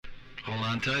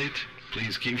on tight.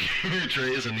 Please keep your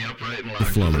trays in the upright and locked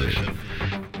flummery. position.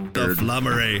 The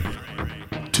flummery.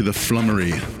 To the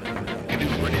flummery. You can do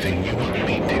anything you want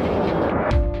me to.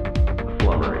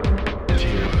 Flummery. To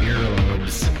your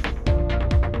earlobes.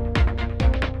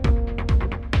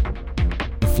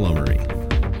 The flummery.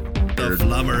 The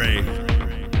flummery.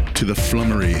 To the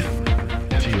flummery.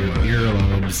 To your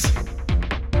earlobes.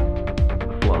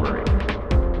 Flummery.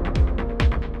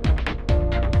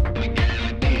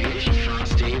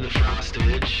 Frosty the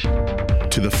Frostage.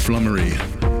 To the flummery.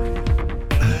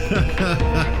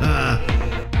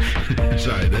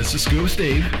 Sorry, this is Scuba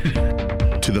Steve.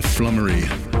 To the flummery.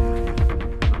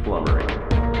 Flummery.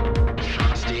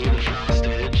 Frosty the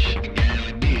Frostage.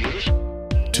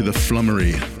 To the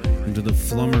flummery. Into the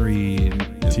flummery.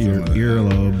 To your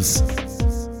earlobes.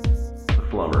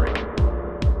 Flummery.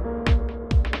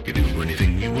 You can do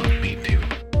anything you want me to.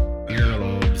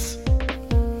 Earlobes.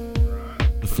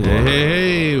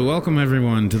 Hey, welcome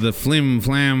everyone to the Flim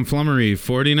Flam Flummery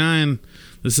 49.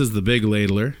 This is the Big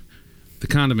Ladler, the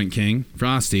Condiment King,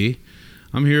 Frosty.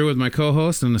 I'm here with my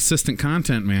co-host and assistant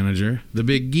content manager, the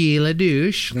Big Gila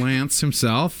Douche, Lance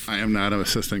himself. I am not an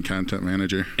assistant content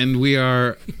manager. And we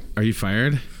are you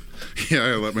fired? Yeah,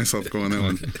 I let myself go on that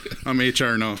one. I'm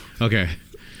HR now. Okay.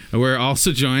 We're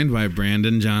also joined by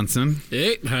Brandon Johnson.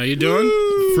 Hey, how you doing?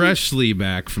 Freshly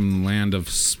back to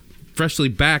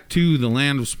the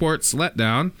land of sports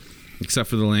letdown, except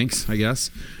for the Lynx, I guess,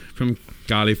 from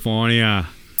California.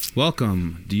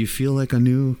 Welcome. Do you feel like a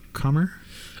newcomer?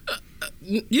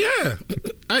 Yeah,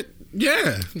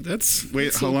 that's.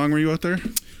 Wait, how long were you out there?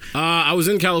 I was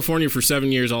in California for 7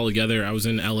 years altogether. I was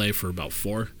in LA for about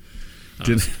 4.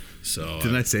 Didn't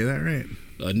I say that right?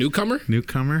 A newcomer?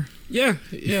 Newcomer? Yeah.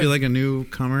 You feel like a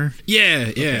newcomer?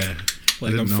 Yeah.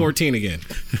 Like I'm 14 again.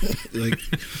 Like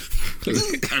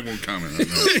I won't comment on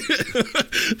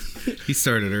that. He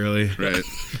started early. Right.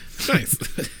 nice.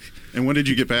 And when did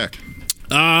you get back?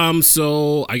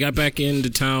 So I got back into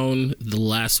town the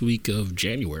last week of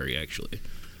January, actually.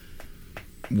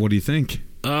 What do you think?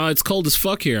 It's cold as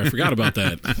fuck here. I forgot about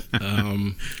that.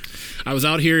 I was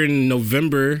out here in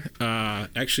November,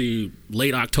 actually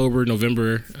late October,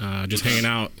 November, just hanging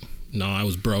out. No, I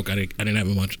was broke. I didn't have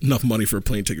enough money for a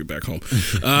plane ticket back home.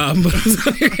 But I was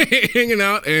hanging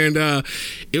out, and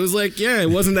it was like, yeah, it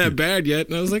wasn't that bad yet.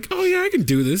 And I was like, oh, yeah, I can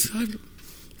do this.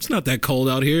 It's not that cold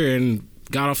out here. And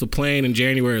got off the plane in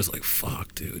January. I was like,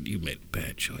 fuck, dude, you made a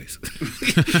bad choice.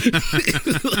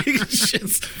 Like,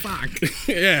 shit's fuck.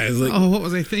 Yeah. It's like, Oh, what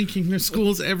was I thinking? There's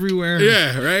schools everywhere.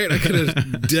 yeah, right? I could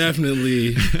have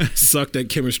definitely sucked at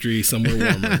chemistry somewhere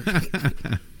warmer.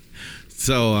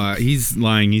 So he's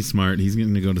lying. He's smart. He's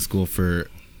going to go to school for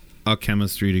a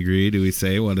chemistry degree. Do we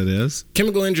say what it is?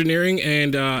 Chemical engineering,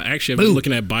 and actually I've been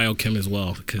looking at biochem as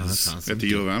well. Cause, At the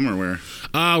U of M or where?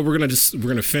 we're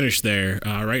gonna finish there.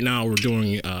 Right now we're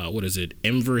doing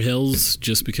Ember Hills,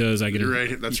 just because I can. You're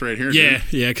right. That's right here. Yeah,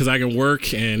 dude. yeah, because I can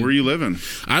work. And Where are you living?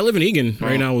 I live in Egan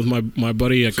right now with my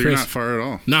buddy So Chris. you're not far at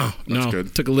all. No,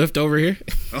 good. Took a lift over here.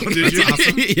 Oh, did you?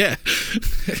 Yeah.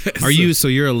 So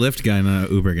you're a Lyft guy, not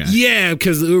an Uber guy? Yeah,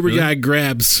 because the Uber guy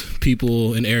grabs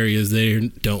people in areas they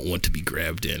don't want to be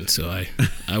grabbed in. So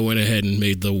I went ahead and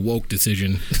made the woke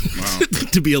decision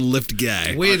to be a Lyft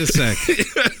guy. Wait a sec.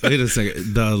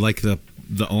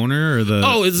 The owner or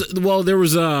the there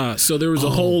was a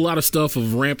whole lot of stuff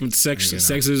of rampant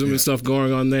sexism and stuff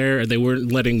going on there. They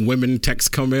weren't letting women techs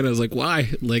come in. I was like,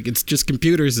 why? Like, it's just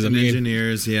computers.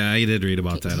 engineers. Yeah, I did read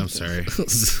about that. I'm sorry.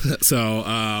 So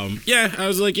I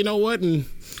was like, you know what? And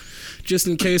just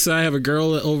in case I have a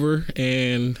girl over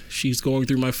and she's going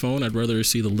through my phone, I'd rather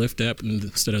see the Lyft app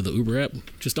instead of the Uber app.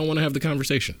 Just don't want to have the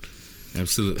conversation.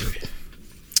 Absolutely.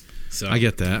 So I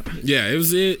get that. Yeah,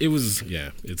 it's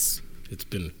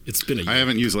been a year. I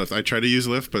haven't used Lyft. I tried to use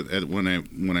Lyft, but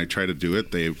when I tried to do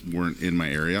it, they weren't in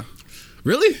my area.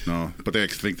 Really? No, but I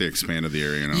think they expanded the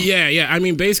area now. Yeah. I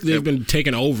mean, basically, they've been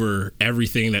taking over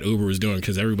everything that Uber was doing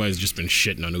because everybody's just been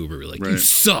shitting on Uber. Like, you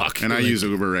suck. And I like, use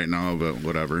Uber right now, but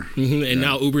whatever. And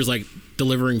now Uber's like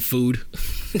delivering food.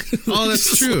 Oh,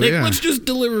 that's true. Like, yeah. let's just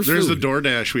deliver food. There's the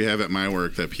DoorDash we have at my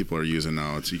work that people are using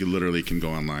now. It's you literally can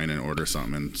go online and order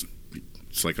something, and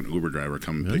it's like an Uber driver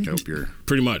come pick up your.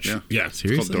 Pretty much. Yeah.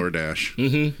 Seriously? It's called DoorDash.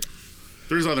 Mm-hmm.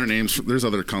 There's other names. There's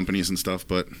other companies and stuff,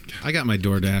 but I got my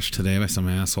DoorDash today by some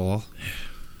asshole.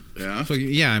 yeah. So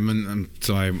yeah,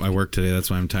 I work today. That's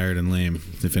why I'm tired and lame.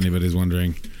 If anybody's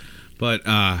wondering, but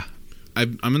I'm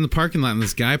in the parking lot and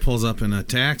this guy pulls up in a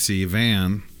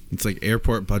van. It's like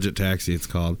airport budget taxi. It's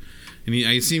called, and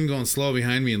I see him going slow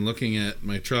behind me and looking at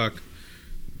my truck,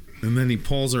 and then he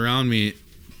pulls around me.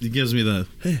 He gives me the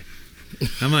hey.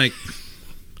 I'm like,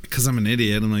 because I'm an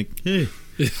idiot. I'm like, hey.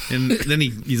 And then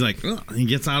he's like, oh. He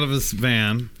gets out of his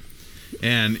van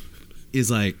and is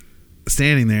like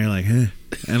standing there like, huh.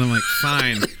 And I'm like,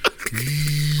 fine.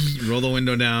 Roll the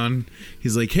window down.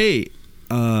 He's like, hey,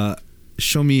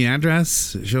 show me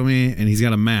address. Show me. And he's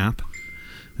got a map.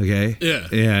 Okay. Yeah.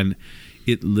 And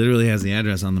it literally has the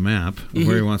address on the map of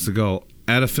where he wants to go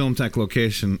at a Film Tech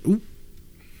location. Ooh.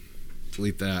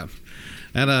 Delete that.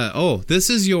 This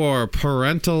is your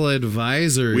parental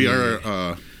advisory. We are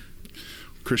a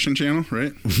Christian channel,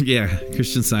 right? Yeah,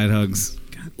 Christian Side Hugs.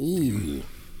 Ooh,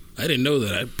 I didn't know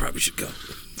that. I probably should go.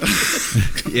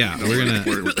 Yeah, We're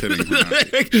kidding. We're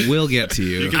not. we'll get to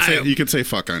you. You can say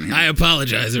fuck on here. I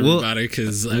apologize, everybody,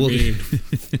 because I mean,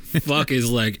 fuck is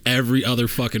like every other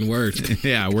fucking word.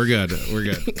 Yeah, we're good. We're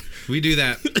good. We do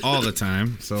that all the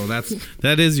time. So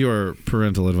that is your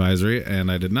parental advisory,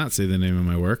 and I did not say the name of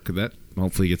my work. That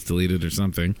hopefully gets deleted or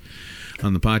something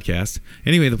on the podcast.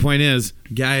 Anyway, the point is,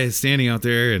 guy is standing out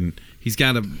there and he's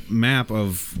got a map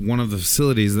of one of the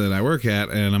facilities that I work at,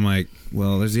 and I'm like,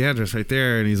 well, there's the address right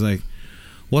there. And he's like,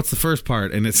 what's the first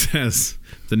part? And it says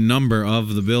the number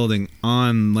of the building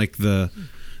on like the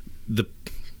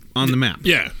on the map.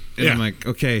 Yeah. And I'm like,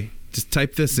 okay, just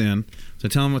type this in. So I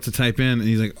tell him what to type in, and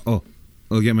he's like, oh,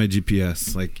 I'll get my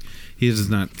GPS. Like, he does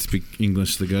not speak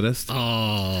English the goodest.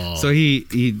 Oh. So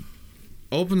he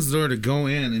opens the door to go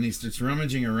in, and he starts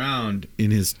rummaging around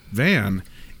in his van,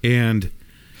 and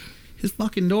his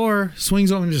fucking door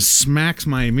swings open and just smacks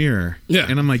my mirror. Yeah.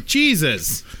 And I'm like,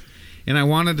 Jesus. And I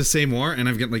wanted to say more, and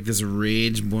I've got like this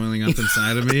rage boiling up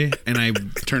inside of me, and I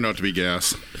Turned out to be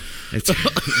gas. it's the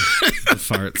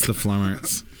farts, the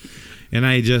flummerts. And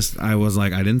I was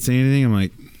like, I didn't say anything. I'm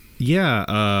like,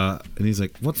 yeah. And he's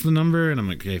like, what's the number? And I'm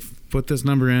like, okay, put this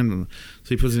number in. So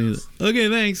he puts it in. He's like, okay,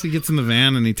 thanks. He gets in the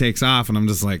van and he takes off. And I'm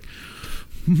just like,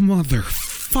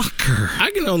 motherfucker.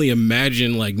 I can only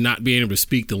imagine like not being able to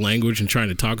speak the language and trying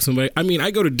to talk to somebody. I mean,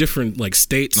 I go to different like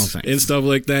states thanks. and stuff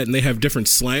like that, and they have different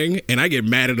slang, and I get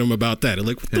mad at them about that. I'm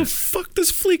like, what the fuck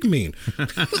does fleek mean? Like,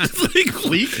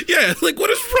 Fleek? Yeah, like what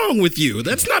is wrong with you?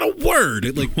 That's not a word.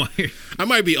 It, like, Why? I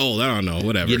might be old. I don't know.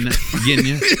 Whatever. Getting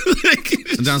ya? Like,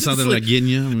 Down south, they're like, getting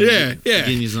ya? yeah.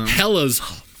 Getting ya something. Hella's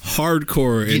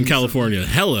hardcore in California.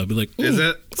 Hella, be like, Is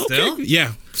it okay. still?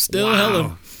 Yeah, still Wow.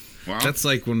 hella. Wow. That's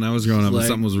like when I was growing up, when Like-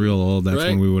 something was real old, that's Right.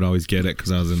 when we would always get it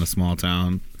because I was in a small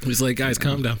town. He's like, guys,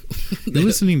 calm down. They're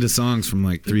listening to songs from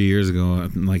like 3 years ago,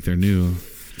 like they're new.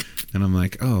 And I'm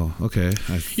like, oh, okay.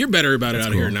 You're better about it That's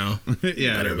out here cool. now.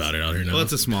 Yeah, Better about it out here now. Well,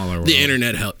 it's a smaller world. The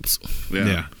internet helps.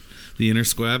 Yeah. The inner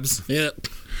squabs. Yeah.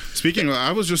 Speaking of,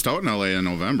 I was just out in LA in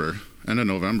November. End of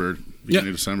November, beginning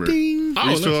of December. Were Oh,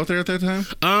 you still no. out there at that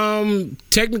time?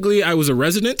 Technically, I was a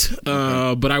resident,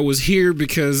 but I was here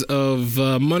because of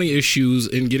money issues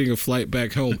and getting a flight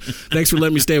back home. Thanks for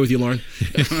letting me stay with you, Lauren.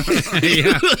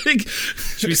 Yeah. Like,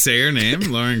 Should we say her name?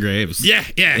 Lauren Graves. yeah.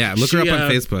 Yeah, look her She, up on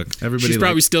Facebook. Everybody She's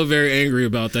probably like- still very angry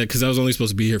about that because I was only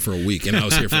supposed to be here for a week and I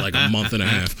was here for like a month and a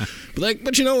half.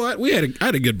 But you know what? I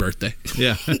had a good birthday.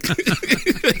 Yeah.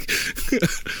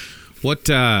 What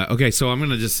okay, so I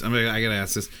gotta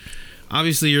ask this.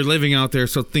 Obviously you're living out there,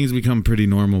 so things become pretty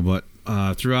normal, but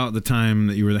throughout the time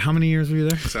that you were there, how many years were you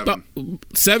there? 7. About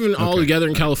 7 altogether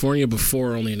in California,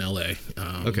 before only in LA.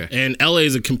 Okay. And LA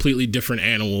is a completely different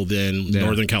animal than Yeah.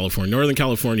 Northern California. Northern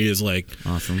California is like,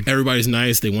 Awesome. everybody's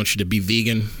nice. They want you to be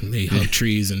vegan. They hug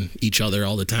trees and each other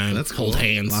all the time. That's Hold cool.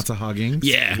 hands. Lots of hugging.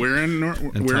 Yeah. We're in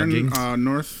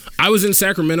North. I was in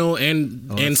Sacramento and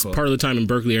that's cool. part of the time in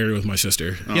Berkeley area with my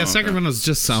sister. Yeah, Sacramento's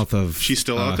just south of She's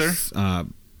still out there?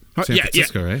 San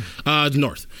Francisco, right?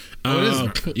 North. it is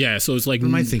north. Yeah, so it's like What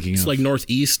am I thinking It's of? like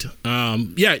northeast. So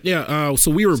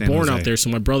we were San born Jose. out there. So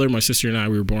my brother, my sister, and I,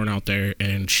 we were born out there,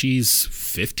 and she's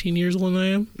 15 years older than I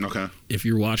am. Okay. If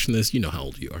you're watching this, you know how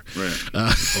old you are. Right.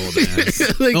 Old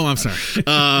ass. Like, Oh, I'm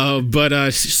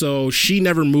sorry. so she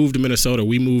never moved to Minnesota.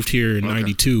 We moved here in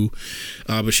 '92,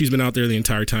 but she's been out there the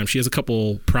entire time. She has a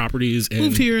couple properties in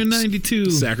Moved here in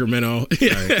 92. Sacramento.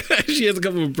 She has a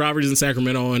couple of properties in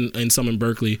Sacramento and some in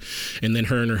Berkeley, and then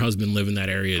her and her husband live in that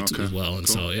area Okay, as well. And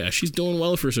cool. so yeah, she's doing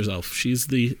well for herself. She's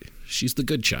the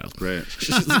good child. Right.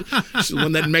 She's the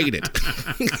one that made it.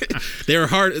 They're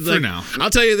hard For now. I'll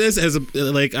tell you this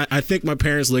I think my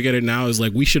parents look at it now as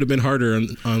like we should have been harder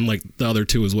on like the other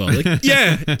two as well. Like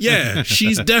yeah,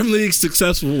 she's definitely a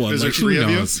successful one. Is Like, there 3 of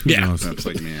you? knows? Who Yeah. knows? That's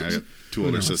like me. I got 2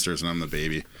 older sisters, and I'm the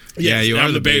baby. Yeah, you I'm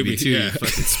are the baby too. Yeah. You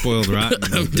fucking spoiled rotten.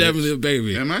 I'm definitely a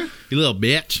baby. Am I? You little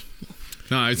bitch.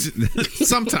 No, it's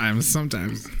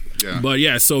sometimes. Yeah. But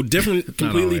yeah, so different,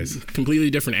 always. completely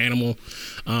different animal.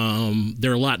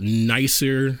 They're a lot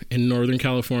nicer in Northern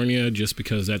California just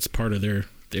because that's part of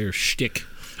their shtick.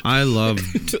 I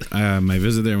loved my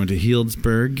visit there. I went to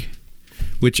Healdsburg,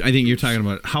 which I think you're talking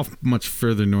about. How much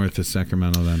further north is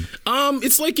Sacramento then?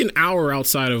 It's like an hour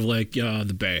outside of like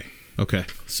the Bay. Okay.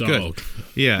 So Good.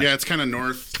 Yeah. Yeah, it's kind of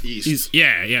northeast.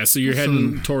 yeah. So you're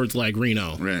heading towards like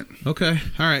Reno. Right. Okay.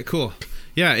 All right. Cool.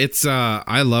 Yeah. It's.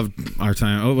 I loved our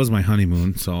time. Oh, it was my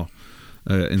honeymoon. So.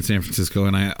 In San Francisco,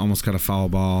 and I almost got a foul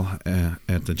ball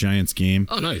at the Giants game.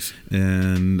 Oh, nice.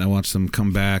 And I watched them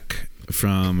come back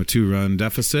from a 2-run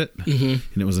deficit, and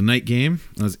it was a night game.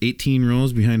 I was 18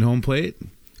 rows behind home plate,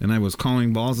 and I was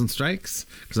calling balls and strikes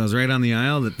because I was right on the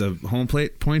aisle that the home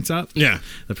plate points up. Yeah.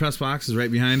 The press box is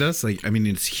right behind us. Like, I mean,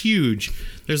 it's huge.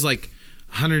 There's like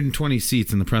 120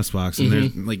 seats in the press box, and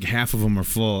there's like half of them are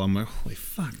full. I'm like, holy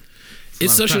fuck.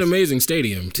 It's such an amazing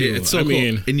stadium, too. Yeah, it's so cool.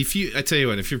 And I tell you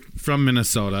what, if you're from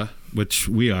Minnesota, which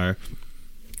we are,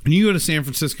 when you go to San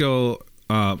Francisco,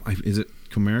 is it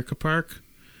Comerica Park?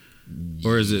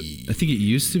 Or is it? I think it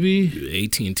used to be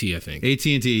AT&T. I think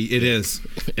AT&T. It is,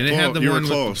 and it had the one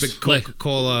with the big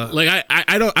Coca-Cola. Like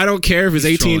I don't care if it's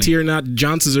AT&T or not.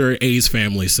 Johnsons are A's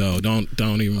family, so don't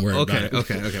even worry about it.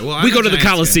 Okay. Well, we go to the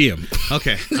Coliseum.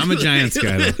 Okay, I'm a Giants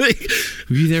guy. Though.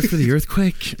 Were you there for the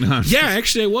earthquake? No, yeah,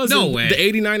 actually, I was. No way. The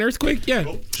 '89 earthquake. Yeah.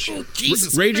 Oh,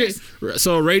 Jesus. Ray J.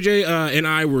 So Ray J. And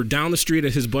I were down the street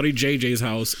at his buddy JJ's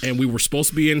house, and we were supposed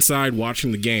to be inside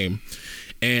watching the game.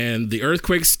 And the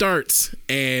earthquake starts,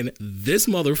 and this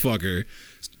motherfucker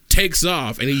takes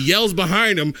off, and he yells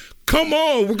behind him, "Come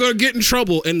on, we're going to get in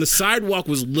trouble." And the sidewalk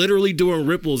was literally doing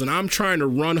ripples, and I'm trying to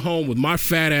run home with my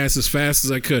fat ass as fast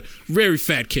as I could. Very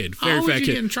fat kid. Very fat kid.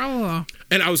 Get in trouble, though?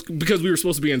 And because we were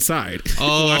supposed to be inside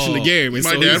watching the game. And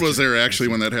My dad was there actually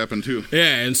when that happened too.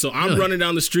 Yeah, and so I'm running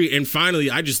down the street, and finally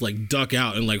I just like duck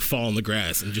out and like fall in the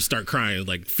grass and just start crying,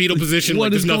 like fetal position, what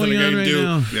like there's is nothing going I on can right do.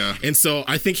 now? Yeah. And so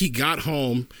I think he got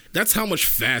home. That's how much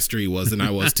faster he was than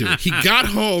I was too. He got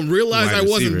home, realized Wide I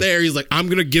wasn't receiver. there. He's like, I'm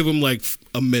gonna give him like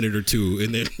a minute or two,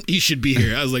 and then he should be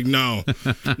here. I was like, no.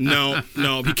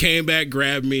 He came back,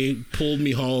 grabbed me, pulled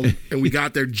me home, and we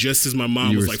got there just as my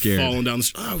mom You was were like scared. falling down the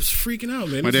street. I was freaking out,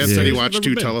 man. My This dad is said he the watched safest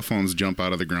two I've ever been. telephones jump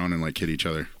out of the ground and like hit each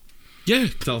other. Yeah.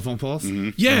 Telephone poles?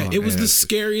 Yeah, Oh, it was yeah. the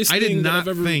scariest I did thing not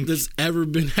think- that's ever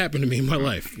been happened to me in my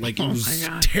life. Like, it was my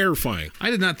God. terrifying. I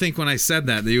did not think when I said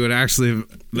that you were actually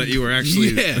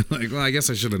Yeah. like, well, I guess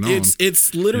I should have known.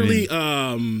 It's literally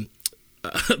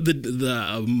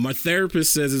my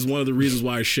therapist says is one of the reasons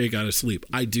why I shake out of sleep.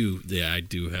 I do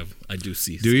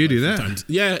see. Do you do that? sometimes.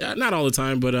 Yeah, not all the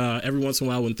time, but every once in a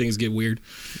while when things get weird,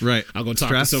 Right. I'll go talk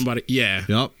Stress? to somebody. Yeah.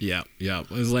 Yep.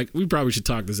 It's like, we probably should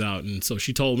talk this out. And so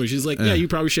she told me, she's like, yeah, you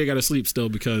probably shake out of sleep still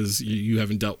because you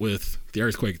haven't dealt with the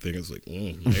earthquake thing. It's like,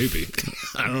 maybe.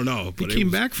 I don't know. But He came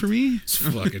back for me? It's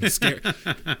fucking scary.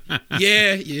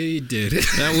 Yeah, you did.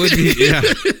 That would be, Yeah,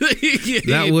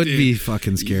 that you would did. be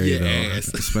fucking scary, Yes.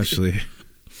 though. Especially.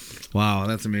 Wow,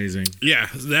 that's amazing. Yeah,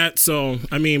 so,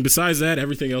 I mean, besides that,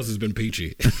 everything else has been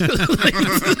peachy. After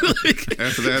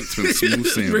that, it's been smooth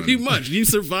sailing. Pretty much. You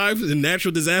survived a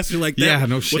natural disaster like that Yeah,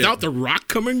 no shit. without The Rock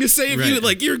coming to save you. Right.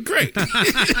 Like, you're great.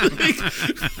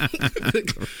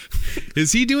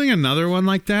 Is he doing another one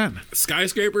like that?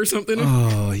 Skyscraper or something?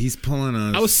 Oh, he's pulling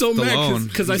a I was so mad Stallone.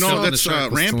 because I He's saw No, selling the that's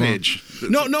shark with Rampage.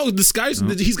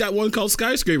 No, he's got one called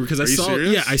Skyscraper because I Are you saw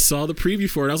serious? Yeah, I saw the preview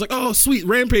for it. I was like, oh sweet,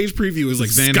 Rampage preview is like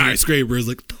Van- Skyscraper is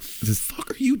like, the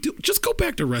fuck are you doing? Just go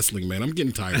back to wrestling, man. I'm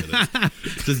getting tired of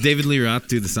this. Does David Lee Roth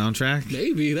do the soundtrack?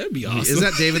 Maybe that'd be awesome. Is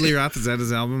that David Lee Roth? Is that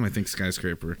his album? I think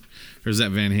Skyscraper. Or is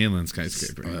that Van Halen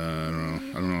Skyscraper? I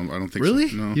don't know. I don't think Really?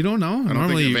 so. No. You don't know? I don't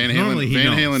Normally, think normally he Van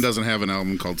knows. Halen doesn't have an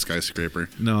album called Skyscraper.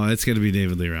 No, it's going to be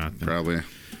David Lee Roth. then. Probably.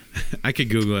 I could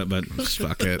Google it, but just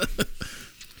fuck it.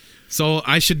 So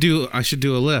I should do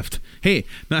a lift. Hey,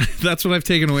 that's what I've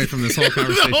taken away from this whole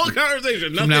conversation. the whole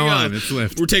conversation. Nothing now else. on, it's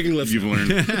Lyft. We're taking Lyft. You've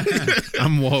learned.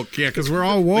 I'm woke. Yeah, because we're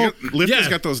all woke. Lyft Yeah. has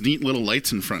got those neat little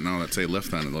lights in front now that say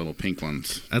Lyft on it, the little pink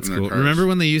ones. That's in their cool. cars. Remember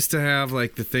when they used to have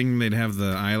like the thing? They'd have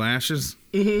the eyelashes.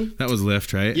 Mm-hmm. That was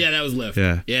Lyft, right? Yeah, that was Lyft.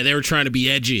 Yeah. They were trying to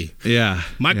be edgy. Yeah.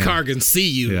 My yeah. car can see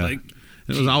you. Yeah. Like,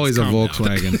 It was always a calm down.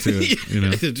 Volkswagen too. Yeah, You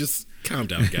know, just calm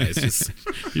down, guys. Just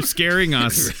you're scaring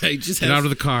us. right, just Get have, out of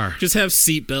the car. Just have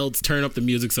seatbelts. Turn up the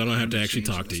music so I don't have to actually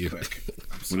talk to you. What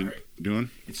are you doing?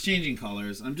 It's changing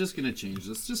colors. I'm just gonna change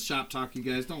this. Just shop talk, you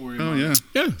guys. Don't worry. Oh, yeah.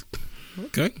 Yeah.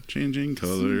 Okay. Changing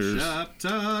colors. Shop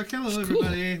talk. Hello,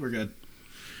 everybody. We're good.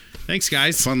 Thanks,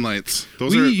 guys. Fun lights.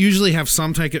 Those We are. usually have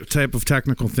some type of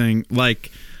technical thing,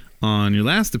 like on your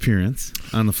last appearance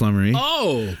on the Flummery.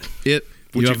 Oh. It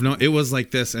was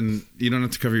like this, and you don't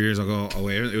have to cover your ears. I'll go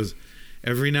away. It was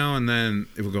every now and then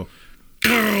it would go,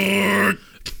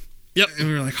 Yep. And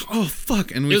we were like, oh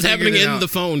fuck, and we It was happening figured it in out. the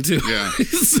phone too. Yeah. We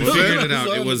figured it out.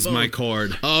 on It the was phone. my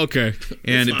cord. Oh, okay.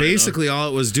 And It's fine, basically all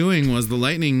it was doing was the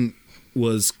lightning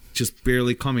was just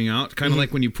barely coming out, kind of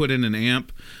like when you put in an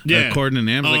amp, Yeah. a cord in an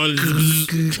amp. Oh,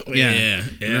 like, yeah.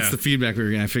 And that's the feedback we were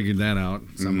getting. I figured that out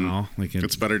somehow. Like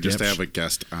It's better just to have a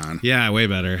guest on. Yeah, way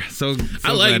better. So I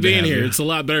glad like to being have here. you. It's a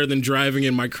lot better than driving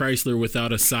in my Chrysler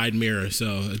without a side mirror.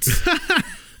 So it's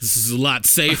this is a lot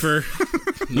safer.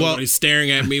 Nobody's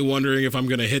staring at me, wondering if I'm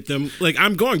going to hit them. Like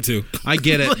I'm going to. I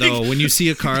get it Like- though. When you see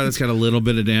a car that's got a little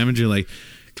bit of damage, you're like,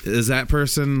 is that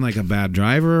person like a bad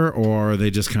driver, or are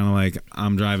they just kind of like,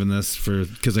 I'm driving this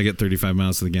because I get 35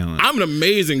 miles to the gallon? I'm an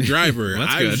amazing driver.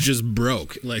 That's I was good. just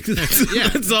broke. Like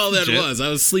that's all that Shit. was. I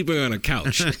was sleeping on a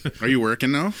couch. Are you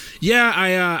working now? Yeah,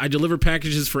 I deliver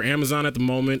packages for Amazon at the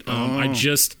moment. I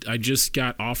just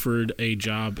got offered a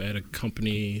job at a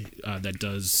company that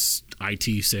does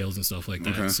IT sales and stuff like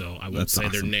that. Okay. So I won't That's say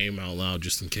their awesome. name out loud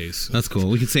just in case. That's cool.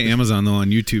 We could say Amazon though on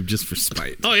YouTube just for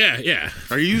spite. Oh yeah.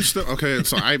 Are you still okay?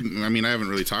 So I mean, I haven't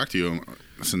really talked to you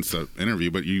since the interview,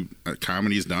 but you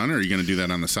comedy's done, or are you going to do that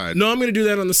on the side? No, I'm going to do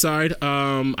that on the side.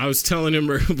 I was telling him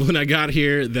when I got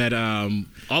here that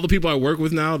all the people I work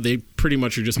with now, they pretty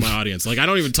much are just my audience. Like I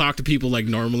don't even talk to people like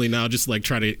normally now. Just like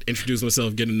try to introduce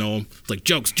myself, get to know them. It's like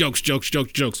jokes.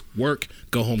 Work,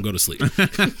 go home, go to sleep.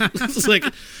 It's like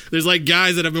there's like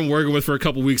guys that I've been working with for a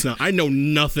couple weeks now. I know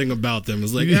nothing about them.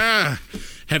 It's like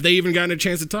have they even gotten a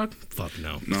chance to talk? Fuck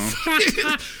no. No.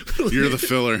 You're the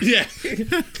filler. Yeah.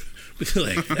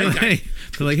 Like, that guy-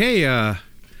 They're like, hey,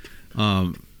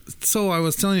 so I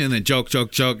was telling you, and then joke.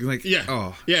 Like, Yeah.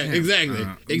 oh, yeah, exactly.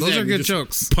 Those are good Just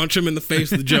jokes. Punch him in the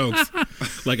face with the jokes.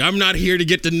 Like, I'm not here to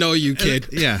get to know you, kid.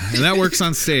 Yeah, and that works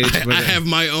on stage. But I have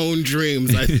my own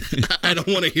dreams. I don't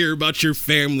want to hear about your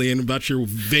family and about your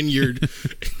vineyard.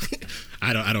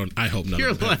 I hope none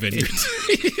of them have vineyards.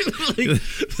 Like,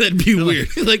 that'd be weird.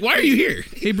 Like, why are you here?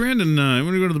 Hey, Brandon, I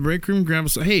want to go to the break room, grab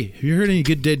us. Hey, have you heard any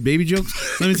good dead baby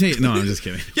jokes? Let me tell you. No, I'm just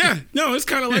kidding. Yeah, no, it's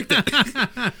kind of like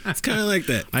that. It's kind of like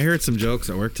that. I heard some jokes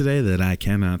at work today that I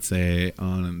cannot say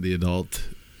on the adult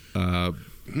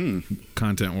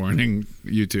content warning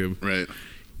YouTube. Right.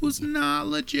 Was not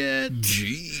legit.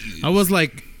 I was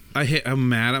like, I'm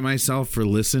mad at myself for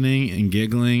listening and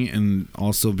giggling and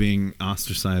also being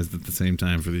ostracized at the same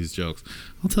time for these jokes.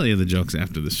 I'll tell you the jokes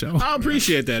after the show. I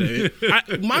appreciate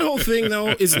that. My whole thing, though,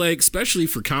 is like, especially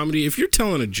for comedy, if you're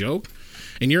telling a joke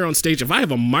and you're on stage, if I have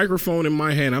a microphone in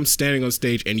my hand, I'm standing on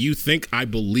stage, and you think I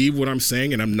believe what I'm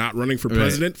saying and I'm not running for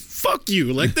president, fuck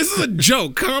you. Like, this is a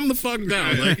joke. Calm the fuck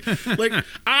down. Like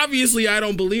obviously, I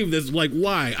don't believe this. Like,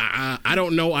 why? I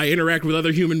don't know. I interact with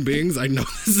other human beings. I know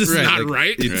this is not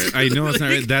right. I know it's not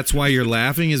right. That's why you're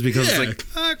laughing, is because Yeah.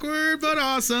 it's like, awkward but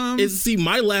awesome. See,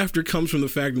 my laughter comes from the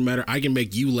fact of the matter, I can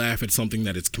make you laugh at something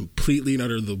that is completely and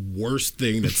utter the worst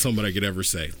thing that somebody could ever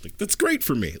say. Like, that's great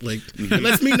for me. Like, it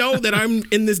lets me know that I'm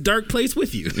in this dark place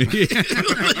with you.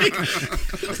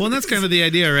 Well, and that's kind of the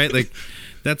idea, right? Like,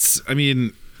 that's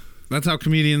how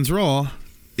comedians roll.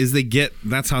 Is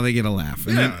that's how they get a laugh,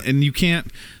 and Yeah. and you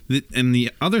can't. And the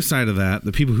other side of that,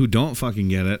 the people who don't fucking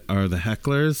get it are the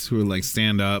hecklers who are like,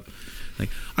 stand up, like,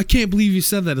 I can't believe you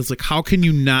said that. It's like, how can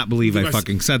you not believe I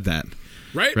fucking said that?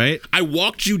 Right? I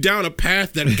walked you down a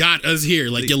path that got us here.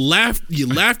 Like, you laughed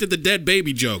at the dead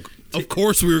baby joke. Of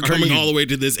course we were coming all the way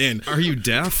to this end. Are you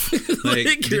deaf?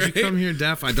 Like, did right? you come here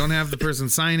deaf? I don't have the person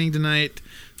signing tonight,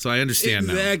 so I understand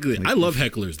now. Exactly. Like, I love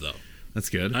hecklers, though. That's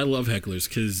good. I love hecklers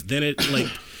because then it, like,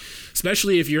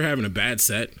 especially if you're having a bad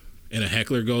set and a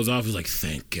heckler goes off, it's like,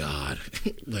 thank God.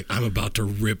 Like, I'm about to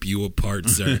rip you apart,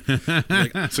 sir.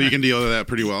 Like, So you can deal with that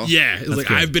pretty well. yeah, it's like,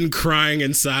 good. I've been crying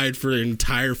inside for an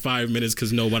entire 5 minutes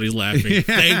because nobody's laughing.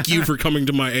 Thank you for coming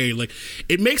to my aid. Like,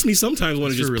 it makes me sometimes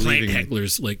want to It's just for plant relieving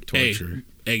hecklers. Like, torture.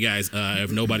 hey guys,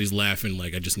 if nobody's laughing,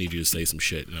 like, I just need you to say some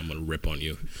shit and I'm gonna rip on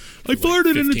you. I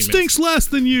farted and 15 it stinks less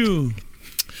than you.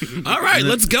 All right,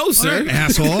 let's go, sir.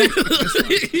 Asshole.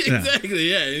 Exactly,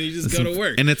 yeah. And you just go to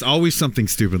work. And it's always something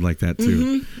stupid like that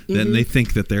too. Then they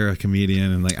think that they're a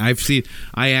comedian, and like I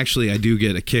do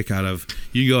get a kick out of.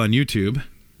 You can go on YouTube,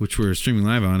 which we're streaming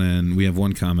live on, and we have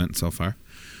one comment so far.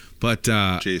 But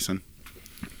Jason.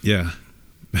 yeah,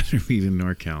 better meet in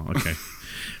NorCal. Okay.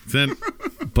 Then,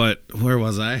 but where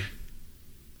was I?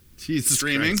 Jesus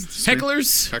Streaming. Christ.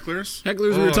 Hecklers.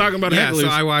 Hecklers, we were talking about Yeah, hecklers. so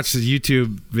I watched the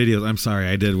YouTube videos. I'm sorry,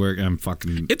 I did work. I'm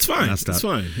fucking. It's fine. messed up.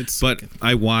 It's fine. But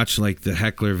I watch like the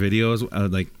heckler videos.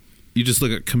 Like, you just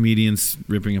look at comedians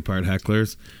ripping apart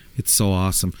hecklers. It's so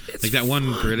awesome. Like that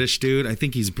one British dude. I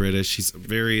think he's British. He's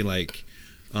very like.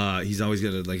 He's always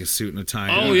got a suit and a tie.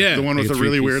 Oh, yeah. The one with Like the a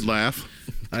really three-piece. weird laugh.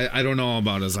 I don't know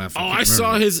about his laugh. Oh, I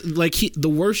saw his the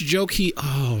worst joke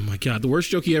oh my god, the worst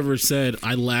joke he ever said.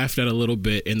 I laughed at a little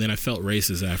bit and then I felt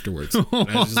racist afterwards. And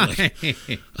I was just like,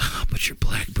 but you're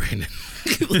black, Brandon.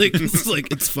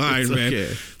 It's fine, man.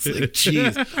 Okay. It's like,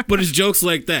 jeez. But his jokes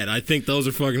like that, I think those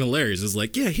are fucking hilarious. It's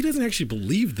like, yeah, he doesn't actually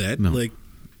believe that. No. Like,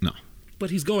 No. but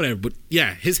he's going at it. But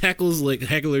yeah, his hecklers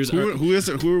are. Who is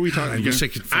it? Who are we talking I about? wish I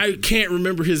could. I can't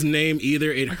remember his name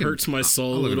either. It hurts my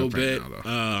soul a look it little up right bit. now, though.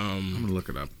 I'm gonna look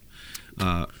it up.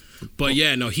 But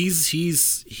yeah, no,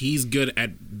 he's good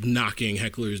at knocking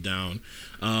hecklers down.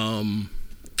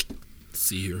 Let's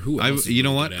see here, who else? You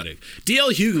know what? At it?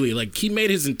 DL Hughley, he made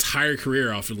his entire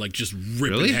career off of just ripping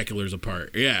Really? hecklers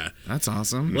apart. Yeah, That's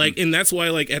awesome. and that's why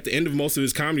at the end of most of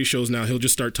his comedy shows now he'll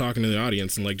just start talking to the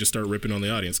audience and just start ripping on the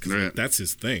audience because Right. that's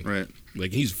his thing. Right.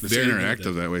 He's It's very good at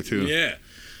interactive that way too. yeah.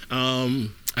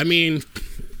 I mean,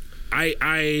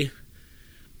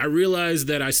 I realized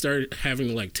that I started having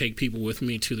to take people with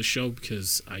me to the show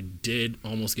because I did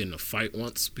almost get in a fight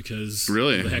once because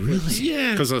Really? of the heckler.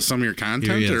 Yeah. Because of some of your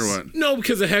content Here he or is. what? No,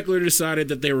 because the heckler decided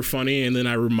that they were funny, and then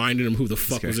I reminded him who the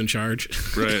fuck was in charge.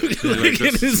 Right. Like,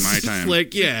 this and is it's my time.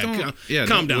 calm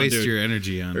don't down, waste dude. your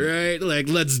energy on Right?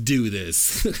 Let's do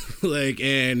this.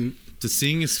 And just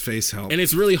seeing his face help.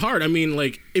 it's really hard. I mean,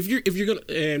 if you're gonna,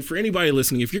 and for anybody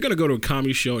listening, if you're gonna go to a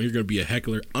comedy show and you're gonna be a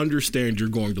heckler, understand you're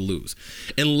going to lose,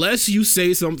 unless you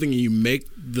say something and you make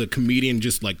the comedian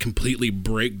just completely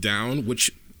break down,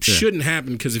 which shouldn't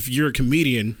happen because if you're a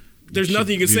comedian. There's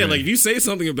nothing you can say. Yeah. If you say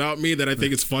something about me that I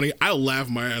think is funny, I'll laugh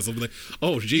my ass off. Like,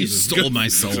 oh, Jesus. stole my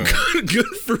soul. Good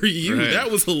for you. Right. That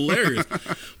was hilarious.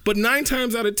 But 9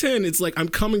 times out of 10, it's I'm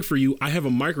coming for you. I have a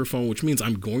microphone, which means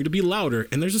I'm going to be louder,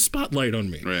 and there's a spotlight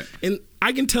on me. Right. And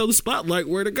I can tell the spotlight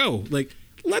where to go.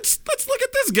 Let's look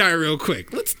at this guy real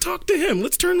quick. Let's talk to him.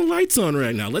 Let's turn the lights on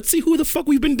right now. Let's see who the fuck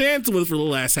we've been dancing with for the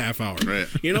last half hour. Right.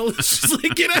 Let's just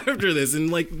get after this.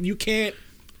 And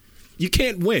you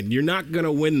can't win. You're not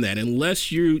gonna win that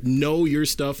unless you know your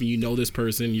stuff and you know this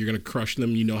person. You're gonna crush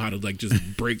them. You know how to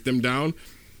just break them down.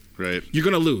 Right. You're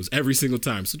gonna lose every single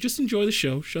time. So just enjoy the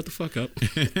show. Shut the fuck up.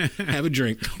 Have a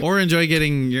drink. Or enjoy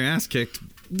getting your ass kicked.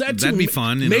 That'd be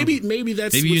fun. Maybe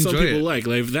that's Maybe what you some enjoy people it. like.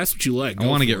 If that's what you like, I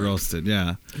want to get roasted.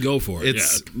 Yeah. Go for it.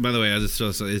 It's by the way, I just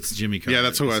saw it's Jimmy Carter. Yeah,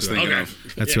 that's who I was thinking Okay.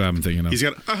 of. That's who I'm thinking of. He's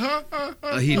got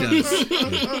He does.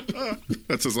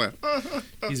 that's his laugh.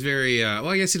 He's very well.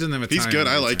 I guess he doesn't have a. He's tie good.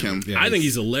 on I his like hand. him. Yeah, I think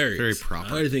he's hilarious. very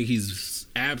proper. I think he's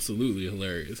absolutely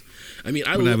hilarious. I mean,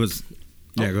 When I was.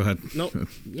 Yeah, go ahead. no.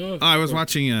 Oh, I was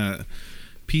watching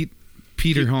Pete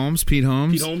Holmes. Pete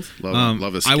Holmes.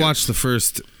 Love his I sketch. watched the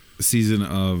first season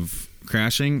of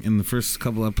Crashing. In the first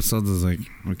couple episodes, I was like,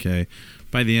 okay.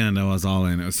 By the end, I was all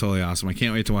in. It was totally awesome. I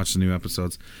can't wait to watch the new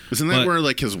episodes. Isn't that But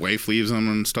where his wife leaves him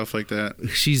and stuff like that?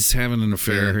 she's having an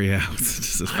affair? Fair. Yeah.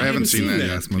 I haven't seen that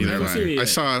Yes, yet. Neither motherfucker. have I. I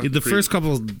saw The first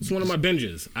couple. It's one of my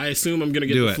binges. I assume I'm gonna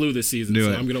get Do the it. flu this season, Do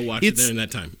so it. I'm gonna watch It's- it during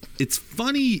that time. It's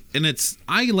funny, and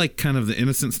I like kind of the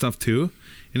innocent stuff too,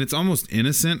 and it's almost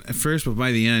innocent at first, but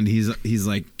by the end, he's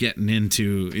getting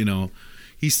into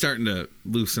he's starting to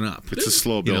loosen up. It's a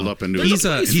slow build up into There's it.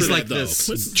 a place He's for like that, though.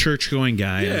 this church-going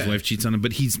guy. Yeah. His wife cheats on him,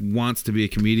 but he wants to be a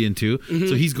comedian too.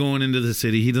 So he's going into the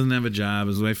city. He doesn't have a job.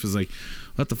 His wife is like,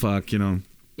 "What the fuck,"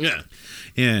 Yeah.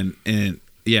 And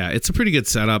yeah, it's a pretty good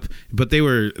setup. But they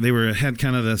had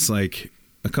kind of this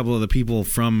a couple of the people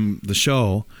from the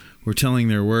show were telling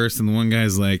their worst, and the one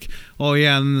guy's like, "Oh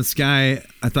yeah," and this guy,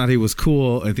 I thought he was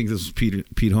cool. I think this was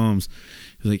Pete Holmes.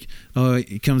 He's like, oh,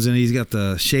 he comes in, he's got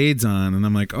the shades on, and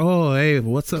I'm like, oh, hey,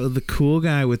 what's up with the cool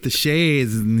guy with the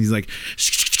shades? And he's like,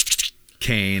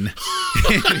 Kane.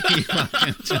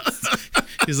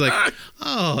 He's like,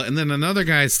 oh, and then another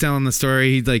guy's telling the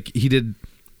story. He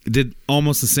did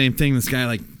almost the same thing. This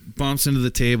guy bumps into the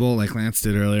table like Lance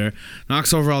did earlier,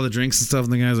 knocks over all the drinks and stuff,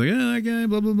 and the guy's like, oh, that guy,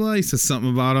 blah blah blah. He says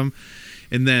something about him,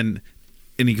 and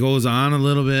he goes on a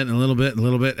little bit,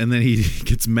 and then he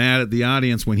gets mad at the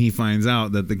audience when he finds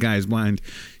out that the guy's blind.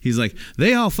 He's like,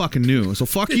 they all fucking knew, so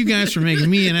fuck you guys for making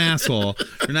me an asshole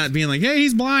for not being like, hey,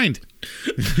 he's blind.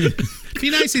 Be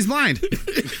nice, he's blind.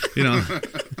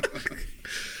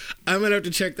 I'm gonna have to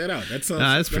check that out. That sounds.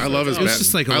 That's pretty- I love his. It's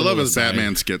just like a I love little his aside.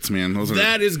 Batman skits, man. Those are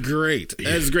That is great. That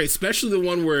is great, especially the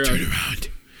one where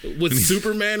with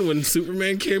Superman. When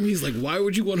Superman came, he's like, "Why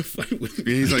would you want to fight with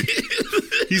me?"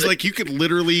 He's like, you could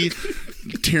literally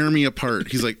tear me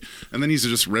apart. He's like, and then he's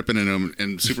just ripping at him,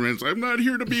 and Superman's like, I'm not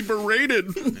here to be berated.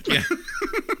 Yeah.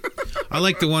 I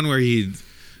like the one where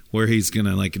he's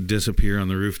gonna disappear on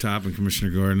the rooftop, and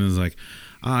Commissioner Gordon is like,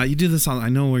 you do this all, I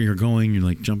know where you're going,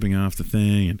 you're jumping off the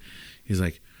thing, and he's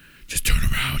like, just turn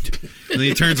around. And then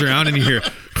he turns around and you hear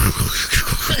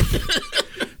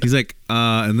He's like,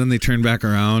 and then they turn back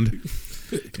around,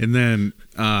 and then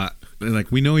they're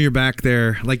like, we know you're back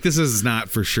there. Like, this is not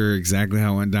for sure exactly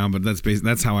how it went down, but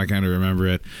that's how I kind of remember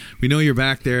it. We know you're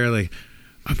back there. Like,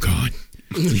 I'm gone.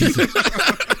 He's like,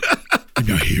 I'm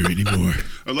not here anymore.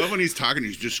 I love when he's talking.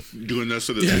 He's just doing this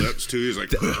with his lips too. He's like,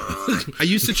 I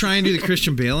used to try and do the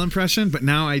Christian Bale impression, but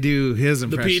now I do his The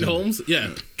impression. Pete Holmes?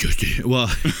 Yeah. Justice. Well,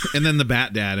 and then the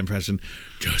Bat Dad impression.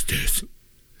 Justice.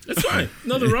 That's fine.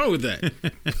 Nothing wrong with that.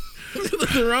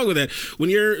 Nothing wrong with that. When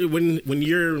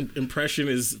your impression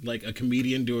is like a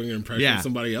comedian doing an impression of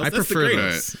somebody else, I that's prefer the those.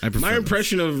 greatest. I prefer My those.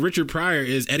 impression of Richard Pryor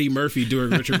is Eddie Murphy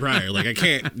doing Richard Pryor. Like, I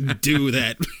can't do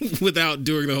that without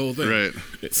doing the whole thing.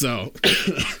 right. So,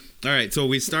 All right, so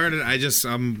we started.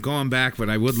 I'm going back, but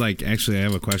I would like actually. I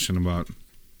have a question about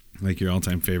like your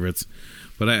all-time favorites,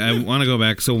 but I want to go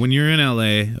back. So when you're in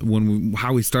LA,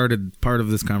 how we started part of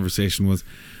this conversation was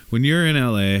when you're in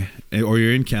LA or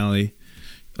you're in Cali.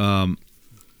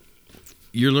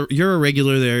 You're a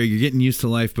regular there. You're getting used to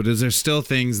life, but is there still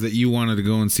things that you wanted to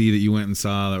go and see that you went and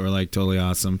saw that were like totally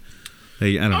awesome?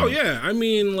 Like, I don't know. oh yeah, I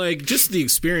mean, like, just the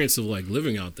experience of like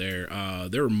living out there.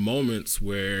 There were moments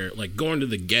where, like, going to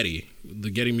the Getty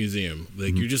Museum,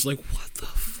 like, you're just like, what the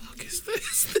fuck is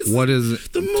this? What is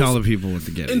it? The most- Tell the people what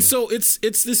to get. And so it's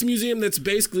this museum that's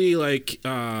basically like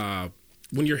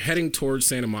when you're heading towards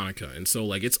Santa Monica, and so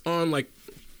like it's on like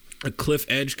a cliff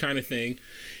edge kind of thing,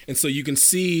 and so you can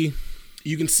see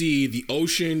the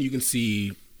ocean, you can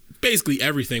see basically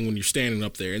everything when you're standing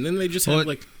up there, and then they just have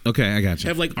like okay, I got you.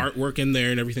 have like artwork in there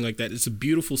and everything like that. It's a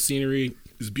beautiful scenery.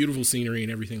 It's beautiful scenery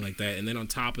and everything like that. And then on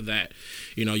top of that,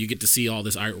 you know, you get to see all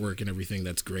this artwork and everything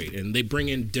that's great. And they bring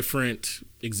in different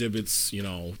exhibits, you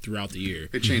know, throughout the year.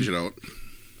 They change it out.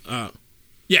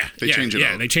 Yeah, They change it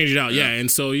out. They change it out. Yeah. Yeah, and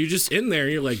so you're just in there.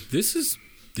 And you're like, this is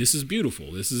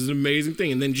beautiful. This is an amazing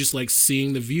thing. And then just like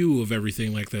seeing the view of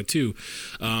everything like that too.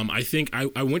 I think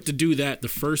I went to do that the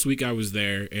first week I was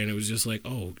there, and it was just like,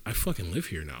 oh, I fucking live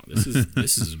here now. This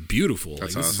is beautiful.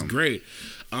 That's like, this awesome. is great.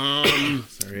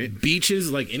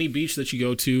 Beaches, like any beach that you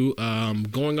go to,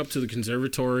 going up to the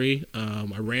conservatory, I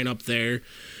ran up there.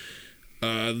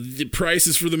 The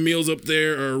prices for the meals up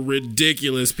there are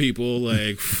ridiculous, people.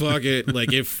 Like, fuck it.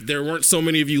 Like, if there weren't so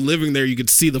many of you living there, you could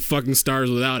see the fucking stars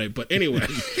without it. But anyway.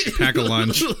 Pack a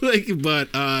lunch.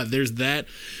 There's that.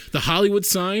 The Hollywood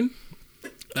sign.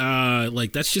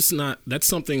 Like, that's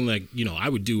something like, you know, I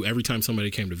would do every time somebody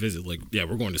came to visit. Like, yeah,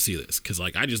 we're going to see this. Because,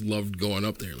 like, I just loved going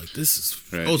up there. Like, this is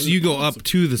Right. Oh, so you go up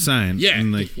to the sign? yeah,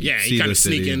 and like yeah. see You kind the of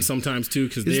sneak city. in sometimes too,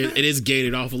 because Is that- it is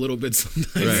gated off a little bit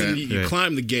sometimes. Right, And you right.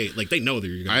 climb the gate, like they know that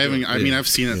you're gonna. I do haven't. it. I mean, I've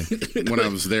seen it when I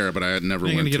was there, but I had never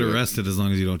You're went gonna get to it. arrested as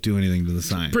long as you don't do anything to the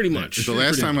sign. Pretty much. The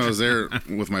last Pretty time much. I was there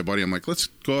with my buddy, I'm like, let's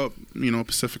go up, you know,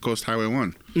 Pacific Coast Highway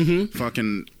 1. Mm-hmm.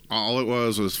 Fucking, all it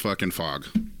was fucking fog.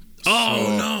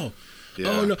 Oh no. Yeah.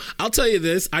 Oh no! I'll tell you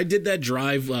this. I did that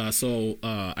drive. I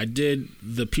did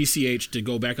the PCH to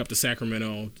go back up to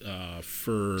Sacramento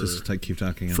for Just keep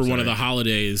talking. I'm for one of the sorry.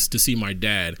 holidays to see my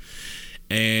dad,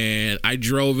 and I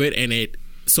drove it, and it.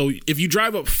 So if you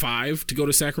drive up 5 to go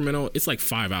to Sacramento, it's like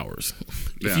 5 hours.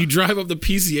 If Yeah. you drive up the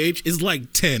PCH, it's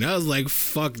like 10. I was like,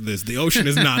 "Fuck this! The ocean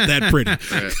is not that pretty." Right.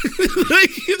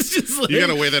 Like, it's just like You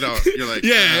gotta weigh that out. You're like,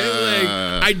 like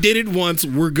I did it once.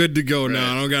 We're good to go now.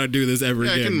 Right. I don't got to do this ever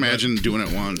yeah, I again. can But- imagine doing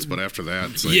it once, but after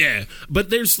that, it's like, yeah, but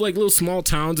there's like little small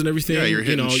towns and everything. yeah, you're you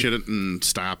hitting know, shit and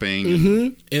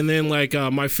stopping. and then like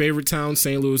my favorite town,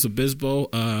 St. Louis Obispo.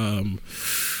 I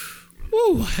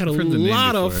had a heard the name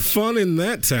lot of before. fun in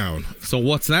that town. So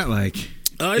what's that like?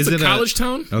 It's Is a it college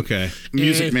town. Okay.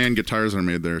 Music And- Man guitars are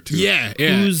made there too. Yeah.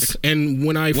 Who's- and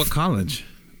when I What college?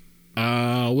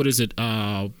 what is it?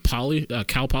 Cal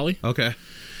Poly. Okay.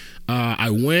 I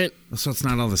went. So it's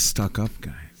not all the stuck up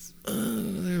guys.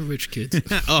 They're rich kids.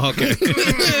 Oh, okay.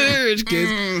 They're rich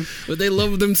kids, but they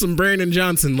love them some Brandon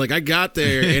Johnson. Like I got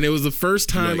there, and it was the first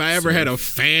time I ever had a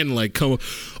fan like come.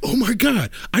 Oh my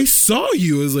god, I saw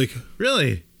you. I was like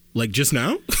just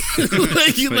now,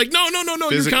 like no, your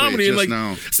physically, comedy, and just like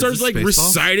now. starts this like Spaceballs?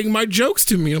 reciting my jokes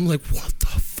to me. I'm like, what the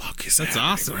fuck is That's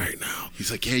happening awesome. right now? He's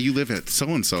like, yeah, you live at so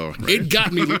and so. It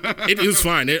got me. It was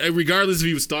fine. Regardless if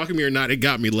he was stalking me or not, it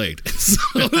got me laid. So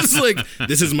it's like,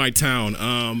 this is my town.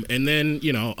 And then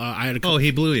I had a Oh, he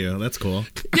blew you. That's cool.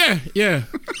 yeah.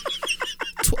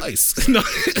 Twice. No.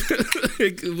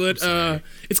 But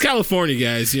it's California,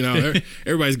 guys. You know,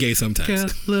 everybody's gay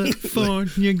sometimes.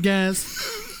 California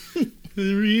guys.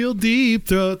 Real deep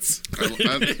throats.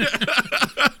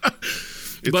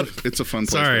 It's a fun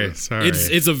place. Sorry.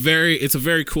 It's a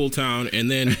very cool town. And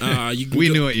then We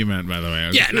knew what you meant, by the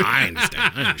way. Yeah, no, I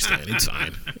understand. It's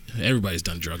fine. Everybody's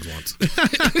done drugs once.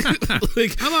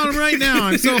 I'm on them right now.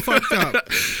 I'm so fucked up.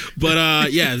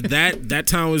 But yeah, that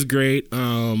town was great.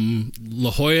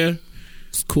 La Jolla,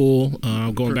 it's cool.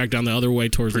 Going back down the other way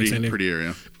towards Lake San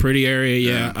Diego. Pretty area.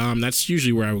 Yeah. That's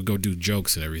usually where I would go do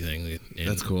jokes and everything. And,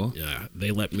 That's cool. Yeah,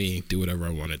 they let me do whatever I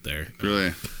wanted there.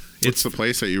 Really? It's the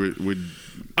place that you would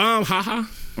Haha.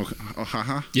 okay. Oh,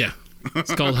 haha. Yeah.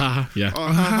 It's called Haha. Yeah. Oh,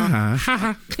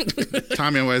 haha.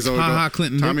 Tommy Wiseau would Ha-ha, go.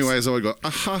 Clinton Tommy Dix. Wiseau would go. Ha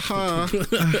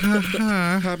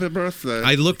ha. Happy birthday.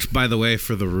 I looked, by the way,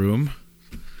 for the room.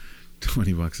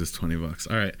 $20 is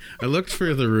 $20. All right. I looked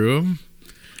for the room.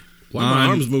 Why are my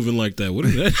arms moving like that? What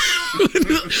is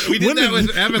that? We did that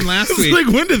with Evan last week.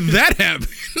 Like, when did that happen?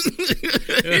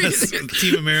 Yes,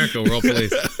 Team America, World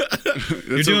Police.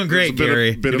 You're doing great,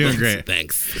 Gary. You're doing great.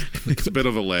 Thanks. It's a bit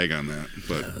of a lag on that,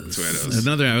 but that's the way it is.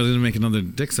 I was going to make another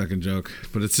dick sucking joke,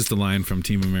 but it's just a line from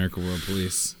Team America, World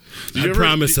Police. Did you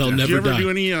promise I'll Did never you ever die. do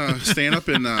any stand up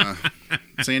in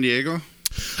San Diego?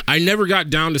 I never got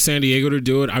down to San Diego to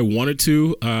do it. I wanted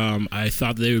to. I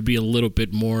thought they would be a little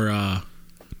bit more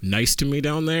nice to me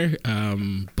down there,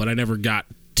 but I never got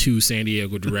to San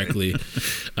Diego directly,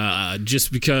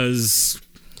 just because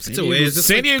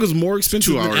San Diego's more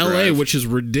expensive than 2-hour LA, drive. which is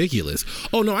ridiculous.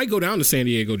 Oh no, I go down to San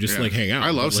Diego just Yeah. like hang out. I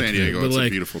love Like, San Diego. but, It's a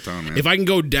like, beautiful town, man. If I can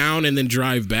go down and then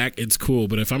drive back, it's cool.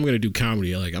 But if I'm gonna do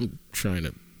comedy, like I'm trying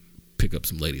to pick up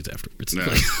some ladies afterwards. Yeah.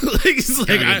 It's like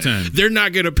Have a good time. they're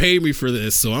not gonna pay me for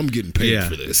this, so I'm getting paid Yeah.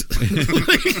 for this.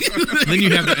 Then you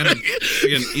have to end up,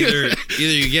 again, either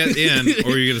you get in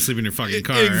or you're going to sleep in your fucking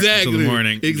car until the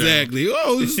morning. Exactly.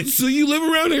 Oh, so you live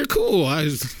around here? Cool. I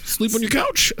sleep on your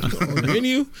couch or in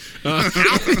you.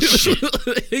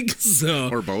 So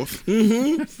or both.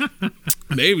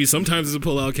 maybe sometimes it's a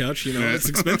pull-out couch. You know, it's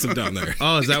expensive down there.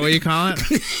 Oh, is that what you call it?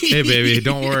 Hey, baby,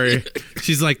 don't worry.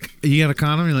 She's like, you got a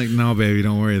condom? You're like, no, baby,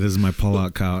 don't worry. This is my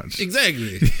pull-out couch.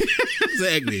 Exactly.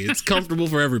 Exactly. It's comfortable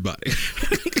for everybody.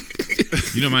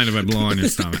 You don't mind if I blow on your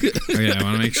stomach? Oh, yeah, I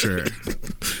want to make sure.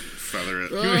 Feather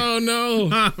it. Oh no.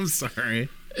 I'm sorry.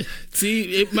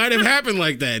 See, it might have happened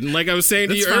like that. And like I was saying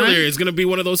to That's you fine. earlier, it's going to be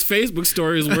one of those Facebook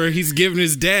stories where he's giving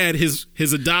his dad, his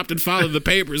adopted father, the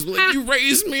papers. Like, you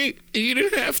raised me. You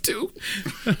didn't have to.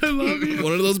 I love you.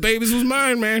 One of those babies was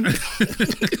mine, man.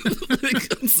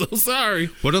 Like, I'm so sorry.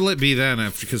 What'll it be then?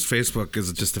 Because Facebook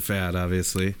is just a fad,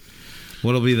 obviously.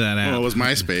 What'll be that app? Well, it was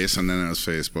MySpace, and then it was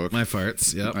Facebook. My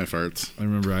farts. Yep. My farts. I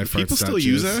remember I farts. People still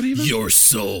use that even? Your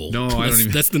soul. No, I don't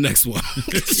even- That's the next one.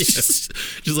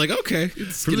 just like, okay.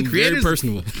 It's From the getting very creators-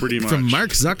 personable. Pretty much. From Mark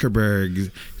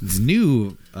Zuckerberg's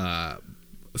new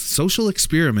social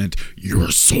experiment,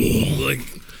 Your Soul. Like,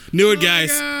 knew it,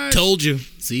 guys. God. Told you.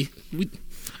 See?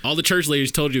 All the church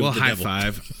ladies told you it Well, was the high devil.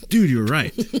 five. Dude, you're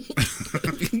right.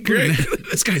 Great.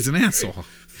 This guy's an asshole.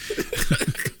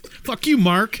 Fuck you,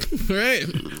 Mark. Right.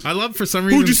 I love for some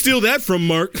reason. Who'd you steal that from,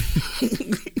 Mark?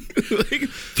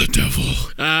 The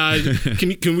devil.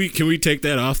 Can we take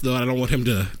that off though? I don't want him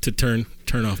to turn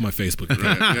off my Facebook.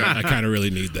 Right, yeah. I kind of really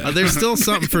need that. There's still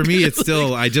something for me. It's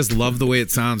still, I just love the way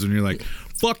it sounds when you're like,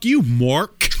 fuck you,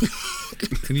 Mark.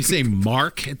 Can you say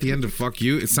Mark at the end of fuck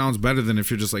you? It sounds better than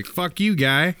if you're just like, fuck you,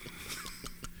 guy.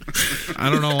 I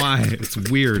don't know why. It's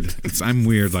weird. I'm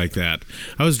weird like that.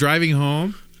 I was driving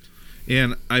home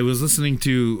and I was listening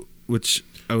to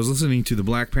the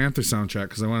Black Panther soundtrack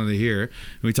because I wanted to hear. And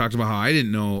we talked about how I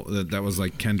didn't know that was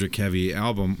like Kendrick heavy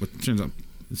album, but it turns out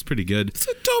it's pretty good. It's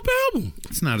a dope album.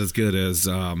 It's not as good as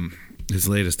his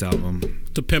latest album.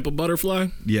 To Pimp a Butterfly.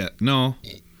 Yeah, no.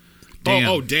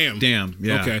 Oh, damn. Damn,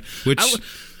 yeah. Okay. Which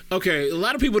Okay, a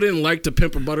lot of people didn't like To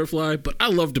Pimp a Butterfly, but I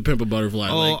love To Pimp a Butterfly.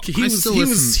 Oh, Like, I still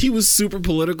listen. he was super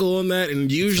political on that, and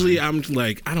usually I'm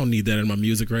like, I don't need that in my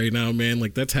music right now, man.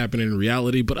 Like, that's happening in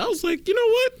reality. But I was like, you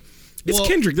know what? It's Well,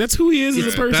 Kendrick. That's who he is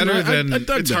as a person. better I than-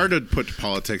 dug It's that. hard to put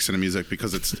politics into music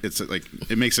because it's like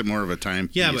it makes it more of a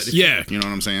time. Yeah, piece. but Yeah. You know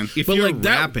what I'm saying? if but you're like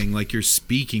that- rapping, like you're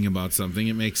speaking about something,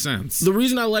 it makes sense. The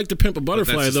reason I liked To Pimp a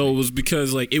Butterfly just though me. was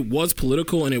because like it was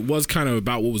political and it was kind of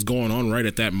about what was going on right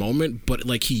at that moment. But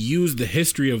like he used the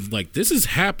history of like this has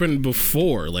happened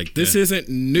before. Like this isn't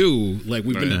new. Like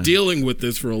we've been Right. dealing with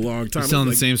this for a long time. He's telling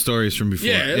Like, the same stories from before.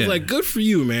 Yeah, it's like good for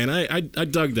you, man. I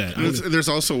dug that. There's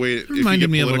also a way. If you reminded get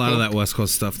me of a lot political- of that West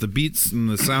Coast stuff. The beats and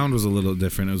the sound was a little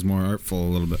different. It was more artful a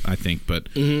little bit, I think. But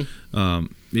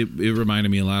it reminded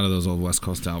me a lot of those old West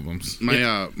Coast albums.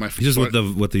 My Just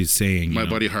what he's saying. My you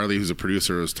know? buddy Harley, who's a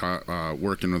producer, was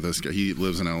working with this guy. He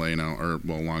lives in LA now, or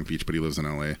well, Long Beach, but he lives in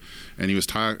LA. And he was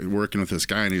working with this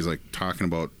guy, and he's like talking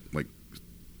about like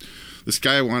this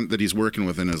guy that he's working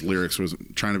with in his lyrics was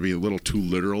trying to be a little too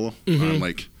literal on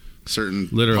like certain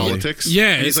Literally. politics.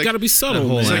 Yeah, And it's he's got to be subtle, that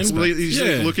whole man. aspect. He's like,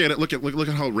 Yeah. look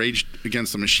at how Rage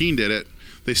Against the Machine did it.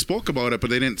 They spoke about it, but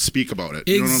they didn't speak about it.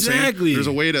 You know what I'm Exactly. saying?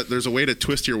 There's a way to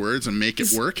twist your words and make it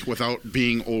work without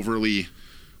being overly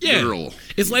literal.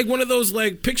 It's like one of those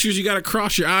like pictures you got to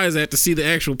cross your eyes at to see the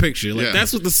actual picture. Like Yeah.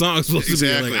 that's what the song's supposed to be.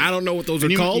 Exactly. Like I don't know what those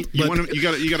And are called, you but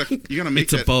gotta make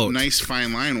It's a that boat. nice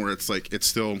fine line where it's like it's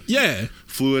still yeah.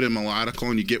 fluid and melodical,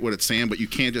 and you get what it's saying, but you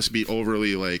can't just be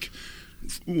overly like,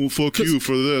 well, fuck you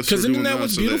for this. Because or isn't doing that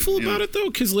what's so beautiful you know. about it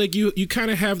though? Because like you kind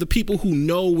of have the people who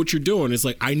know what you're doing. It's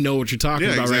like I know what you're talking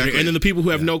Yeah, about right exactly. here, and then the people who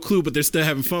have no clue but they're still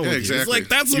having fun Yeah, with exactly. you. It's like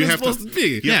that's what You it's have supposed to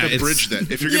be. You have to it's- bridge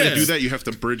that. If you're gonna Yeah. do that, you have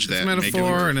to bridge that. It's and make it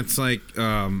metaphor, work. and it's like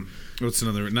what's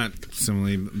another? Not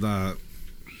simile. The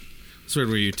sort of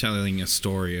where you're telling a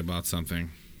story about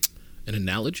something. An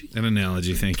analogy? An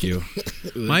analogy. Thank you.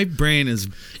 My brain is.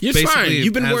 You're basically fine.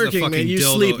 You've been has a working, man. fucking You're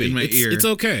dildo sleeping. in my ear. It's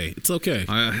okay. It's okay.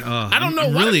 I don't know.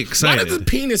 I'm Why really Why excited. does the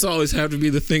penis always have to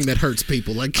be the thing that hurts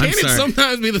people? Like, can I'm it sorry.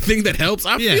 sometimes be the thing that helps?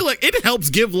 I Yeah. feel like it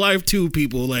helps give life to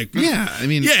people. Like, Yeah, I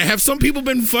mean, yeah, have some people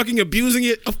been fucking abusing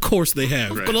it? Of course they have.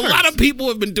 Right. But a lot of people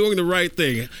have been doing the right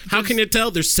thing. How can you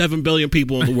tell? There's 7 billion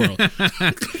people in the world.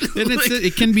 and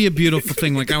it can be a beautiful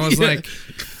thing. Like I was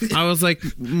like,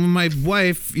 my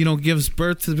wife, gives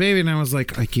birth to the baby, and I was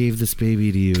like, I gave this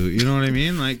baby to you. You know what I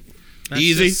mean? Like, that's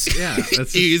Easy. just- yeah, that's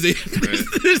just- Easy.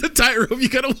 There's a tightrope. You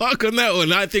gotta walk on that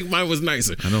one. I think mine was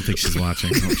nicer. I don't think she's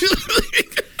watching.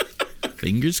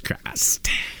 Fingers crossed.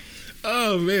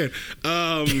 Oh man.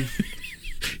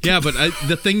 Yeah, but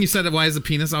the thing you said, why is the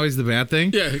penis always the bad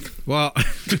thing? Yeah. Well,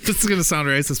 this is gonna sound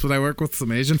racist, but I work with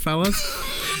some Asian fellas,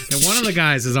 and one of the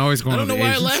guys is always going. I don't to know the why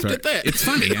I Asian laughed store. at that. It's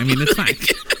funny. I mean, it's fine.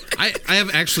 I have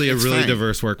actually a really fine.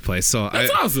 diverse workplace, so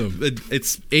That's awesome.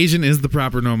 It's Asian is the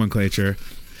proper nomenclature.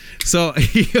 So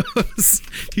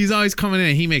he's always coming in.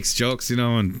 And he makes jokes,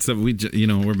 and so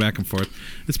we're back and forth.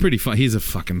 It's pretty fun. He's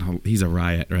a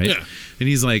riot, right? Yeah. And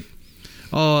he's like,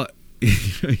 oh.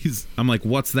 I'm like,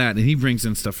 what's that? And he brings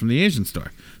in stuff from the Asian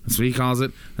store. That's what he calls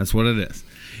it. That's what it is.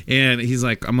 And he's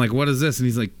like, I'm like, what is this? And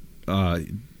he's like,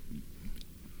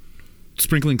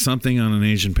 sprinkling something on an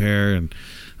Asian pear. And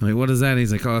I'm like, what is that? And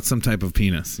he's like, oh, it's some type of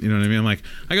penis. You know what I mean? I'm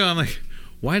like,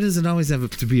 why does it always have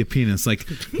to be a penis? Like,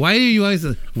 why do you always?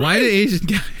 Why do Asian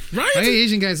guys? Right? Why do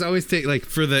Asian guys always take like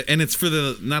it's for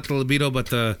the not the libido, but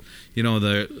the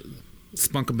the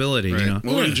spunkability. Right.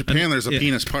 Well, in Japan, there's a yeah.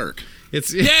 penis park.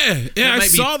 It's Yeah, I might be-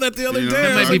 saw that the other you know, day.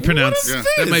 that I might was be like, pronounced. What is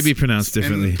Yeah. That might be this? pronounced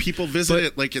differently. And people visit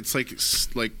it like it's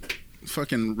like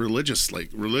fucking religiously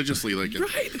like it,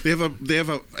 Right.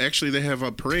 they have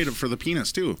a parade for the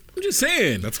penis too. I'm just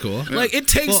saying. That's cool. Like it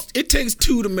takes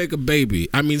two to make a baby.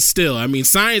 I mean,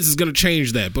 science is gonna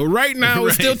change that, but right now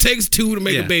it still takes two to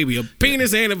make Yeah. a baby, a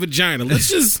penis and a vagina. Let's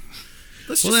just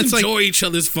that's like- enjoy each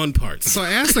other's fun parts. So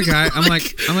I asked the guy, I'm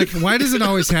like, why does it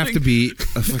always have to be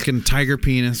a fucking tiger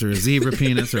penis or a zebra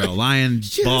penis or a lion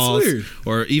balls, weird.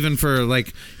 or even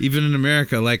in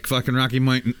America, like fucking Rocky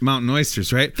Mountain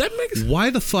oysters, right? That makes- Why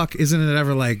the fuck isn't it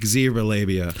ever like zebra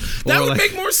labia? That or would like,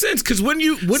 make more sense because when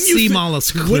you sea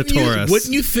mollusk clitoris.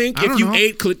 wouldn't you think I if don't you know.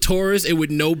 ate clitoris, it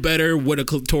would know better what a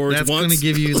clitoris That's wants? gonna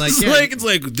give you, like, it's yeah.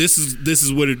 like this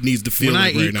is what it needs to feel when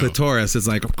like I right eat now. clitoris, it's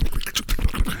like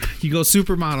you go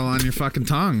supermodel on your fucking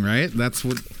tongue, right? That's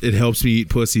what it helps me eat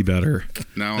pussy better.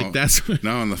 Now, Like, that's what-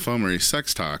 now in the Flummery,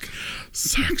 sex talk.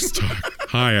 Sex talk.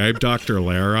 Hi, I'm Dr.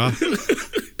 Lara.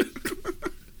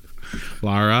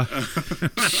 Lara.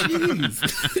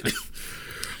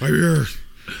 I'm here.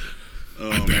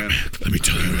 Oh man, Let me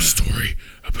tell you a story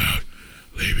about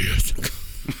labias.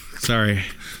 Sorry.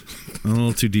 I'm a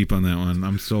little too deep on that one.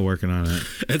 I'm still working on it.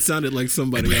 It sounded like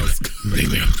somebody else.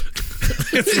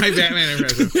 It's my Batman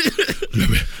impression. Let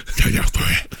me tell you a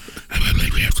story about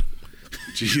labias.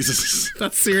 Jesus.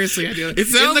 That's seriously, I do it. It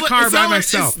sounds in the car by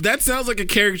myself. That sounds like a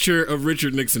caricature of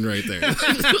Richard Nixon right there.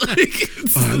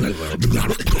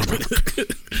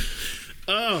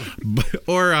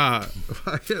 Or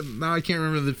now I can't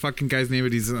remember the fucking guy's name,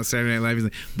 but he's on Saturday Night Live. He's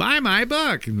like, "Buy my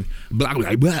book." And buy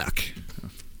my book.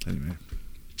 Anyway,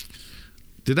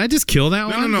 did I just kill that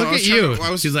No, one? no, no. Look I was at you. I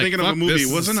was He's like, thinking of a "Fuck movie. this,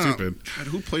 this Wasn't is a stupid." God,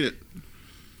 who played it?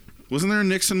 Wasn't there a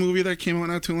Nixon movie that came out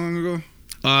not too long ago?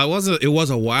 It was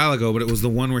a while ago, but it was the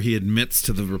one where he admits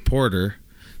to the reporter.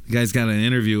 The guy's got an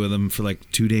interview with him for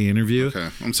like 2-day interview. Okay,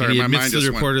 I'm sorry. And he My admits mind to the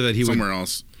just reporter went that he would somewhere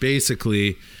else.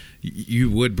 basically you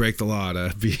would break the law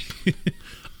to be.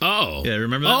 Oh. Yeah,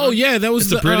 remember that? Oh, one? yeah, that was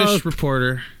It's the a British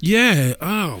reporter. Yeah.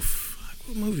 Oh, fuck.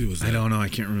 What movie was that? I don't know. I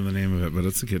can't remember the name of it, but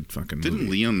it's a good fucking Didn't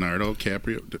movie. Leonardo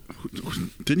DiCaprio?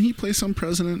 Didn't he play some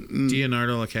president? In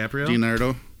Leonardo DiCaprio.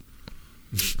 Leonardo.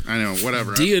 I know,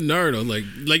 whatever. Leonardo, like,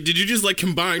 did you just like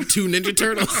combine two Ninja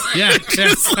Turtles? Yeah,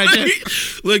 yes, I did.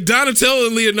 Like Donatello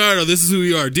and Leonardo, this is who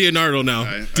you are. Leonardo now.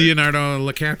 Leonardo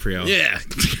DiCaprio. Yeah.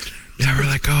 Never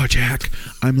let go, Jack.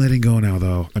 I'm letting go now,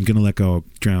 though. I'm gonna let go.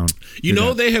 Drown. You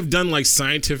know they have done like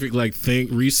scientific like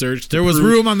research. There was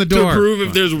room on the door. to prove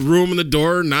if there's room in the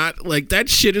door or not. Like that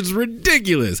shit is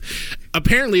ridiculous.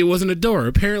 Apparently, it wasn't a door.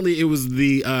 Apparently, it was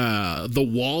the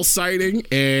wall siding,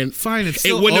 and Fine, it's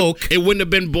still oak. It wouldn't have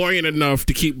been buoyant enough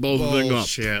to keep both of them up.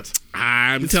 Shit.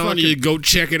 I'm telling you, go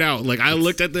check it out. Like I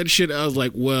looked at that shit, I was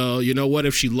like, well, you know what?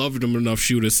 If she loved him enough,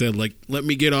 she would have said, like, let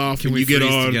me get off and we you get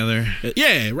freeze on together?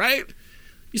 Yeah, right.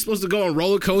 You're supposed to go on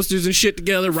roller coasters and shit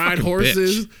together, ride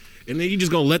horses. And then you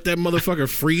just gonna let that motherfucker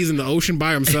freeze in the ocean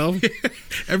by himself?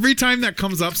 Every time that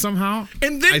comes up somehow,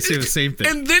 And then I say the same thing.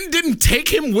 And then didn't take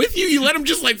him with you? You let him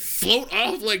just like float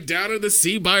off like down in the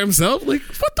sea by himself? Like,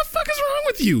 what the fuck is wrong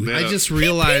with you? I just He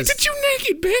realized. painted you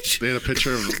naked, bitch. They had a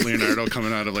picture of Leonardo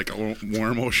coming out of like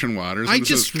warm ocean waters. I and it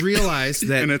just says- realized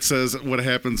that. and it says what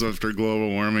happens after global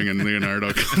warming, and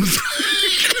Leonardo comes.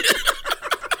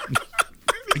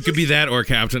 It could be that or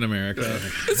Captain America.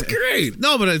 It's great.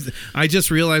 No, but I just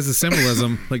realized the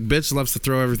symbolism. Like, bitch loves to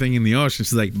throw everything in the ocean.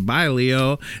 She's like, bye,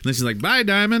 Leo. And then she's like, bye,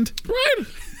 Diamond. Right?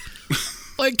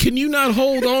 Like, can you not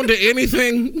hold on to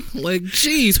anything? Like,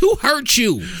 geez, who hurt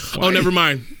you? Oh, never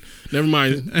mind.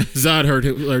 Zod hurt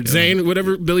him. Or Zane,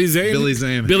 whatever. Billy Zane? Billy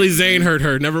Zane. Billy Zane hurt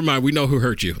her. Never mind. We know who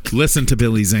hurt you. Listen to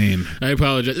Billy Zane. I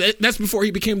apologize. That's before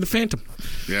he became the Phantom.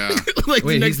 Yeah, Like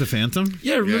Wait, the he's next, the Phantom?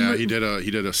 yeah, remember, yeah.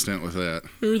 He did a stint with that.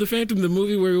 remember the Phantom, the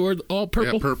movie where he wore all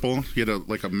purple? Yeah, purple. He had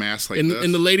a mask like and, this.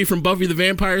 and the lady from Buffy the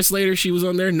Vampire Slayer, she was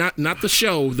on there. Not the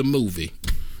show, the movie.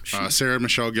 Sarah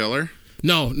Michelle Gellar.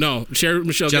 No, Sarah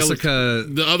Michelle Gellar. Jessica.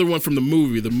 The other one from the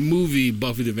movie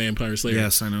Buffy the Vampire Slayer.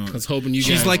 Yes, I know. I was hoping you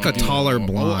She's guys like a know. taller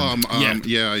blonde.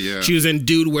 Yeah. She was in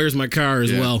Dude, Where's My Car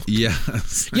as Yeah. well.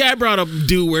 Yes. Yeah, I brought up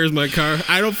Dude, Where's My Car.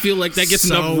 I don't feel like that gets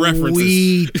enough references.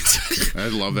 Sweet. I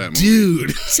love that movie.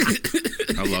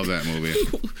 Dude. I love that movie.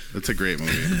 It's a great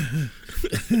movie.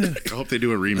 I hope they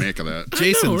do a remake of that.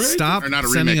 Jason, know, right? stop Or not a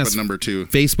sending remake, us but number 2.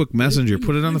 Facebook Messenger.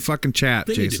 Put it on the fucking chat,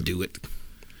 They need to Jason. do it.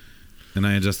 And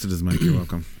I adjusted his mic. You're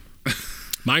welcome.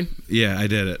 Mine? Yeah, I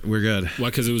did it. We're good. Why?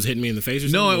 Because it was hitting me in the face or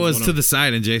something? No, it What was going to on? the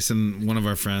side, and Jason, one of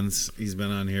our friends, he's been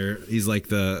on here. He's like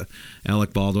the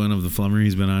Alec Baldwin of the Flummery.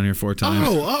 He's been on here 4 times.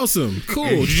 Oh, awesome. Cool.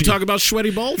 Did you talk about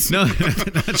sweaty balls? No,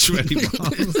 not sweaty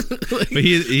balls. But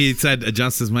he said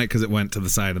adjust his mic because it went to the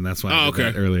side, and that's why I Oh, did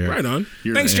okay. that earlier. Right on.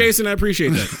 You're Thanks, right. Jason. I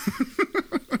appreciate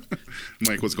that.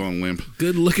 Mike was going limp.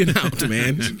 Good looking out,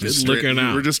 man. Good looking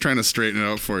out. We're just trying to straighten it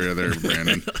out for you there,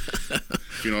 Brandon.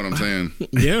 You know what I'm saying?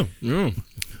 Yeah. Yeah.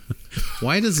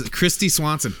 Why does Christy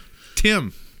Swanson,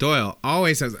 Tim Doyle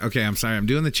always says, okay, I'm sorry, I'm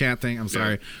doing the chat thing. I'm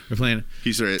sorry. We're playing it.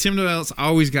 He's right. Tim Doyle's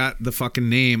always got the fucking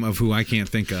name of who I can't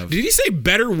think of. Did he say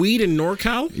better weed in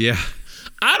NorCal? Yeah.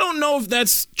 I don't know if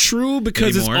that's true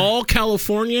because Anymore? it's all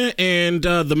California and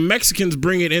the Mexicans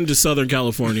bring it into Southern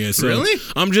California. So Really?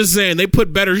 I'm just saying they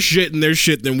put better shit in their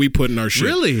shit than we put in our shit.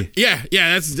 Really? Yeah.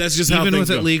 That's just how Even things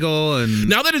with it go. legal and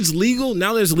Now that it's legal,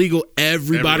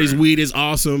 everybody's Everywhere. weed is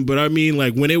awesome. But I mean,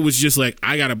 like when it was just like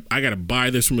I gotta buy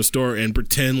this from a store and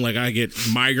pretend like I get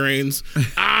migraines.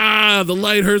 The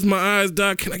light hurts my eyes,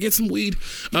 Doc. Can I get some weed?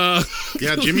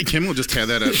 Yeah, Jimmy Kimmel just had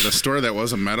that at the store that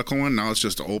was a medical one. Now it's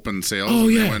just open sales. Oh,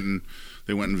 and yeah.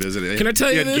 They went and visited. Can I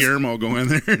tell you They had this? Guillermo go in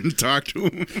there and talk to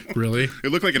him. really? It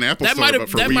looked like an Apple That store, might but have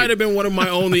for that weed. might have been one of my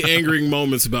only angering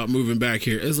moments about moving back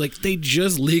here. It's like they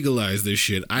just legalized this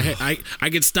shit. I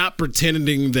could stop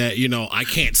pretending that I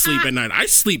can't sleep at night. I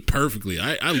sleep perfectly.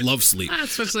 I love sleep.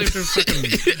 Especially if they're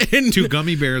fucking And 2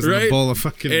 gummy bears and right? a bowl of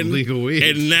fucking illegal weed.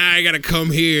 And now I gotta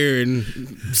come here and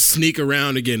sneak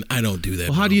around again. I don't do that.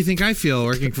 well, how bro. do you think I feel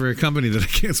working for a company that I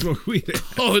can't smoke weed at?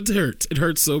 Oh, it hurts. It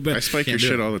hurts so bad. I spike your Can't do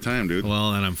shit it. all the time, dude.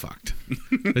 Well, then I'm fucked.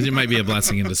 It might be a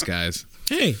blessing in disguise.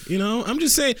 Hey, I'm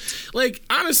just saying, like,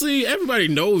 honestly, everybody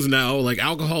knows now, like,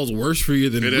 alcohol's worse for you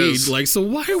than It weed. is. Like, so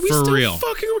why are we For still real.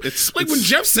 fucking? It's- like, when it's-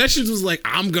 Jeff Sessions was like,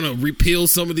 I'm gonna repeal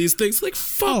some of these things. Like,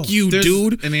 fuck you, there's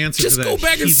dude. an answer Just to go that.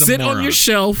 back and He's a sit on moron. your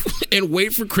shelf and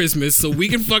wait for Christmas so we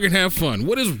can fucking have fun.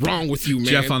 What is wrong with you, man?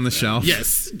 Jeff on the shelf.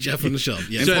 Yes, Jeff on the shelf.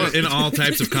 Yes. So in all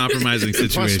types of compromising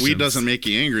situations. Plus, weed doesn't make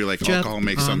you angry like Jeff alcohol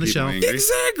makes on some the people shelf. angry.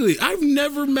 Exactly. I've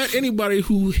never met anybody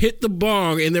who hit the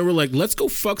bong and they were like, let's go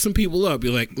fuck some people up.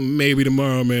 You're like, maybe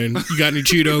tomorrow, man. You got any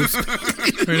Cheetos?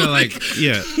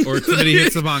 Or, or somebody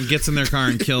hits the bong, gets in their car,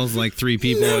 and kills like 3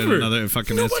 people Never. in another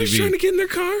fucking Nobody's trying to SUV. get in their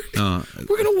car.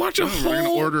 We're going to watch a We're whole... gonna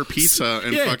order pizza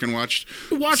and Yeah. fucking watch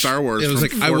Watch- Star Wars. It was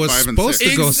from like I 4, was 5, and supposed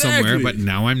 6. to go Exactly. somewhere, but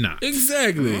now I'm not.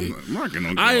 Exactly. I'm not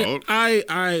gonna go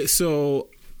out. So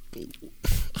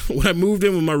when I moved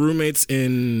in with my roommates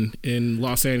in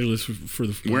Los Angeles for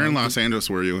the Where in Los Angeles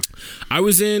were you? I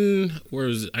was in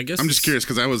I guess I'm just curious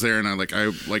because I was there and I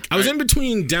was in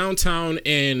between downtown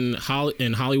and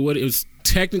Hollywood. It was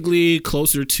technically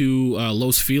closer to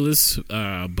Los Feliz,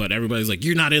 but everybody's like,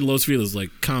 "You're not in Los Feliz." Like,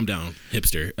 calm down,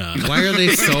 hipster. Why are they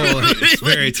so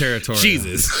very territorial?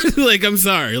 Jesus, like I'm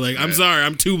sorry,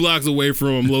 I'm 2 blocks away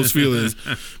from Los Feliz.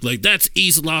 Like that's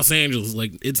East Los Angeles.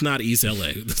 Like it's not East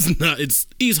LA. It's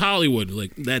East Hollywood.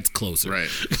 Like that's closer. Right.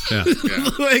 Yeah.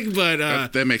 Like,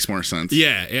 but that makes more sense.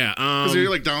 yeah. Because you're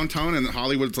like downtown and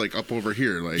Hollywood's like up over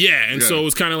here. Like So it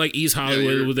was kind of like East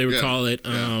Hollywood, what they would call it.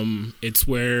 Yeah. It's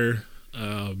where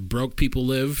broke people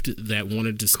lived that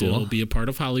wanted to still be a part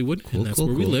of Hollywood, and that's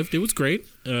where we lived. It was great.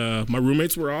 My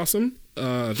roommates were awesome.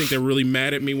 I think they were really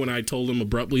mad at me when I told them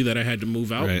abruptly that I had to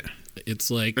move out. Right.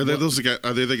 It's like, are they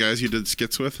the guys you did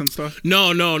skits with and stuff?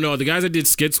 No. The guys I did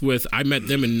skits with, I met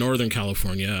them in Northern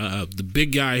California. The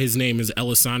big guy, his name is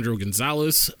Alessandro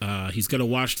Gonzalez. He's gonna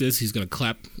watch this. He's gonna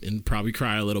clap and probably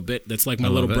cry a little bit. That's like my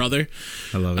little brother.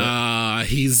 I love it.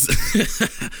 He's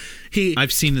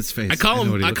I've seen his face. I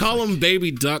call him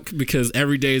Baby Duck because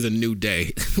every day is a new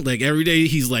day. Like every day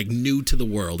he's like new to the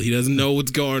world. He doesn't know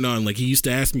what's going on. Like he used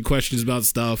to ask me questions about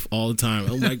stuff all the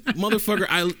time. I'm like, motherfucker,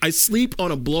 I sleep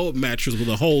on a blow up mattress with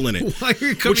a hole in it. Why are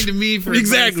you coming to me for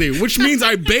exactly? advice? Which means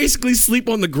I basically sleep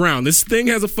on the ground. This thing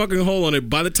has a fucking hole in it.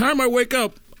 By the time I wake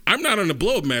up, I'm not on a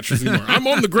blow up mattress anymore. I'm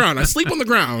on the ground. I sleep on the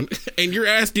ground, and you're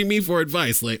asking me for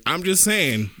advice. Like I'm just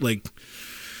saying, like.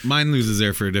 Mine loses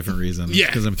air for a different reason. Yeah.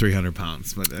 Because I'm 300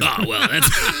 pounds. But Oh, well, that's...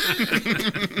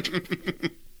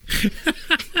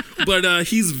 But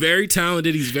he's very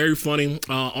talented. He's very funny.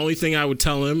 Only thing I would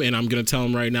tell him, and I'm going to tell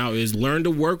him right now, is learn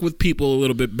to work with people a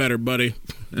little bit better, buddy.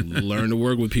 Learn to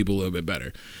work with people a little bit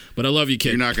better. But I love you, kid.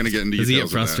 You're not going to get into does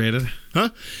details. he get frustrated? Huh?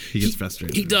 He gets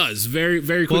frustrated. He does. Very,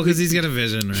 very quickly. Well, because he's got a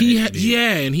vision, right?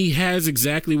 Yeah, and he has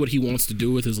exactly what he wants to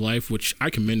do with his life, which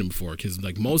I commend him for. Because,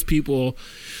 like, most people...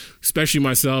 especially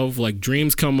myself, like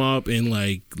dreams come up and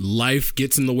like life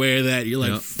gets in the way of that. You're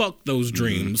like, fuck those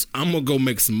dreams. I'm gonna go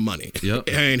make some money. Yep.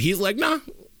 And he's like, no,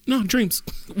 dreams.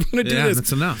 We're gonna do this.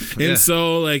 That's enough. And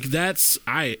so like that's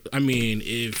I mean,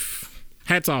 if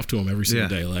hats off to him every single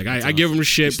day. Like I give him a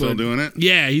shit. He's still doing it?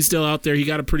 Yeah, he's still out there. He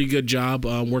got a pretty good job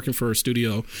working for a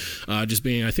studio, just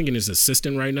being I think in his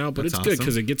assistant right now. But That's it's good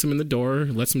because awesome. it gets him in the door,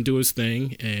 lets him do his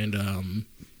thing, and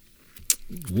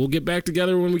we'll get back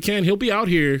together when we can. He'll be out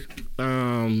here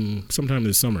sometime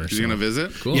this summer. He's going to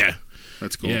visit? Cool. Yeah.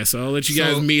 That's cool. Yeah, so I'll let you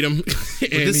guys meet him.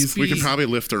 And We could probably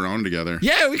lift around together.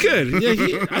 Yeah, we could.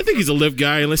 Yeah, I think he's a Lyft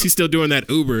guy, unless he's still doing that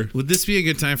Uber. Would this be a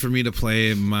good time for me to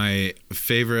play my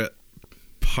favorite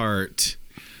part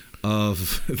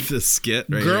of the skit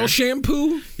right Girl here?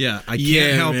 shampoo? Yeah, I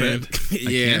can't help man. it.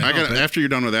 Yeah. I got after you're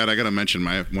done with that, I got to mention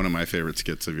one of my favorite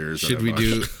skits of yours. Should we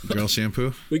do girl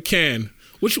shampoo? We can.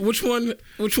 Which one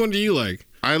do you like?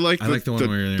 I like the one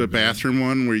where you're in the bed. bathroom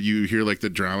one where you hear like the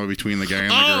drama between the guy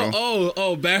and the girl.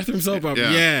 Oh, bathroom soap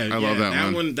opera. Yeah, Yeah, I love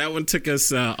that one. That one took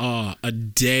us a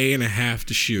day and a half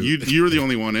to shoot. You were the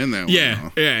only one in that one. Yeah,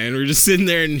 though. yeah, and we're just sitting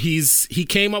there, and he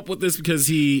came up with this because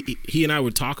he and I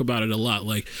would talk about it a lot.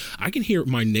 Like, I can hear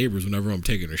my neighbors whenever I'm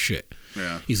taking a shit.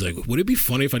 Yeah. He's like, would it be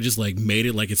funny if I just like made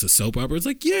it like it's a soap opera? It's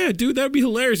like, yeah, dude, that'd be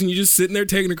hilarious. And you just sitting there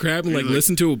taking a crap and like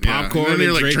listen to a popcorn And then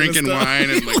you're like drinking drinking wine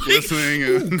and like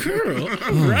listening. Girl,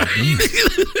 all right.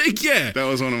 Like, yeah. That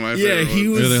was one of my Yeah, favorite he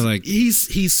ones. was. They're like-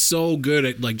 he's so good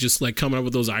at like just like coming up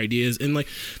with those ideas, and like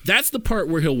that's the part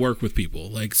where he'll work with people.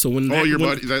 Like so when Oh, your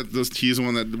when, buddy, he's the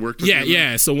one that worked with yeah, you?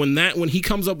 yeah. So when he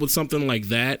comes up with something like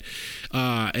that,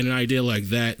 and an idea like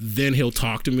that, then he'll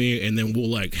talk to me, and then we'll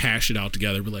like hash it out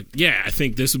together. We're like, yeah, I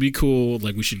think this would be cool.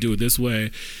 Like we should do it this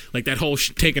way. Like that whole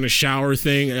taking a shower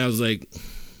thing. And I was like,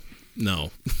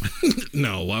 no,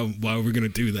 no. Why are we gonna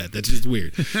do that? That's just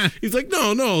weird. He's like,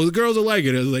 no, the girls will like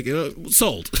it. I was like,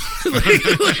 sold. All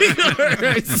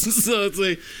right. So it's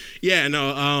like, yeah,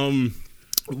 no.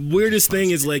 Weirdest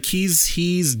thing is like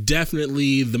he's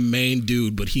definitely the main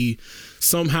dude, but he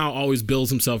somehow always bills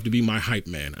himself to be my hype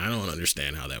man. I don't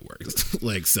understand how that works.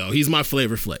 Like, so he's my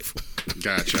Flavor Flav.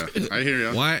 Gotcha. I hear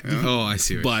you. Why? Yeah. Oh, I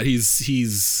see. But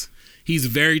he's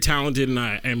very talented, and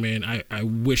I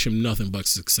wish him nothing but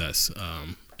success.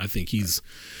 I think he's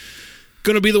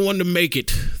gonna be the one to make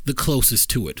it the closest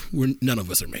to it. None of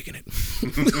us are making it. Do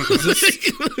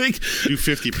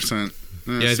 50%.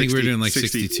 Yeah, I think we're doing like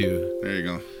 62. There you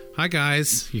go. Hi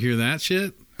guys, you hear that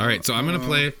shit? All right, so I'm gonna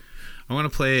play. I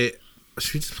want to play.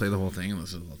 Should we just play the whole thing?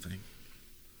 Listen to the whole thing.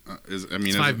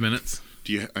 It's 5 minutes.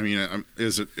 Do you? I mean,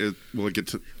 is it? Will it get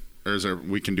to? Or is there?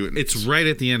 We can do it. It's right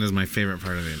at the end. Is my favorite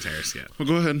part of the entire skit. Well,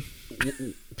 go ahead.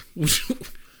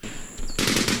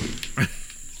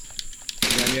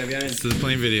 This is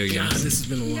playing video God, games. this has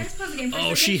been a You long. guys pause the game for a Oh,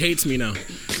 second? she hates me now.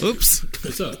 Oops.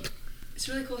 What's up? It's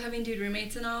really cool having dude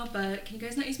roommates and all, but can you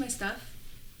guys not use my stuff?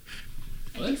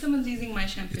 I What? think someone's using my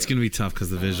shampoo. It's gonna be tough because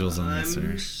the visuals on this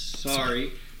I'm are.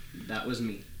 sorry. That was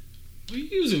me. What are you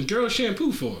using girl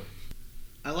shampoo for?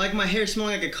 I like my hair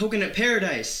smelling like a coconut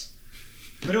paradise.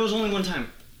 But it was only one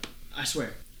time. I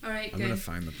swear. All right, I'm good. gonna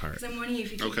find the part Because I'm warning you,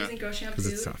 if you keep Okay. using girl shampoo,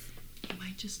 because it's tough. you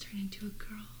might just turn into a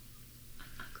girl. An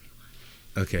ugly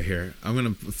one. Okay, here. I'm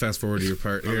gonna fast forward to your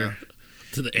part here.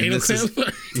 To the And anal this is-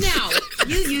 clamp? Now,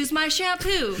 you used my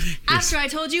shampoo after I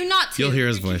told you not to. You'll hear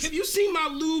his voice. Have you seen my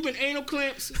lube and anal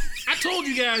clamps? I told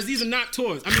you guys these are not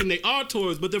toys. I mean, they are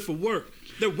toys, but they're for work.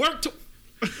 They're work to.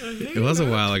 It was a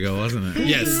while ago, wasn't it?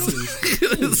 Yes.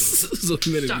 So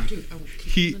admitted. Stop, dude. I won't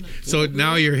keep He. So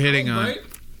now you're hitting on. Right?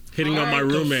 Hitting on my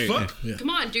roommate. fuck? Yeah. Come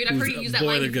on, dude. I've heard you use that Boy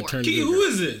line that got before. turned Kiki, into a who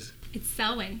girl. is this? It's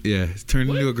Selwyn. Yeah, turned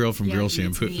into a girl from Yeah, girl it's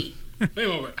shampoo. me. Wait a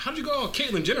moment. How'd you go all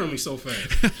Caitlyn Jenner on me so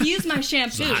fast? He used my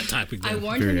shampoo. hot topic, though. I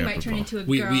warned him Very he might turn apropos. into a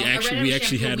We, girl. we I ran actually out we of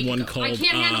actually shampoo a had week one ago. I called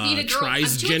can't handle being a girl. I'm too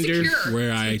Trisgender, insecure.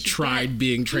 where I Too tried bad.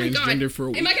 being Oh my God. transgender for a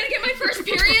Am week. I gonna get my first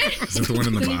period? Is that the one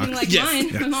in the Anything box? like Yes. mine.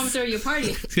 Yes. My mom will throw you a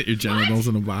party. Get your genitals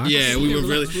in a box. Yeah, we were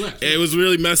really. It was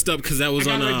really messed up because that was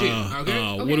I on got it right there,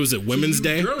 okay? what was it, Women's So you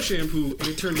Day? use girl shampoo and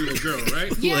it turned you into a girl,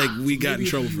 right? Yeah. Like we got in Maybe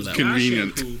trouble if for you that. use one. guy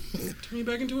Convenient. shampoo, turn you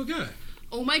back into a guy.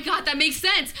 Oh my God, that makes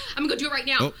sense. I'm gonna go do it right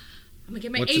now. Oh. I'm gonna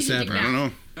get my What's the Asian dick sapper? I back. don't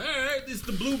know. All right, this is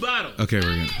the blue bottle. Okay,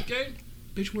 we're good. Okay?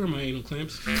 Bitch, where are my anal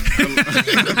clamps?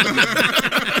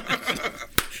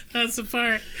 That's the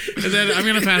part. And then I'm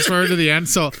gonna fast forward to the end.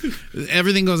 So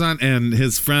everything goes on, and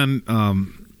his friend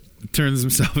turns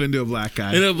himself into a black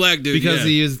guy And a black dude because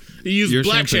yeah. he used your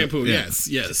black shampoo. Yeah.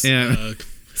 Yes. And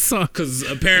so Because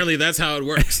apparently that's how it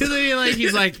works. and then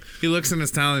he looks in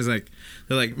his towel. And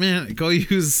they're like, man, go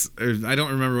use. Or I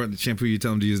don't remember what shampoo you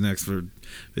tell him to use next for.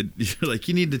 But you're like,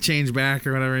 you need to change back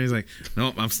or whatever. And he's like,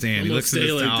 nope, I'm staying. I'm He gonna looks in stay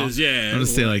his like towel. this, yeah, I'm gonna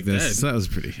stay like this. that. So that was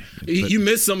pretty. You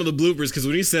missed some of the bloopers because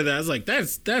when he said that, I was like,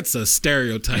 "That's a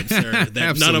stereotype, sir,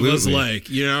 that none of us Absolutely. like."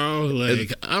 You know,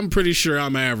 like I'm pretty sure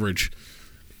I'm average.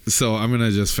 So I'm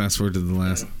gonna just fast forward to the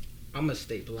last. I'm gonna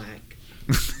stay black.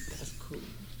 That's cool.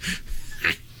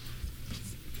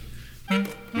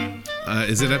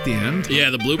 Is it at the end? Yeah,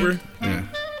 the blooper. Yeah.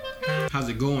 How's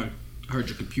it going? I heard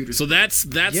your computer. So that's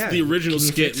Yeah, the original can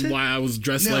you skit. fix it? Why I was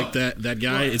dressed No. like that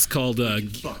guy. It's called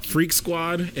Fuck. Freak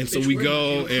Squad, and so Bitch, we where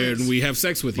go are my anal and we have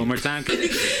sex with you. more time.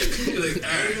 It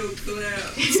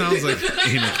sounds like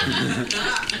anal.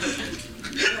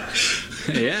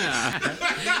 Yeah.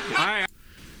 All right.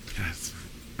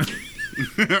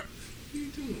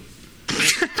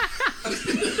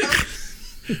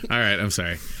 All right, I'm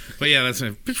sorry, but yeah, that's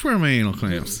my. Bitch, where are my anal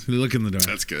clamps? Look in the door.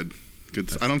 That's good.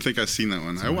 Good. I don't think I've seen that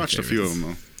one. I my watched a few of them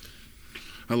though.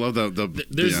 I love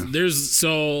There's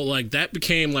so like that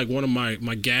became like one of my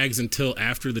gags until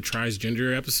after the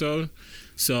Trisgender episode.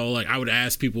 So like I would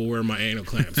ask people where my anal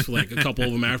clamps, like a couple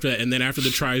of them after that, and then after the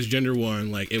Trisgender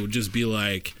one, like it would just be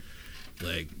like,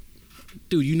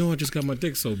 dude, you know I just got my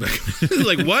dick so back.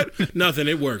 Like what? Nothing.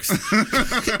 It works.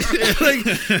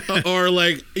 Like, or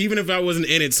like even if I wasn't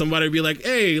in it, somebody would be like,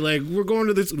 hey, like we're going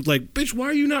to this. Like, bitch, why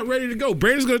are you not ready to go?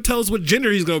 Brandon's gonna tell us what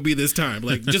gender he's gonna be this time.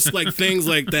 Like just like things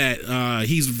like that.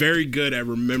 He's very good at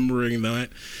remembering that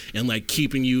and like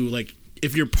keeping you like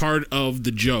if you're part of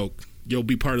the joke, you'll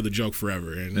be part of the joke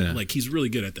forever. And Yeah. like he's really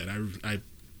good at that.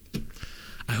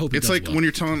 I hope he It's does like well. when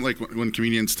you're telling, like when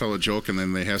comedians tell a joke and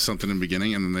then they have something in the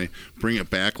beginning and then they bring it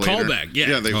back later. Callback, yeah.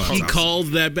 Yeah, they he awesome.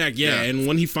 calls that back, yeah. Yeah. And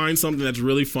when he finds something that's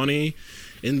really funny,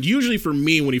 and usually for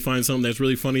me, when he finds something that's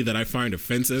really funny that I find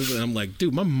offensive, and I'm like,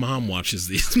 dude, my mom watches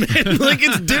these, man. Like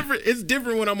it's different. It's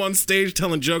different when I'm on stage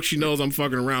telling jokes. She knows I'm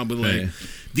fucking around, but like. Right.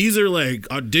 These are like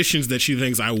auditions that she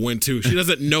thinks I went to. She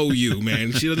doesn't know you,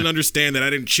 man. She doesn't understand that I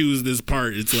didn't choose this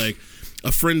part. It's like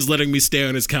a friend's letting me stay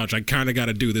on his couch. I kind of got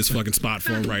to do this fucking spot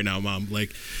for him right now, mom.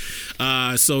 Like,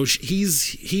 so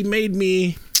he made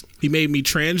me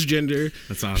transgender.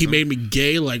 That's awesome. He made me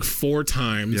gay like 4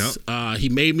 times. He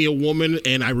made me a woman,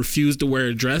 and I refused to wear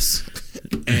a dress.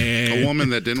 And A woman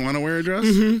that didn't want to wear a dress.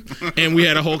 and we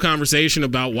had a whole conversation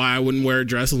about why I wouldn't wear a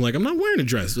dress. I'm like, I'm not wearing a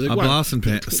dress. Like, A why? blouse and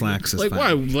slacks is Like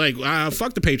fine. why? Like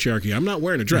fuck the patriarchy. I'm not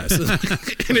wearing a dress.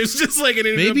 And it's just like it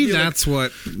ended up Maybe being like- that's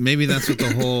what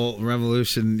the whole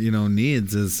revolution,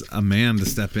 needs is a man to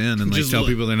step in and like Just tell like-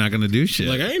 people they're not going to do shit.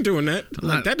 like I ain't doing that.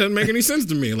 Like not- that doesn't make any sense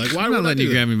to me. Like why I'm not would I letting do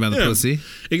you grab that? me by the Yeah, pussy.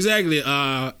 Exactly.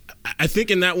 I think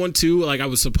in that one too, like I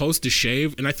was supposed to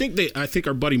shave, and I think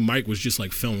our buddy Mike was just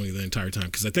like filming the entire time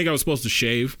because I think I was supposed to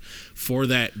shave for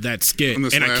that skit. On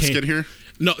this and I last can't- skit here.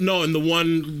 No, and the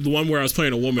one where I was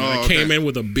playing a woman, and I okay. came in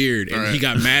with a beard, and All he right.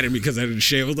 got mad at me because I didn't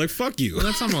shave. I was like, "Fuck you." Well,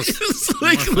 that's almost It's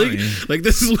more funny. like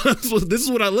this is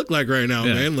what I look like right now,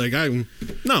 Yeah. man. Like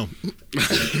no,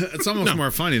 It's almost more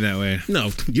funny that way.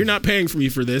 no, you're not paying for me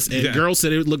for this. And Yeah. girl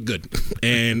said it would look good,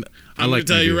 and I'm like gonna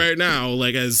tell my you beard. right now,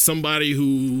 like as somebody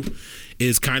who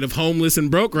is kind of homeless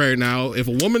and broke right now, if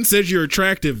a woman says you're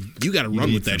attractive, you got to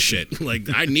run with that shit. Like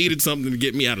I needed something to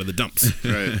get me out of the dumps.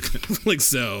 Right. Like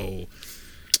so.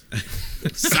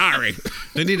 Sorry.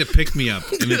 They need to pick me up,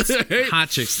 and it's hot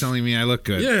chicks telling me I look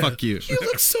good. Yeah. Fuck you. You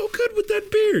look so good with that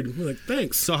beard. I'm like,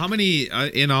 thanks. So how many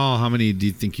in all? How many do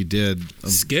you think you did?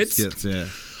 Skits? Skits,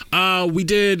 yeah. We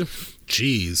did.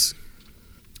 Jeez.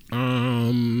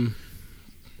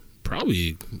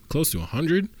 Probably close to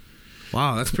 100.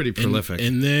 Wow, that's pretty prolific.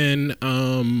 And then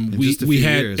we just a we few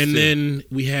had years, and too. then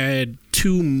we had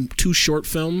two short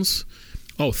films.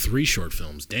 Oh, 3 short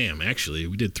films. Damn, actually,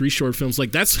 we did 3 short films.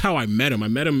 Like that's how I met him. I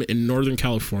met him in Northern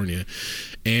California,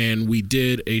 and we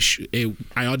did I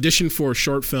auditioned for a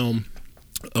short film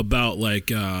about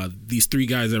like these 3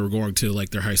 guys that were going to like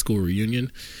their high school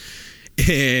reunion.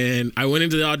 And I went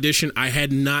into the audition. I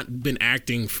had not been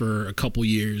acting for a couple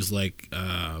years. Like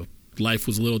life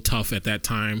was a little tough at that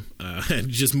time. I had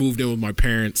just moved in with my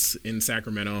parents in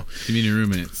Sacramento. You mean your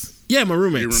roommates? Yeah, my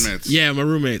roommates. Your roommates. Yeah, my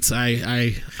roommates.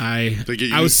 They get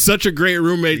you- I was such a great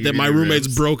roommate that my your roommates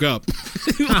ribs. broke up.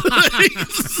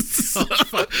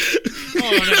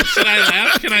 Oh no! Should I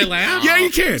laugh? Can I laugh? Yeah, you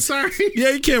can. Sorry. Yeah,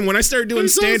 you can. When I started doing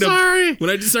so stand up, sorry. when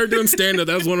I just started doing stand up,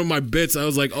 that was one of my bits. I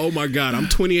was like, "Oh my god, I'm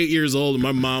 28 years old and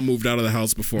my mom moved out of the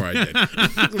house before I did."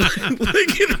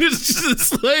 It's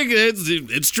just like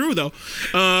it's true though.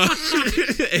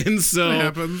 And so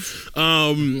happens.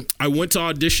 I went to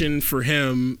audition for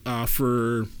him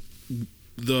for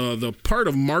the part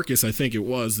of Marcus, I think it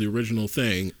was the original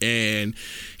thing, and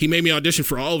he made me audition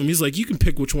for all of them. He's like, you can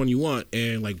pick which one you want,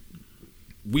 and like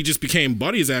we just became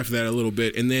buddies after that a little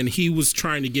bit. And then he was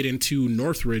trying to get into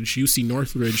Northridge, UC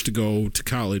Northridge, to go to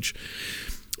college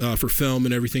for film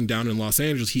and everything down in Los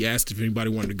Angeles. He asked if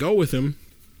anybody wanted to go with him,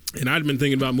 and I'd been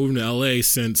thinking about moving to LA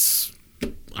since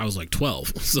I was like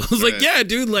 12. So I was like, yeah,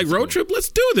 dude, like road trip, let's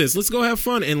do this. Let's go have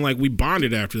fun. And like we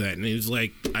bonded after that. And it was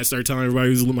like, I started telling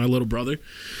everybody he was my little brother.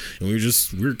 And we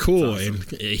were cool. Awesome.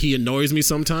 And he annoys me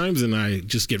sometimes and I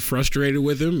just get frustrated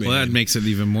with him. Well, that makes it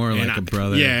even more like a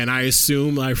brother. Yeah, and I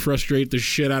assume I frustrate the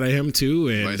shit out of him too.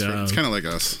 And it's kind of like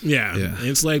us. Yeah. And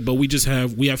it's like, but we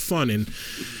have fun. And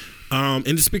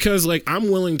it's because like I'm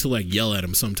willing to like yell at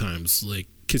him sometimes, like,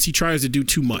 because he tries to do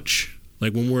too much.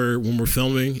 Like when we're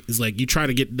filming, it's like you try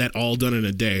to get that all done in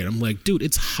a day, and I'm like, dude,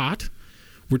 it's hot,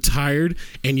 we're tired,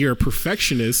 and you're a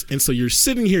perfectionist, and so you're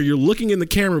sitting here, you're looking in the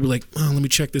camera, be like, oh, let me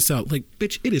check this out. Like,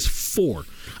 bitch, it is 4.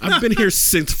 I've been here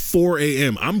since 4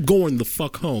 a.m. I'm going the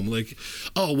fuck home. Like,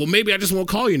 oh, well, maybe I just won't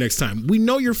call you next time. We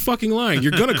know you're fucking lying.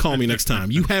 You're gonna call me next time.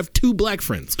 You have 2 black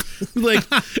friends. Like,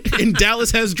 and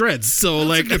Dallas has dreads, so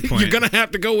like, you're gonna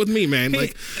have to go with me, man.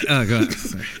 Like, go ahead.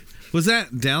 Sorry. Was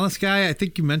that Dallas guy? I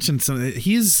think you mentioned something.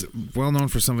 He's well known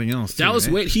for something else. Too, Dallas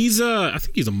right? Wade, he's I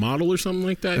think he's a model or something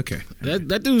like that. Okay.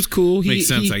 That dude's cool. Makes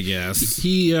sense, I guess.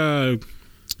 He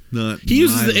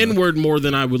uses the N-word more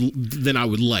than I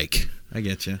would like. I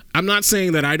get you. I'm not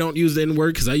saying that I don't use the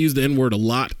N-word because I use the N-word a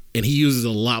lot, and he uses it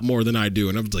a lot more than I do.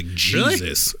 And I was like,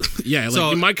 Jesus. Yeah, like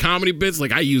So- in my comedy bits,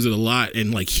 like I use it a lot,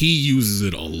 and like he uses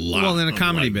it a lot. Well, in a I'm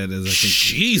comedy like, bit is, I think.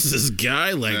 Jesus,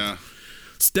 guy, like. Yeah.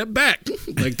 Step back.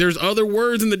 Like there's other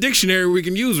words in the dictionary we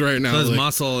can use right now. So his Like,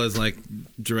 muscle is like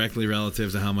directly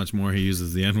relative to how much more he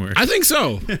uses the N-word. I think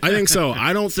so.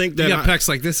 I don't think that You got pecs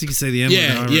like this, you can say the N-word. Yeah,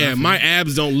 however yeah. often. My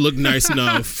abs don't look nice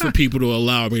enough for people to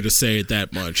allow me to say it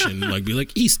that much and like be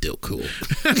like, he's still cool.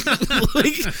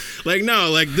 like no,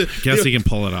 like the. Guess he can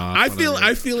pull it off. I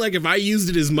whatever. feel like if I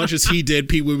used it as much as he did,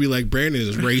 people would be like, Brandon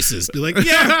is racist. Be like,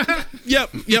 yeah,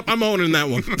 yep, I'm owning that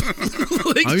one.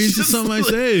 Like, I'll use just something I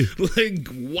say. Like,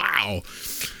 wow.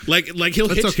 Like he'll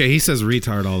That's hit okay. He says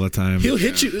retard all the time. He'll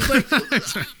hit you. Like,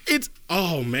 it's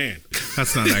oh man.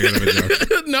 That's not that good of a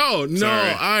joke. No,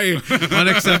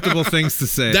 Unacceptable things to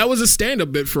say. that was a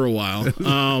stand-up bit for a while.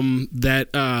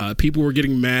 That people were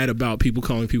getting mad about people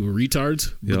calling people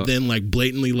retards, but Yep. then like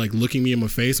blatantly like looking me in my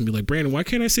face and be like, Brandon, why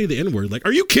can't I say the N-word? Like,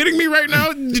 are you kidding me right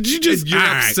now? Did you just You're all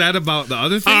right. upset about the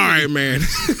other thing? All right, man.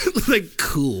 Like,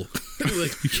 cool.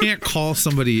 Like, You can't call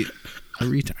somebody a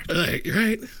retard. like,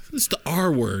 right? It's the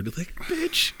R word. Like,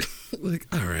 bitch. Like,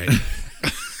 all right.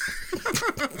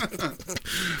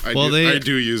 I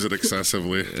do use it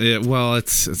excessively. Yeah, well,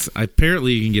 it's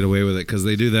apparently you can get away with it because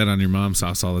they do that on your mom's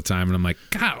house all the time, and I'm like,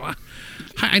 God,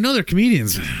 I know they're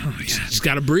comedians. But, oh my God, Just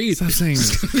gotta breathe. stop saying.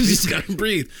 Just gotta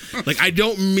breathe. Like, I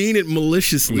don't mean it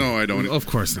maliciously. No, I don't. Of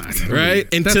course not. Right?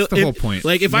 That's the whole point.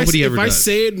 Like, if Nobody ever I does.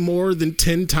 say it more than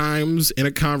 10 times in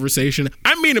a conversation,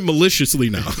 I mean it maliciously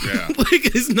now. Yeah. Like,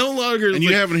 it's no longer. And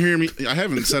you haven't heard me. I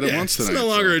haven't said it once it's tonight. no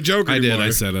longer a joke I anymore. did. I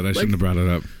said it. I shouldn't have brought it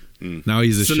up. Now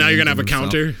he's So now you're gonna have a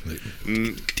ashamed of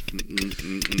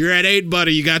counter. You're at 8,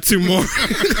 buddy. You got 2 more.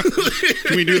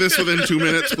 Can we do this within 2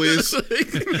 minutes, please?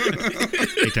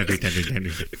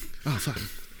 Oh fuck!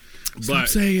 But Stop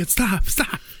saying it. Stop.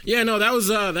 yeah, no, that was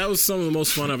some of the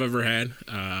most fun I've ever had.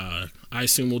 I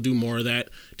assume we'll do more of that.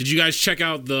 Did you guys check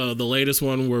out the latest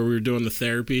one where we were doing the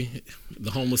therapy,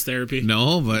 the homeless therapy?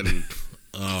 No, but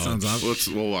sounds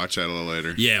awesome. We'll watch that a little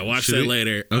later. Yeah, watch Should that we?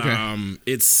 later. Okay.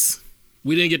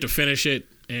 We didn't get to finish it,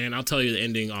 and I'll tell you the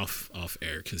ending off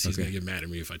air because he's gonna get mad at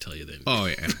me if I tell you the ending. Oh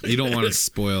yeah, you don't want to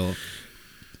spoil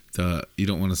the. You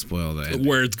don't want to spoil the ending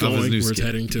Where it's of his going, new where it's skit.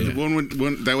 heading to. Yeah.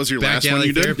 When that was your Back last one alley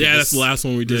you did? therapy. Yeah, This- that's the last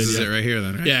one we did. This is yeah. it right here,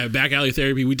 then. Right? Yeah, back alley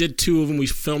therapy. We did 2 of them. We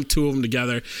filmed 2 of them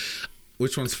together.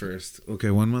 Which one's first?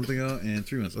 Okay, 1 month ago and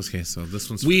 3 months. Okay, so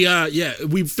this one's We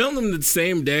we filmed them the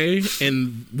same day,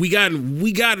 and we got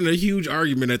in a huge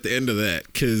argument at the end of that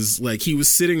because like he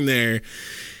was sitting there,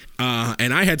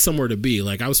 and I had somewhere to be.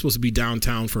 Like I was supposed to be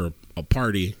downtown for a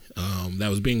party that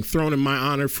was being thrown in my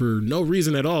honor for no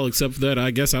reason at all, except that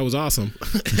I guess I was awesome.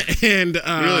 And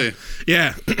Really?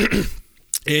 yeah.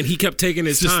 And he kept taking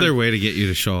his It's just time. their way to get you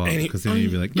to show up And he- because then you'd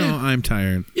be like, "No, yeah. I'm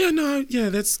tired." Yeah, no, yeah,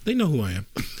 they know who I am.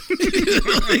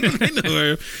 Like, they know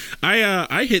who I am.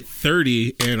 I hit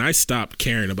 30 and I stopped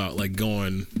caring about like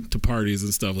going to parties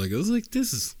and stuff. Like it was like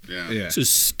this is this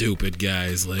is stupid,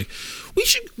 guys. Like we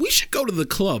should go to the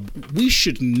club. We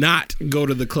should not go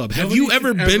to the club. Have you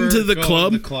ever been to the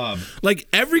club? Like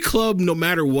every club, no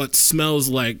matter what, smells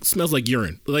like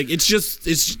urine. Like it's.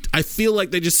 I feel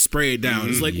like they just spray it down.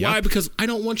 It's like why? Because I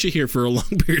don't want you here for a long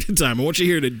period of time. I want you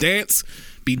here to dance,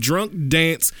 be drunk,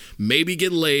 dance, maybe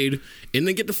get laid, and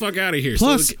then get the fuck out of here.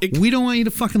 Plus, So we don't want you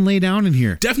to fucking lay down in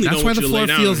here. definitely That's don't why want the you to floor lay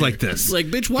down feels in like here. this. Like,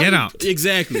 bitch, why? Get out.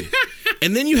 Exactly.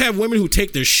 And then you have women who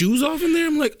take their shoes off in there.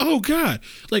 I'm like, oh god.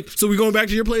 Like, so we're going back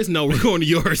to your place? No, we're going to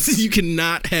yours. You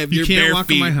cannot have your can't bare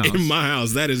walk in feet my house. in my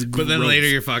house. That is. But then gross. later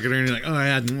you're fucking her and you're like, "Oh,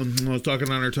 I was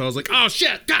talking on her toes." Like, "Oh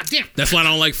shit, goddamn." That's why I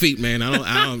don't like feet, man.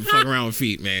 I don't fuck around with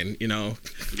feet, man. You know,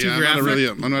 Yeah,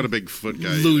 I'm not a big foot guy.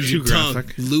 lose your Too tongue,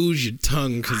 graphic. lose your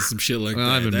tongue because of some shit like Well,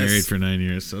 that. I've been That's- married for 9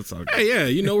 years, so it's all good. Hey, yeah,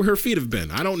 you know where her feet have been.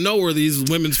 I don't know where these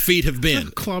women's feet have been.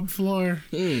 Club floor.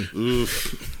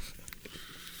 Oof.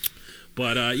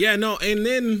 But yeah, no, and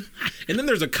then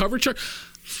there's a cover chart.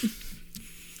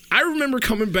 I remember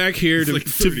coming back here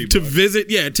to visit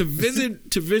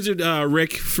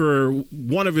Rick for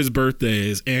one of his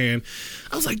birthdays, and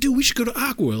I was like, dude, we should go to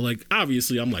Aqua. Like,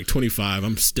 obviously, I'm like 25,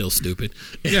 I'm still stupid.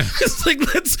 Yeah, it's like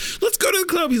let's go to the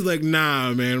club. He's like,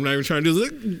 nah, man, I'm not even trying to do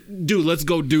this. Like, dude, let's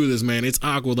go do this, man. It's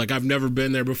Aqua. Like, I've never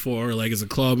been there before. Like, it's a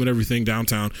club and everything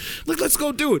downtown. Like, let's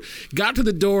go do it. Got to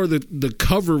the door, the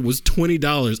cover was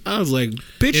 $20. I was like,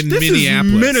 bitch, In this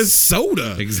Minneapolis. is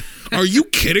Minnesota. Exactly. Are you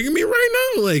kidding me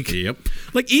right now? Like, Yep.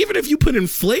 like even if you put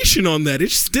inflation on that,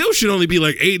 it still should only be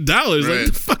like $8. Like, Right.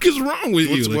 what the fuck is wrong with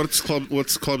you? Like,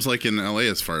 What's clubs like in LA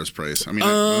as far as price? I mean,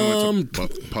 I went to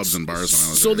pubs and bars when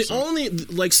I was so there. the only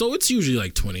like so it's usually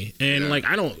like 20, and Yeah. like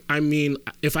I mean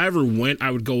if I ever went, I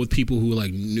would go with people who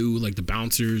like knew like the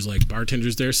bouncers, like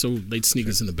bartenders there, so they'd sneak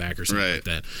us in the back or something Right. like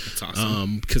that. That's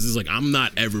awesome. Because it's like I'm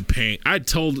not ever paying. I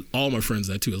told all my friends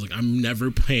that too. I was like, I'm never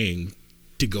paying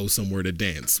to go somewhere to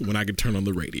dance when I could turn on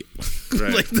the radio.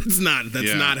 Right. Like that's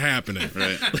Yeah. not happening.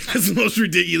 Right. Like, that's the most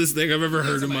ridiculous thing I've ever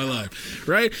heard in my life.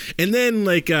 Right? And then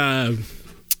like oh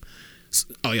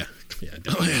yeah.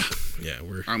 Yeah. Yeah,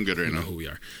 I'm good right we know now. who we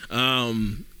are.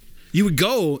 You would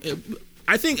go.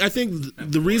 I think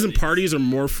the reason parties are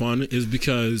more fun is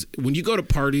because when you go to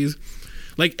parties,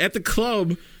 like at the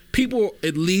club, people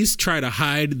at least try to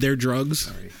hide their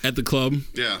drugs at the club.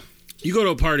 Yeah. You go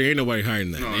to a party, ain't nobody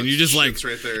hiding that, No, and you're just like, shit's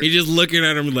right there. you're just looking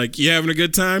at them like, you having a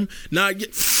good time? Nah,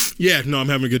 yeah, no, I'm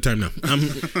having a good time now.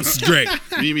 It's great.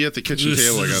 Meet me at the kitchen This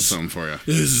table. I got is- something for you.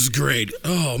 This is great.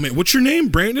 Oh man, what's your name,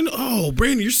 Brandon? Oh,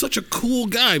 Brandon, you're such a cool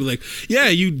guy. Be like, yeah,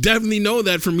 you definitely know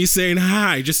that from me saying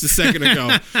hi just a second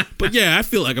ago. But yeah, I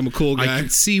feel like I'm a cool guy. I can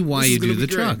see why This you is gonna do be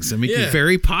the great. drugs. They make you Yeah.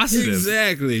 very positive.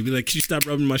 Exactly. Be like, can you stop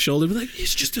rubbing my shoulder? Be like,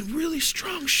 he's just a really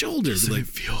strong shoulder. Be like,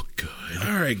 feel good.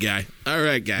 all right, guy. All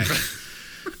right, guy.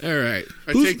 All right.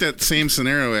 I think that same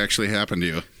scenario actually happened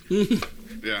to you.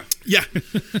 Yeah.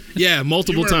 Yeah,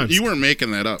 multiple times. You weren't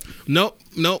making that up. Nope,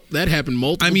 that happened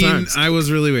multiple I mean, times. I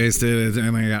was really wasted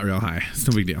and I got real high. It's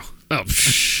no big deal. Oh,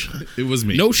 psh. It was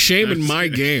me. No shame in my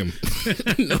game.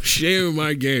 No shame in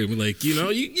my game. Like, you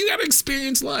got to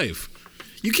experience life.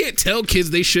 You can't tell kids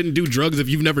they shouldn't do drugs if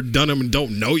you've never done them and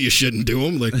don't know you shouldn't do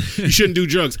them. Like, you shouldn't do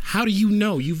drugs. How do you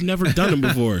know? You've never done them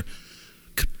before.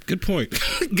 Good point.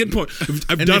 Good point.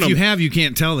 I've And done if them. you have, you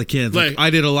can't tell the kids. Like, Like- I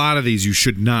did a lot of these. You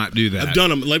should not do that. I've done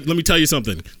them. Let me tell you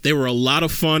something. They were a lot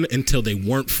of fun until they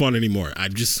weren't fun anymore.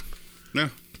 Yeah.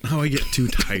 How I get too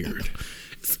tired.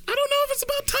 I don't know if it's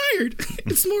about tired.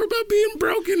 It's more about being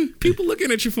broken. People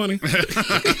looking at you funny.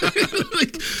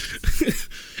 Like,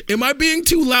 am I being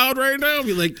too loud right now?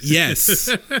 Be like, yes.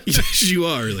 Yes, you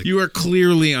are. Like, You are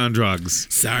clearly on drugs.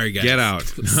 sorry, guys. Get out.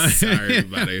 Sorry,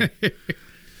 everybody.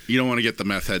 You don't want to get the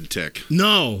meth head tick.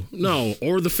 No,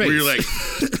 or the face. Where you're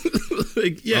like,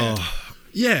 like, yeah.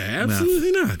 Yeah,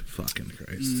 absolutely not. Fucking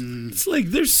Christ. It's like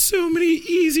there's so many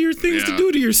easier things to Yeah.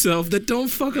 do to yourself that don't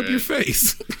fuck up Right. your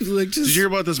face. Like, just did you hear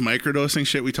about this microdosing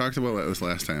shit we talked about this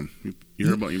last time? You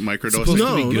heard about microdosing? Supposed No,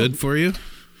 to be no. good for you?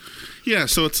 Yeah,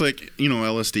 so it's like,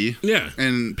 LSD. Yeah.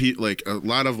 And like a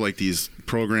lot of like these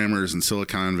programmers and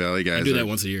Silicon Valley guys. I do that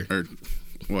once a year. Or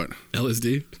what?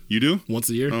 LSD You do? once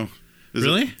a year. Oh. Is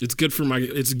Really? it? It's good for my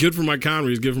comedy. It's good for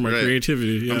my Right.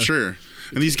 creativity. Yeah. I'm sure.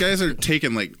 And these guys are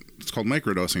taking like, it's called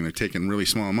microdosing. They're taking really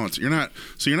small amounts. You're not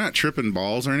tripping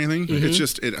balls or anything. It's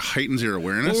just, it heightens your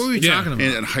awareness. What were we Yeah. talking about?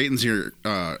 And it heightens your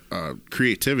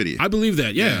creativity. I believe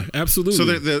that. Yeah, absolutely. So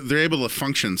they're able to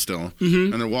function still,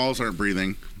 and their walls aren't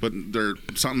breathing, but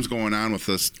something's going on with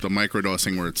the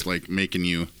microdosing where it's like making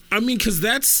you. I mean, because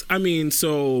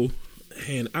so.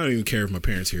 And I don't even care if my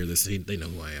parents hear this. They know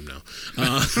who I am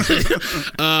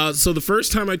now. So the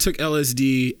first time I took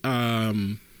LSD,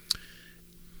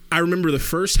 I remember the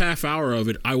first half hour of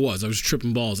it, I was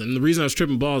tripping balls. And the reason I was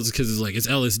tripping balls is because it's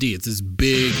LSD. It's this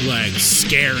big, like,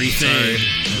 scary thing.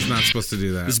 I was not supposed to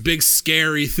do that. This big,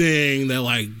 scary thing that,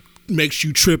 like, makes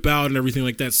you trip out and everything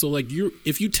like that. So, like,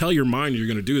 if you tell your mind you're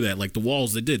going to do that, like the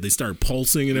walls, they started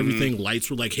pulsing and everything. Lights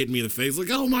were, like, hitting me in the face. Like,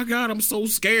 oh, my God, I'm so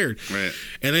scared. Right.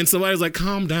 And then somebody's like,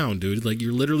 calm down, dude. Like,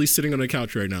 you're literally sitting on the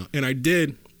couch right now. And I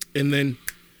did. And then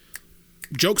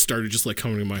jokes started just, like,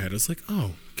 coming in my head. It's like,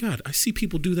 oh, God, I see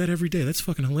people do that every day. That's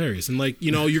fucking hilarious. And, like,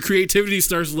 your creativity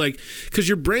starts, like, because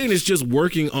your brain is just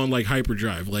working on, like,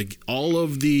 hyperdrive. Like, all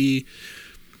of the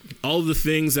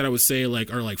things that I would say,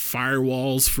 like, are, like,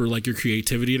 firewalls for, like, your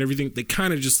creativity and everything, they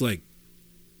kind of just, like,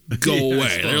 go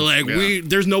away. They're like,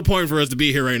 there's no point for us to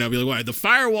be here right now. Be like, why? The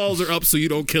firewalls are up so you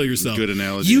don't kill yourself. Good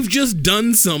analogy. You've just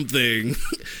done something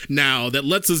now that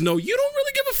lets us know you don't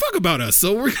really give a fuck about us.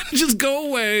 So we're going to just go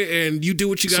away and you do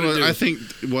what you got to do. I think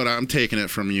what I'm taking it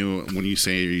from you when you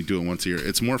say you do it once a year,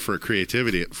 it's more for a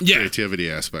creativity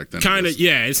aspect. Than Kind of,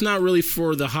 yeah. It's not really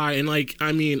for the high. And, like,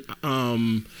 I mean,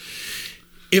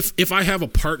 If I have a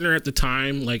partner at the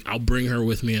time, like, I'll bring her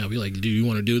with me. I'll be like, do you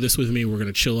want to do this with me? We're going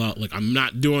to chill out. Like, I'm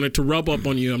not doing it to rub up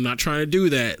on you. I'm not trying to do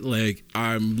that. Like,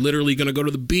 I'm literally going to go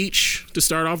to the beach to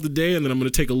start off the day, and then I'm going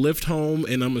to take a lift home,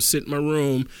 and I'm going to sit in my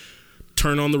room,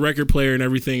 turn on the record player and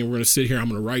everything, and we're going to sit here. I'm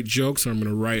going to write jokes, or I'm going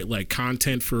to write, like,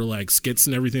 content for, like, skits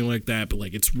and everything like that. But,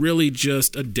 like, it's really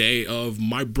just a day of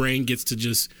my brain gets to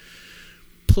just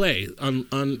play,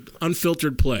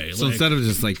 unfiltered play. So like, instead of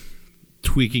just, like,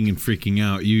 tweaking and freaking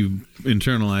out, you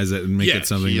internalize it and make it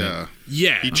something.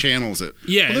 He channels it.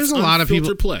 Yeah, well, there's a lot of people.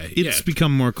 unfiltered play. It's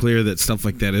become more clear that stuff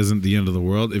like that isn't the end of the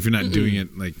world if you're not doing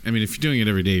it. Like, I mean, if you're doing it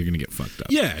every day, you're gonna get fucked up.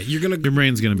 Yeah, your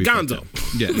brain's gonna be gonzo.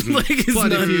 Yeah, like it's but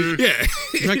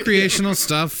not, recreational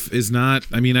stuff is not.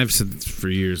 I mean, I've said this for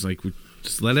years. Like,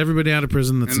 just let everybody out of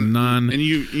prison that's a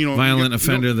non-violent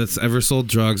offender that's ever sold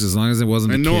drugs, as long as it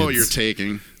wasn't. And to know kids. what you're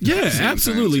taking. Yeah,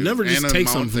 absolutely. Never just and take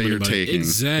amount something that from you're anybody. taking.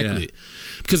 Exactly. Yeah.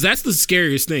 Because that's the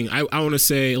scariest thing. I want to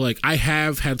say, like, I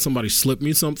have had somebody slip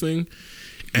me something,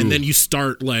 and then you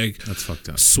start, like, that's fucked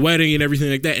up, sweating and everything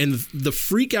like that. And the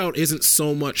freak out isn't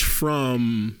so much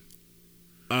from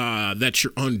that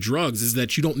you're on drugs, is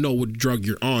that you don't know what drug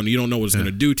you're on. You don't know what it's going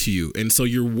to do to you. And so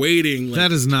you're waiting. Like,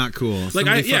 that is not cool. Like,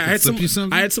 I had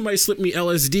something? I had somebody slip me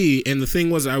LSD, and the thing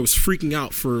was, I was freaking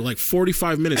out for like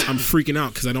 45 minutes. I'm freaking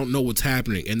out because I don't know what's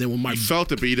happening. And then when You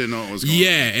felt it, but you didn't know what was going on.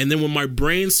 yeah, and then when my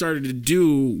brain started to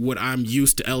do what I'm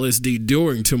used to LSD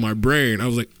doing to my brain, I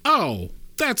was like, oh,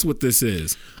 that's what this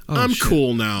is. I'm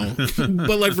cool now.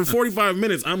 But like for 45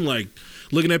 minutes, I'm like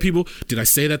looking at people. Did I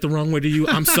say that the wrong way to you?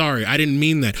 I'm sorry. I didn't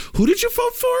mean that. Who did you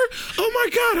vote for? Oh my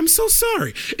God, I'm so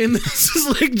sorry. And this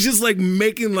is like just like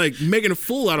making a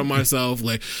fool out of myself.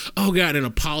 Like, oh God, and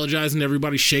apologizing to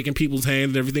everybody, shaking people's hands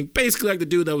and everything. Basically like the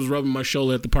dude that was rubbing my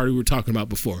shoulder at the party we were talking about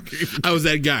before. I was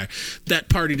that guy. That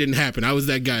party didn't happen. I was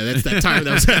that guy. That's that time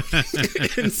that was happening.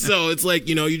 And so it's like,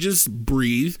 you know, you just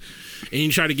breathe and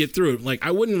you try to get through it. Like,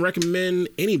 I wouldn't recommend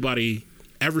anybody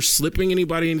ever slipping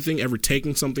anybody anything, ever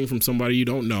taking something from somebody you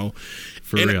don't know.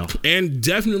 For real. And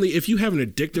definitely, if you have an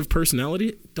addictive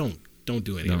personality, don't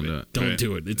do any of it. Don't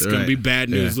do it. It's going to be bad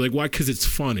news. Yeah. Like, why? Because it's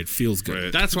fun. It feels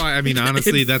good. That's why, I mean,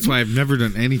 honestly, that's why I've never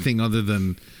done anything other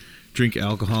than drink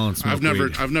alcohol and smoke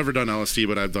weed. I've never done LSD,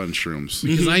 but I've done shrooms.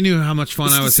 Because I knew how much fun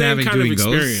It's I the was same having kind of doing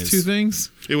those experience. two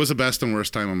things. It was the best and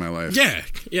worst time of my life.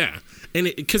 Yeah.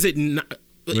 And because it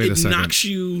Wait a second. knocks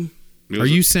you. Are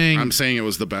you saying? I'm saying it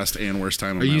was the best and worst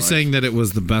time of my life. Are you saying that it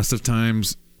was the best of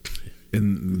times?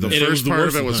 In the And it was first the part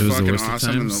worst of it was of times. It was the fucking worst of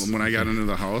awesome, and times? when I got into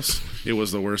the house, it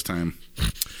was the worst time.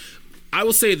 I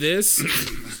will say this.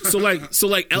 So like Was the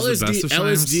best LSD, of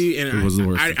times? LSD, and It was the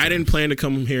worst of I didn't plan to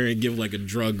come here and give like a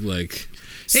drug like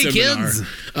Hey, seminar. kids.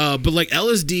 But like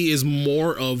LSD is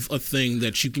more of a thing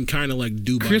that you can kind of like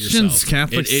do by Christians, yourself.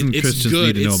 Catholics, and Christians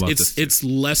need to know about this. It's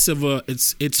less of a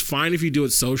it's fine if you do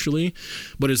it socially,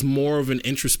 but it's more of an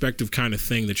introspective kind of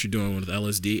thing that you're doing with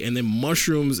LSD. And then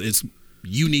mushrooms,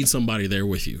 you need somebody there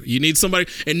with you. You need somebody,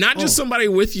 and not just somebody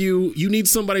with you. You need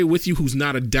somebody with you who's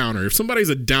not a downer. If somebody's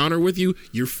a downer with you,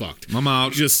 you're fucked. I'm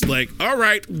out. Just like, all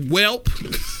right, welp.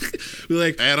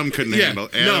 Like Adam couldn't handle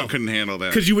that.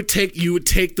 Because you would take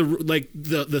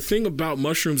the thing about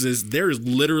mushrooms is there is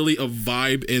literally a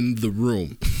vibe in the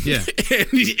room. Yeah.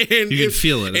 and You can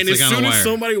feel it. And It's as like on soon a as wire.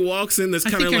 somebody walks in that's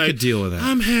I kind of think I like, could deal with that.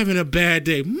 I'm having a bad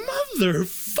day.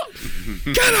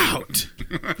 Motherfucker, get out.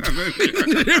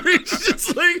 Everybody's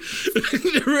just like,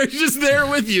 everybody's just there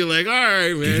with you. Like, all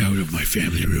right, man. Get out of my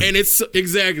family room. And it's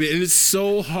exactly, and it's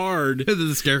so hard.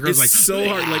 The scarecrow's It's like so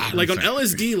hard. Like on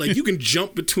LSD, like you can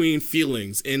jump between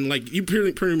feelings, and like you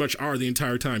pretty much are the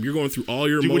entire time. You're going through all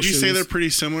your emotions. Would you say they're pretty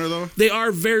similar though? They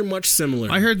are very much similar.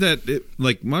 I heard that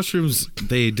like mushrooms,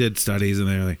 they did studies and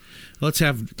they're like, let's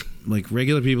have like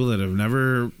regular people that have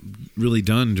never really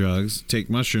done drugs take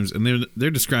mushrooms, and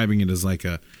they're describing it as like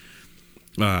a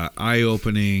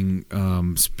eye-opening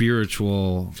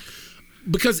spiritual.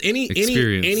 Because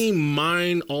experience. any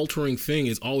mind altering thing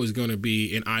is always going to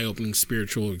be an eye opening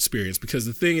spiritual experience. Because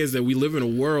the thing is that we live in a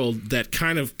world that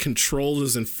kind of controls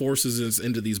us and forces us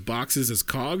into these boxes as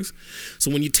cogs. So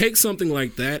when you take something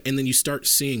like that and then you start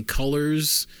seeing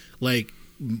colors like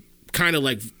kind of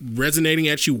like resonating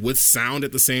at you with sound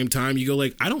at the same time, you go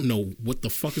like, I don't know what the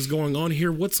fuck is going on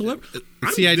here whatsoever.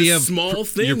 It's the idea of small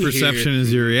thing. your perception here.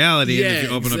 is your reality, and if Yeah,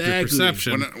 you open up your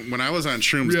exactly. perception, When I was on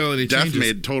shrooms, Reality death changes.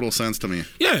 made total sense to me.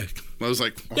 Yeah. I was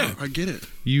like, oh, Yeah. I get it.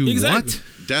 you Exactly. what?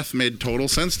 Death made total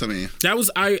sense to me. That was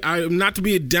I not to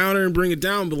be a downer and bring it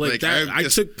down, but like that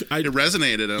it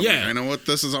resonated. I'm Yeah. like, I know what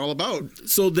this is all about.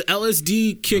 So the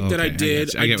LSD kick that I Okay, I did,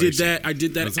 get you. I get what you're saying. I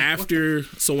did that after.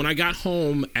 So when I got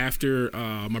home after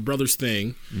my brother's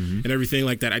thing Mm-hmm. and everything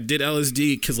like that, I did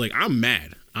LSD because like I'm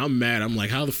mad. I'm like,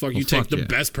 how the fuck you take fuck the yeah.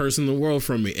 best person in the world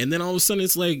from me? And then all of a sudden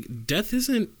it's like death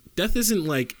isn't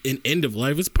like an end of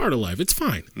life. It's part of life. It's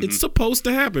fine. Mm-hmm. It's supposed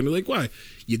to happen. Like why?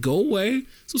 You go away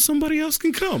so somebody else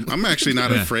can come. I'm actually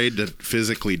not Yeah. afraid to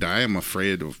physically die. I'm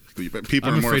afraid of people.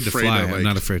 I'm are more afraid to fly. of, I'm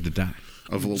not afraid to die.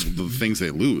 of the things they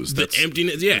lose. the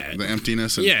emptiness. Yeah. the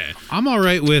emptiness. And, Yeah. I'm all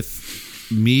right with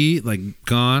me like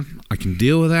gone. I can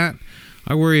deal with that.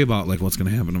 I worry about like what's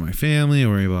going to happen to my family. I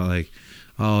worry about like,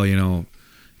 oh, you know,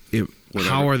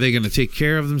 how are they going to take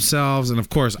care of themselves? And of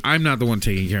course, I'm not the one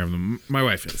taking care of them. My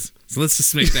wife is. So let's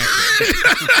just make that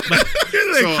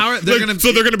clear.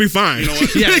 So they're gonna be fine. You know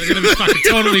what? Yeah, they're going to be fucking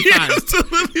totally fine.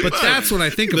 But that's what I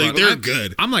think Like, about. they're I'm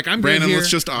good. I'm like, I'm Brandon, good here. let's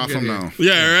just I'm off good him here. now.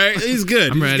 Yeah, right. He's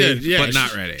good. I'm He's ready, good. Yeah, but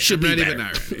not ready. Should I'm be ready, better. but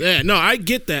not ready. Yeah, no, I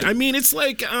get that. I mean, it's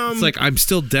like It's like I'm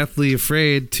still deathly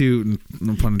afraid to,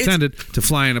 no pun intended, to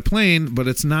fly in a plane, but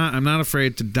it's not. I'm not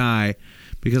afraid to die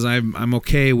because I'm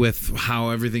okay with how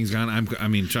everything's gone. I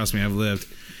mean, trust me, I've lived,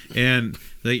 and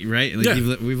like right, like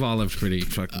Yeah. we've all lived pretty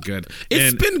fucking good.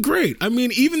 It's And been great. I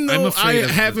mean, even I'm though I afraid of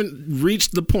haven't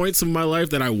reached the points of my life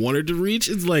that I wanted to reach,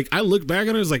 it's like I look back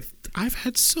at it, it's like I've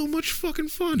had so much fucking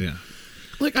fun. yeah.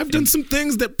 Like I've done some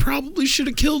things that probably should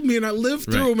have killed me, and I lived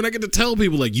through Right. them. And I get to tell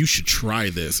people like, you should try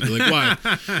this. And they're like,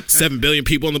 why? 7 billion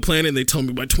people on the planet, and they told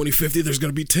me by 2050 there's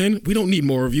gonna be 10. We don't need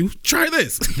more of you. Try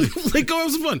this. Like, go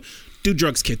have some fun. Do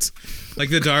drugs, kids. Like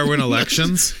the Darwin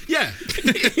elections. Yeah,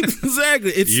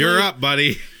 exactly. It's You're like- up,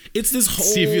 buddy. it's this whole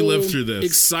See if you live through this.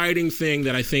 exciting thing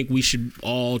that I think we should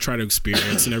all try to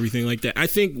experience and everything like that. I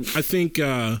think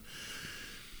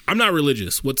I'm not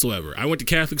religious whatsoever. I went to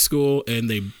Catholic school and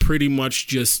they pretty much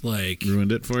just like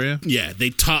Ruined it for you? yeah, they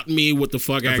taught me what the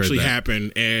fuck I've actually heard that.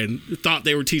 happened and thought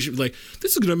they were teaching like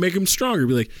this is gonna make him stronger.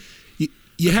 Be like,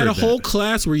 you had a heard whole that.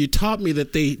 class where you taught me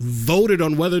that they voted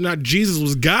on whether or not Jesus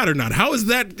was God or not. How is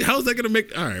that gonna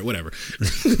make? All right, whatever.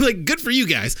 Like, good for you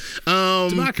guys.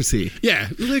 Democracy. Yeah,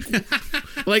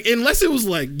 like unless it was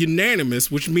like unanimous,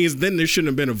 which means then there shouldn't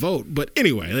have been a vote. But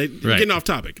anyway, like, Right. getting off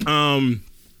topic.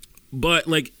 But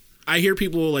like I hear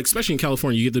people like, especially in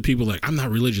California, you get the people like, I'm not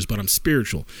religious, but I'm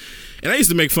spiritual. And I used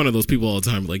to make fun of those people all the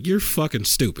time. Like, you're fucking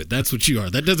stupid. That's what you are.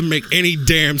 That doesn't make any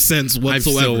damn sense I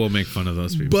whatsoever. still will make fun of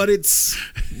those people.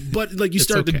 But like you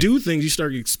start to okay. do things, you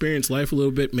start to experience life a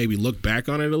little bit, maybe look back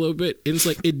on it a little bit. And it's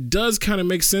like, it does kind of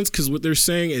make sense because what they're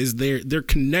saying is they're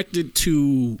connected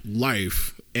to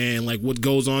life and like what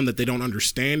goes on that they don't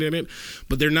understand in it,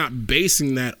 but they're not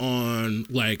basing that on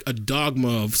like a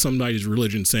dogma of somebody's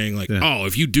religion saying like, Yeah. oh,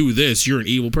 if you do this, you're an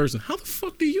evil person. How the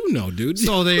fuck do you know, dude?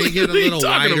 So they get a What are you little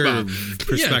talking wider about?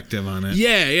 perspective on it.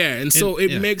 Yeah, yeah. And so And-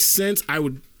 it yeah. makes sense. I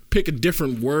would pick a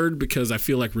different word because I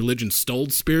feel like religion stole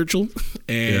spiritual.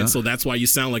 And Yeah. so that's why you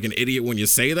sound like an idiot when you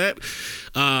say that.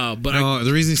 But No,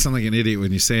 the reason you sound like an idiot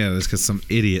when you say it is because some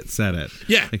idiot said it.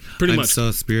 Yeah, pretty I'm much.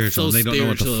 so spiritual. So and they don't know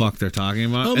what the spiritual. fuck they're talking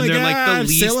about. oh and my they're God, like the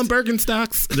least. selling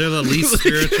Birkenstocks. They're the least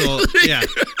spiritual. Yeah,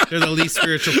 they're the least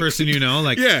spiritual person you know.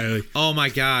 Like, Yeah. Like, oh my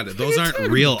God, those aren't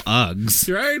real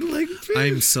Uggs. right? Like,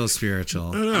 I'm so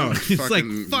spiritual. I don't know. It's like,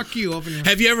 Fucking- fuck you. Open your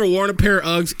Have you ever worn a pair of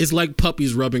Uggs? It's like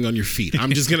puppies rubbing on your feet.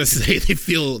 I'm just gonna say they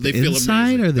feel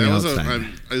inside amazing. or the That was outside?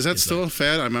 is that still a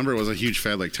fad? I remember it was a huge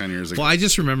fad like 10 years ago. Well, I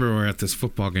just remember we were at this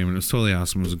football game and it was totally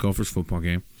awesome. It was a Gophers football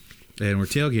game, and we're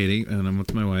tailgating, and I'm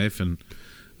with my wife, and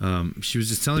she was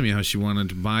just telling me how she wanted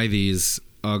to buy these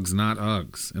Uggs, not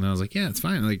Uggs, and I was like, yeah, it's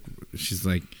fine. Like, she's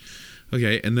like,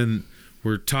 okay, and then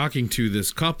we're talking to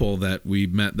this couple that we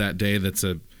met that day. That's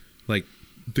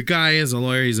the guy is a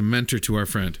lawyer. He's a mentor to our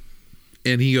friend,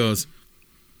 and he goes,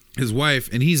 his wife,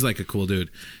 and he's like a cool dude,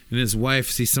 and his wife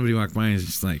sees somebody walk by and is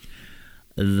just like,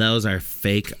 those are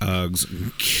fake Uggs.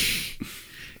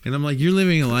 And I'm like, you're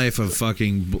living a life of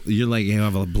fucking, you're like, you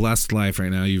have a blessed life right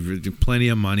now. You've plenty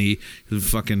of money. You're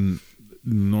fucking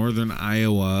northern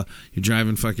Iowa. You're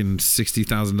driving fucking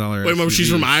 $60,000. Wait, mom,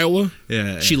 she's from Iowa?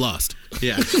 Yeah. She lost.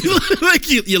 Yeah. Like,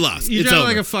 you lost. You it's drive over.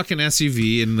 like a fucking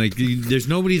SUV, and like there's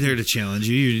nobody there to challenge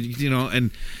you. You know,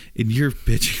 and you're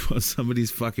bitching about somebody's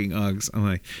fucking Uggs. I'm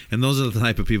like, and those are the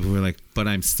type of people who are like, but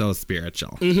I'm so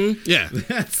spiritual. yeah.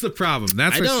 That's the problem.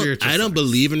 That's where spiritual. I don't sucks.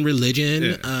 believe in religion,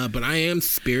 Yeah. but I am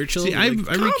spiritual. See, I Like,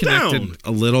 calm reconnected down.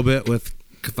 a little bit with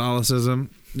Catholicism.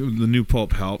 The new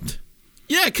pope helped,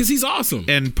 Yeah, because he's awesome.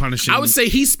 and punishing. I would say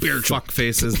he's spiritual. fuck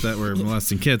faces that were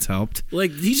molesting kids helped.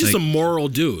 Like, he's just Like- a moral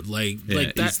dude. Like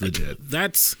Yeah, that. he's legit.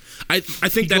 That's I He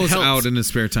think that goes helps. out in his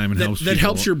spare time and that, helps. that people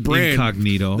helps your brand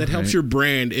incognito. That helps right? your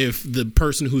brand if the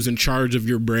person who's in charge of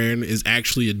your brand is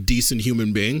actually a decent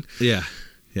human being. Yeah,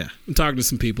 yeah. I'm talking to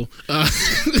some people.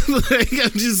 Like,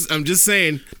 I'm just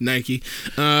saying, Nike.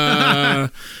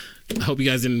 I hope you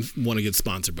guys didn't want to get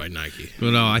sponsored by Nike.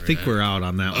 But no, I think we're out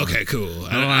on that one. Okay, cool. don't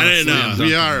I didn't wanna know. slam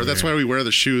we are. That's why we wear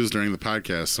the shoes during the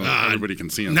podcast so everybody can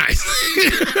see them. Nice.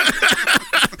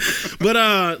 But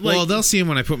like, Well, they'll see him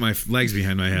when I put my legs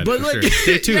behind my head. but for like, sure.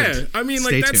 Stay tuned. yeah, I mean,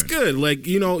 like Stay that's tuned. good. Like,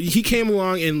 you know, he came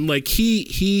along and like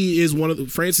he is one of the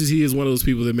Francis. He is one of those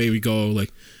people that made me go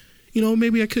like, you know,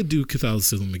 maybe I could do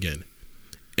Catholicism again.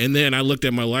 And then I looked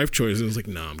at my life choice and was like,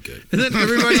 nah, I'm good. And then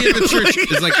everybody in the church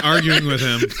is like arguing with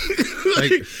him.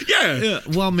 Like, Yeah.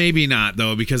 well, maybe not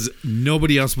though, because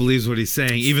nobody else believes what he's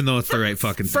saying, even though it's the right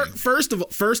fucking thing. First of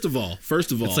all,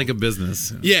 It's like a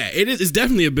business. yeah, it is. It's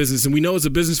definitely a business, and we know it's a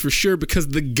business for sure because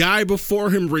the guy before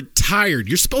him retired.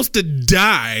 You're supposed to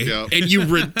die, Yep. and you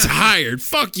retired.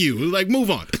 Fuck you. Like,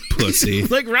 move on, Pussy.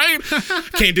 like, right?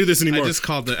 Can't do this I anymore. just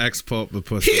called the ex-pope the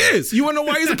pussy. He is. You want to know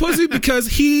why he's a pussy? Because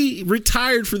he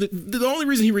retired for the only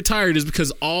reason he retired is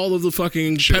because all of the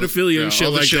fucking pedophilia Yeah, and shit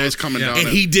all the like shit that. was coming down and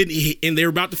it. he didn't. And they were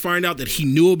about to find out that he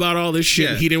knew about all this shit.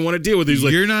 Yeah. And he didn't want to deal with it. He's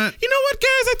like, You're not- You know what, guys?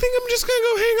 I think I'm just gonna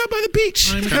go hang out by the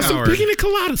beach. I'm a Have some coward. pina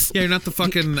coladas. Yeah, you're not the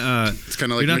fucking. It's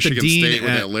kind of like you're not the Michigan dean State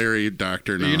with at- that Larry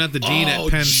doctor now. You're not the dean Oh,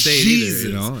 at Penn State Jesus. either.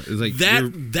 You know, it's like that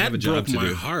you have that a job broke to my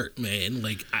do. heart, man.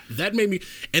 Like that made me.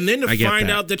 And then to I get find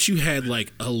that. out that you had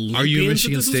like Olympians Are you a that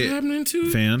Michigan this State was happening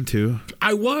to? fan too?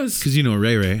 I was. Because you know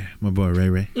Ray, my boy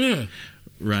Ray. Yeah,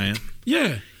 Ryan.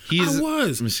 yeah. He's I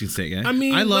was. Michigan State guy. I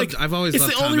mean, I've always it's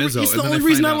loved the Tom only, Izzo. It's the and then only I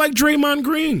reason find I out- like Draymond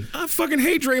Green. I fucking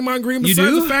hate Draymond Green. You Besides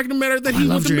do? the fact of the matter that I he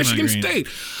love went to Draymond Michigan Green. State.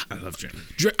 I love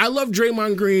Draymond. I love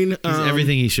Draymond Green. He's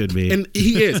everything he should be. And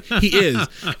he is.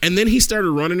 And then he started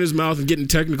running his mouth and getting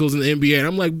technicals in the NBA. And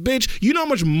I'm like, bitch, you know how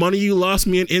much money you lost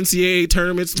me in NCAA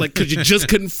tournaments? Like, because you just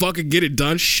couldn't fucking get it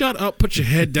done? Shut up, put your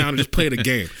head down, and just play the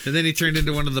game. And then he turned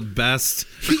into one of the best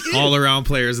all-around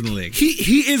players in the league.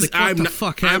 He is. Like, what the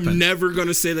fuck happened? I'm never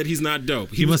gonna say that he's not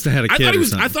dope. He must have had a kid or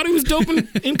something. I thought he was dope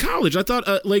in college. I thought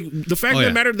like the fact that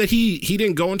it mattered that he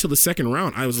didn't go until the second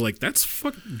round. I was like, that's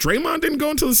fuck. Draymond didn't go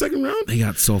until the second round. He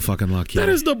got so fucking lucky. That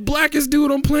is the blackest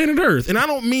dude on planet Earth, and I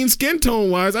don't mean skin tone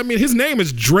wise. I mean his name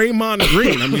is Draymond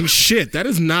Green. I mean shit. That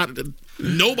is not.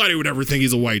 Nobody would ever think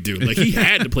he's a white dude. Like he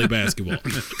had to play basketball.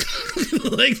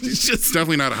 Like it's just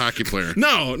definitely not a hockey player.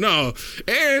 no.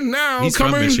 And now He's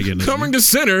from Michigan, isn't coming to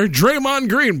center, Draymond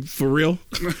Green for real.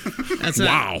 That's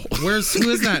Wow. who is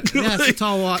that? Yeah, it's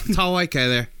a tall white guy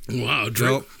there. Wow,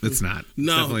 Nope, it's not.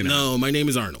 Definitely not. No, my name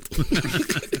is Arnold.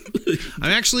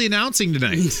 I'm actually announcing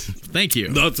tonight. Thank you.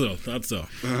 That's so.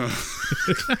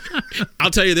 I'll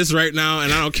tell you this right now,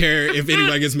 and I don't care if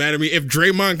anybody gets mad at me. If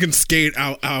Draymond can skate,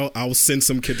 I'll send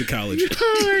some kid to college.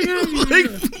 Like,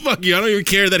 fuck you. I don't even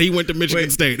care that he went to Michigan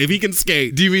State. If he can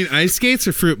skate, Do you mean ice skates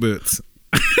or fruit boots?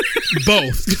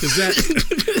 both. Is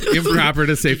that improper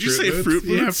to say Did you fruit say boots? fruit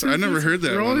boots? I never heard that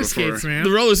one Roller before. skates, man.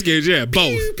 The roller skates, yeah,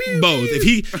 both.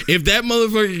 If that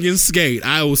motherfucker can skate,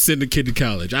 I will send the kid to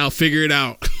college. I'll figure it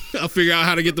out. I'll figure out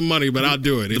how to get the money, but I'll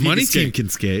do it. If The he money can skate. team can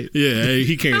skate. Yeah,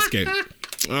 he can't skate.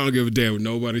 I don't give a damn what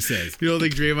nobody says. You don't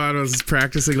think Draymond was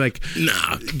practicing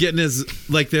Nah. getting his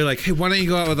they're like, hey, why don't you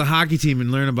go out with a hockey team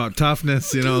and learn about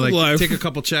toughness? You know, Life. take a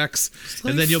couple checks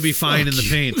and then you'll be fine in the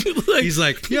paint. He's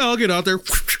like, yeah, I'll get out there.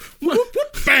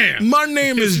 Bam. My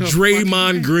name is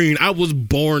Draymond Green. I was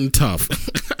born tough.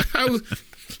 I was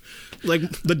like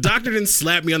the doctor didn't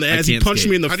slap me on the ass. He can't punched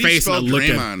skate. me in the How do you face and I spell looked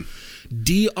at Draymond?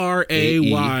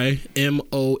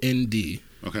 Draymond.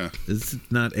 Okay. Is it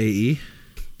not AE?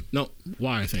 No,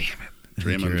 Y I think.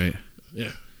 Draymond. You're right.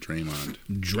 Yeah, Draymond.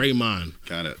 Draymond.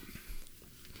 Got it.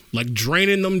 Like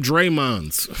draining them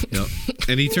Draymonds. Yep.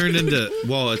 And he turned into,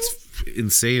 it's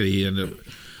insane.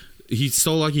 He's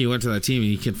so lucky he went to that team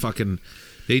and he can fucking,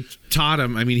 they taught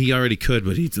him. I mean, he already could,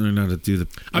 but he learned how to do the.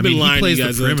 I've been lying to you he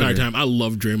guys plays the entire time. I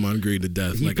love Draymond Green to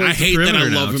death. He Like plays I the hate that I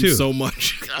perimeter love now, him too. so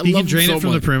much. I He love can drain him so it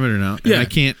from much. the perimeter now. Yeah. And I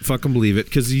can't fucking believe it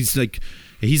because he's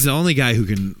the only guy who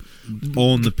can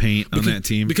own the paint on that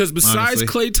team. Because besides honestly.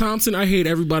 Klay Thompson, I hate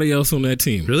everybody else on that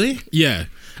team. Really? Yeah.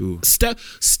 Ooh.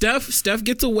 Steph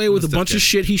gets away with a Steph bunch get? of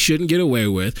shit he shouldn't get away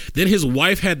with. Then his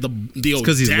wife had the audacity.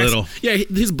 'cause he's little. Yeah,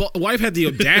 his wife had the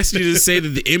audacity to say that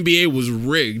the NBA was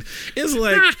rigged. It's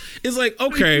like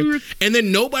okay, and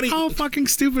then nobody. How fucking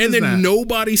stupid And is then that?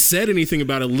 nobody said anything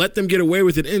about it. Let them get away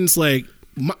with it. And it's like,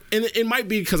 and it might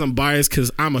be because I'm biased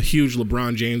because I'm a huge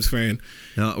LeBron James fan.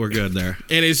 No, we're good there.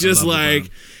 And it's just I love like, LeBron.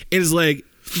 it's like,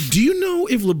 do you know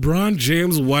if LeBron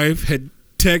James' wife had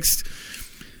text,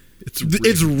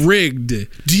 it's rigged.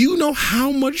 Do you know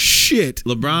how much shit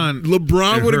LeBron would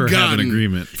and have her gotten? an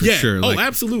agreement for Yeah. sure. Oh, Like,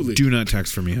 absolutely. Do not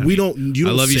text for me, honey. We don't. You I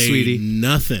don't love you, say sweetie.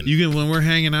 Nothing. You can when we're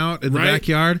hanging out in the Right?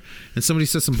 backyard and somebody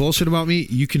says some bullshit about me,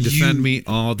 you can defend me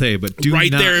all day, but do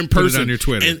right not there in put person it on your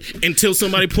Twitter. and until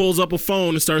somebody pulls up a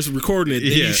phone and starts recording it,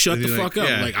 then Yeah, you shut and the you're fuck like, up.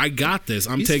 yeah. Like I got this.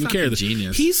 I'm He's taking care of this. fucking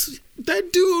genius. He's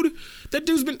that dude. That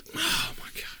dude's been. Oh my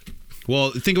god.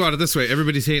 Well, think about it this way.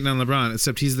 Everybody's hating on LeBron,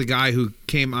 except he's the guy who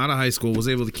came out of high school, was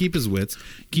able to keep his wits,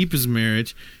 keep his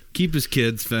marriage, keep his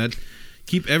kids fed,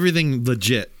 keep everything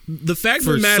legit The fact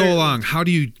for of the matter, so long. How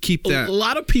do you keep that a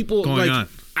lot of people going like, on?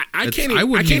 I It's- can't. I Even, I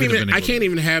wouldn't can't even have even. been I able can't to.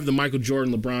 even have the Michael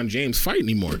Jordan, LeBron James fight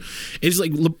anymore. It's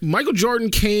like Michael Jordan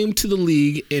came to the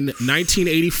league in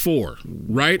 1984,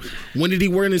 right? When did he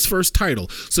win his first title?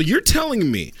 So you're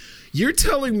telling me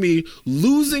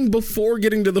losing before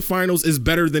getting to the finals is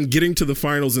better than getting to the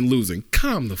finals and losing?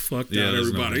 Calm the fuck Yeah, down,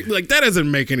 there's no everybody. way. Like that doesn't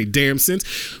make any damn sense.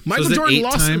 Michael So is it Jordan 8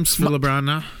 lost times for LeBron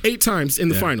now? 8 times in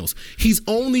the finals. He's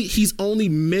only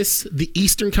missed the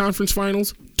Eastern Conference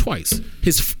Finals twice.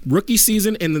 His rookie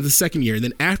season and then the second year. And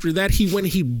then after that,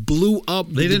 he blew up.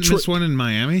 They didn't Detroit. miss one in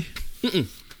Miami?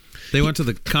 They went to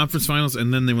the conference finals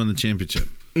and then they won the championship.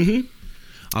 Mm-hmm.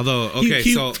 Although, okay,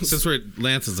 He- so since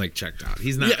Lance is like checked out,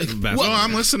 he's not Yeah, the best. well, Oh,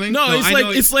 I'm listening. No, it's I like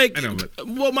know it's like. I know, but-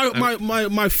 well,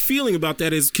 my feeling about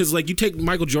that is because like you take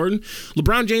Michael Jordan,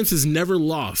 LeBron James has never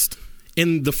lost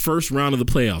in the first round of the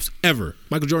playoffs ever.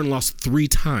 Michael Jordan lost 3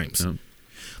 times. Yeah.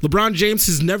 LeBron James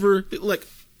has never like.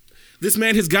 This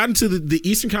man has gotten to the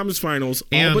Eastern Conference Finals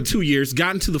all but 2 years,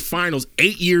 gotten to the finals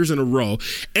 8 years in a row.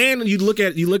 And you look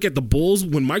at the Bulls.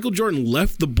 When Michael Jordan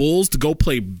left the Bulls to go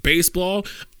play baseball,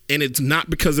 and it's not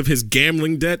because of his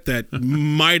gambling debt that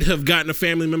might have gotten a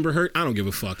family member hurt, I don't give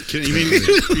a fuck. You mean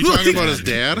you talking about his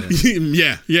dad?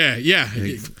 Yeah.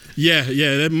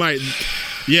 That might.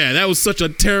 Yeah, that was such a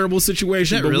terrible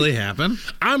situation. Did that really happen?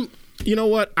 You know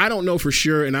what? I don't know for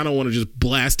sure, and I don't want to just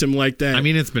blast him like that. I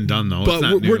mean, it's been done though. But it's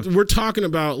not new. we're talking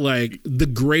about like the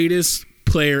greatest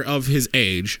player of his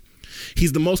age.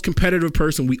 He's the most competitive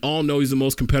person. We all know he's the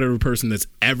most competitive person that's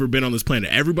ever been on this planet.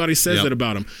 Everybody says that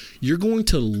about him. You're going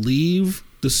to leave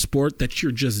the sport that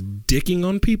you're just dicking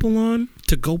on people on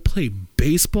to go play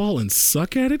baseball and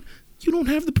suck at it? You don't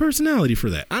have the personality for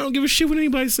that. I don't give a shit what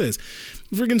anybody says.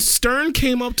 Friggin' Stern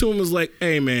came up to him and was like,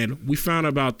 hey, man, we found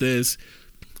out about this.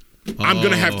 I'm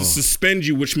going to have to suspend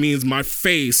you, which means my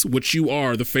face, which you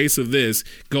are, the face of this,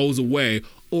 goes away.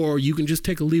 Or you can just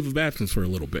take a leave of absence for a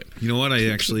little bit. You know what? I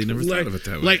actually never thought of it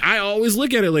that way. Like, I always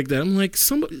look at it like that. I'm like,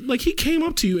 somebody, like, he came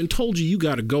up to you and told you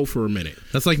got to go for a minute.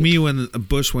 That's like me when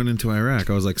Bush went into Iraq.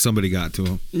 I was like, somebody got to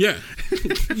him. Yeah.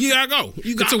 You got to go.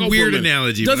 That's a weird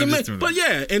analogy. Doesn't make, but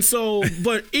yeah. And so,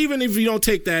 but even if you don't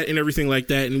take that and everything like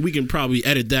that, and we can probably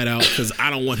edit that out because I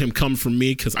don't want him coming from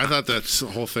me. Because I thought that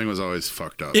whole thing was always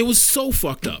fucked up. It was so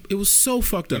fucked up. It was so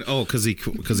fucked up. Oh, because he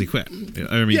quit.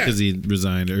 I mean, because he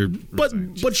resigned.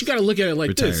 But you got to look at it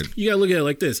like this. You got to look at it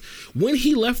like this. When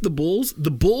he left the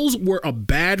Bulls were a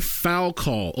bad foul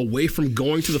call away from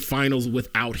going to the finals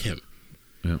without him.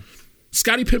 Yeah.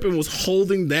 Scottie Pippen was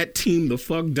holding that team the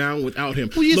fuck down without him.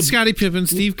 Well, you had Scottie Pippen,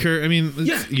 Steve Kerr. I mean,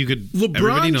 you could.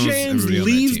 LeBron James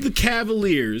leaves the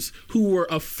Cavaliers, who were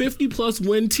a 50-plus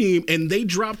win team, and they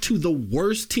dropped to the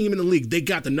worst team in the league. They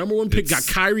got the number one pick, got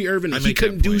Kyrie Irving, and he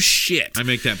couldn't do shit. I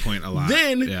make that point a lot.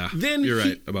 Then you're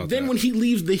right about that. Then when he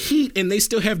leaves the Heat, and they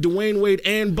still have Dwayne Wade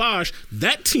and Bosh,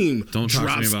 that team Don't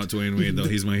talk to me about Dwayne Wade, though.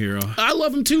 He's my hero. I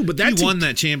love him, too, but that he won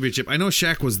that championship. I know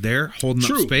Shaq was there holding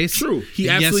up space. True. He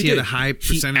absolutely had a high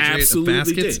percentage rate of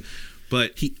baskets.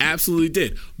 But he absolutely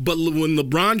did. But when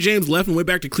LeBron James left and went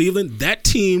back to Cleveland, that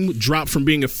team dropped from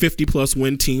being a 50-plus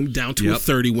win team down to a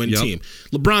 30-win team.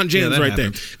 LeBron James right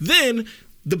there. Then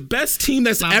the best team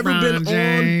that's ever been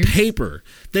on paper,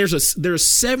 there's a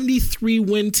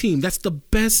 73-win team. That's the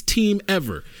best team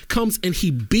ever. Comes and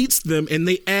he beats them, and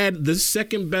they add the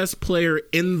second best player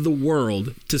in the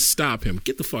world to stop him.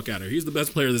 Get the fuck out of here. He's the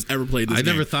best player that's ever played this game.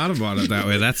 I never thought about it that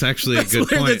way. That's actually a good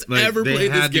point. They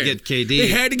had to get KD. They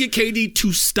had to get KD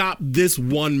to stop this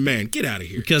one man. Get out of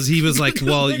here. Because he was like,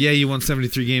 well, yeah, you won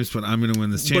 73 games, but I'm going to win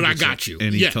this championship. But I got you.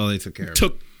 And he totally took care of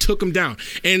it. Took him down.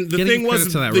 And the thing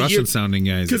was, to that Russian sounding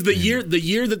guys, because the year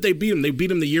that they beat him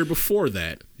the year before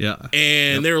that. Yeah.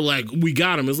 And they were like, we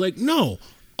got him. It's like, no.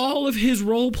 All of his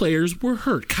role players were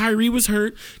hurt. Kyrie was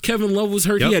hurt. Kevin Love was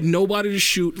hurt. He had nobody to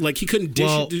shoot. Like, he couldn't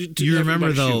dish it to you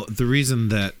remember, though, shoot. The reason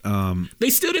that... they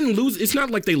still didn't lose. It's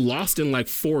not like they lost in, like,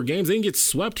 4 games. They didn't get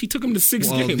swept. He took them to 6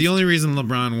 games. The only reason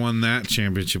LeBron won that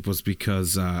championship was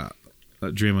because...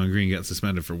 Draymond Green got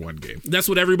suspended for 1 game. That's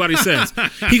what everybody says.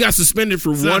 He got suspended for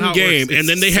 1 game, and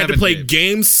then they had to play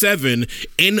Game 7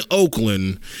 in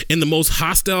Oakland in the most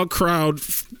hostile crowd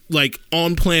like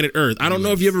on planet Earth. I don't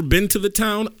know if you ever been to the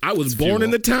town. I was born in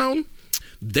the town.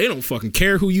 They don't fucking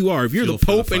care who you are. If you're the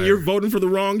Pope and you're voting for the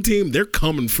wrong team, they're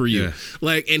coming for you. Yeah.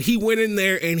 Like, and he went in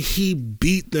there and he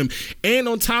beat them. And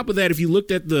on top of that, if you looked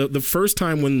at the first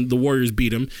time when the Warriors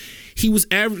beat him, he was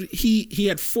he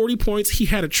had 40 points. He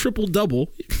had a triple-double.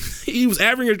 He was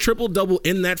averaging a triple-double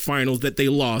in that finals that they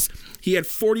lost. He had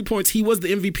 40 points. He was the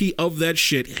MVP of that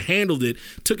shit. Handled it.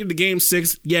 Took it to Game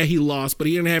 6. Yeah, he lost, but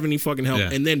he didn't have any fucking help.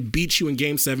 Yeah. And then beat you in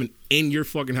Game 7 in your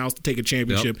fucking house to take a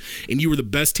championship. Yep. And you were the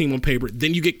best team on paper.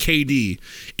 Then you get KD,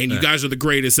 and you guys are the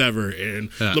greatest ever.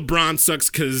 And LeBron sucks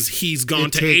because he's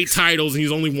gone to 8 titles and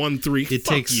he's only won 3. It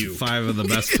takes 5 of the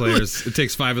best players. It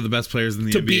takes 5 of the best players in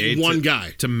the NBA to beat one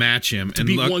guy to match him, and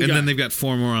then they've got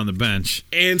 4 more on the bench.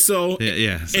 And so,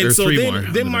 or 3 more.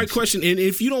 Then my question, and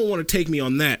if you don't want to take me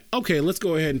on that, okay, let's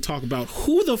go ahead and talk about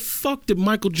who the fuck did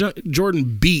Michael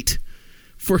Jordan beat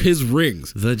for his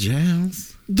rings? The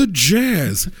Jazz. The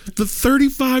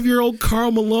 35-year-old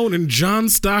Karl Malone and John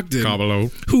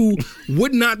Stockton, who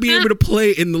would not be able to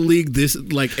play in the league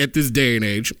at this day and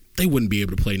age. they wouldn't be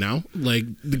able to play now. Like,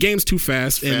 the game's too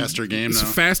fast. And Faster game it's now.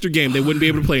 a faster game. They wouldn't be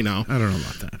able to play now. I don't know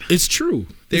about that. It's true.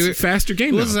 It's a faster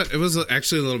game now. It was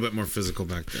actually a little bit more physical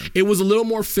back then. It was a little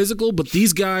more physical, but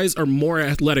these guys are more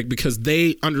athletic because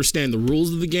they understand the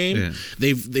rules of the game. Yeah.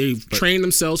 They've trained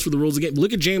themselves for the rules of the game.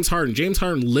 Look at James Harden. James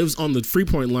Harden lives on the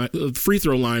free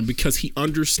throw line because he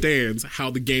understands how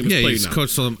the game is played Yeah, now.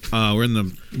 coach told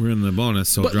him, we're in the bonus,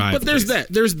 so drive. But there's that.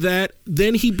 There's that.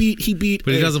 Then he beat.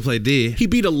 But he doesn't play D. He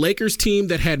beat a Lakers team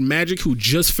that had Magic, who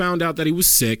just found out that he was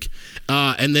sick,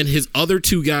 and then his other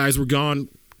two guys were gone.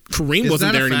 Kareem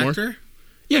wasn't there anymore. Factor?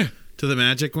 Yeah. To the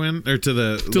Magic win or to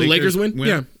the Lakers win?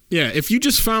 Yeah. Yeah. If you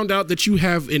just found out that you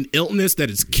have an illness that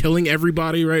is killing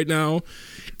everybody right now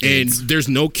and there's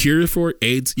no cure for it,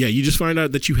 AIDS. Yeah, you just find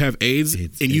out that you have AIDS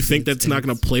and you think that's not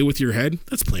going to play with your head.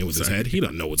 That's playing with his head. He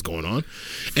doesn't know what's going on.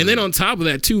 And then on top of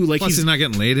that too, like Plus he's not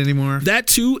getting laid anymore. That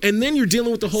too, and then you're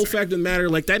dealing with the whole fact of the matter,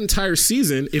 like that entire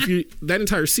season, he's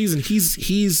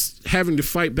having to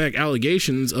fight back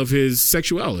allegations of his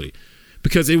sexuality.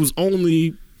 Because it was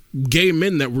only gay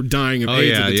men that were dying of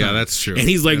AIDS at the time. Yeah, that's true. And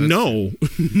he's like, no,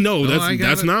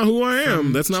 that's not who I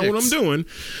am. That's not what I'm doing.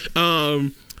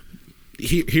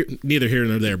 Neither here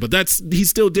nor there. But he's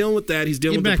still dealing with that. He's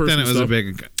dealing with the personal stuff. Back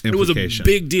then it was a big implication. It was a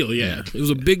big deal, yeah. It was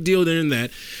a big deal then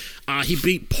that. He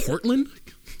beat Portland.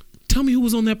 Tell me who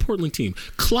was on that Portland team.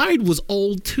 Clyde was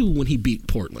old too when he beat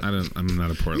Portland. I'm not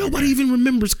a Portland Nobody guy. even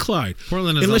remembers Clyde.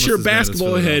 Portland is unless you're a almost as bad as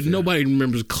basketball head, Philadelphia. nobody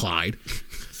remembers Clyde.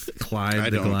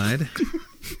 Clyde the Glide.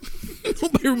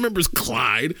 Nobody remembers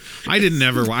Clyde. I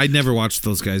never watched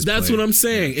those guys. That's play. what I'm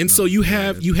saying. And so you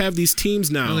have these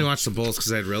teams now. I only watched the Bulls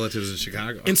because I had relatives in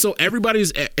Chicago. And so everybody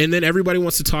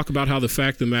wants to talk about how the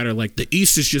fact of the matter, like the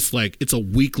East is just like it's a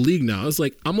weak league now. It's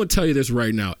like I'm gonna tell you this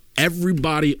right now. Every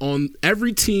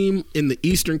team in the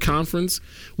Eastern Conference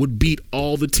would beat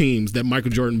all the teams that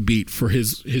Michael Jordan beat for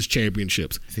his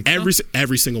championships.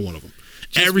 Every single one of them.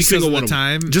 Every single one of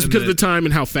them. Just because of the time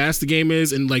and how fast the game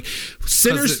is, and like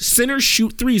centers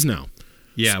shoot threes now.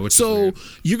 Yeah, which so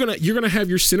is you're gonna have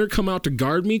your center come out to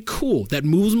guard me. Cool. That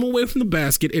moves him away from the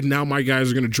basket, and now my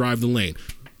guys are gonna drive the lane.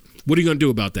 What are you gonna do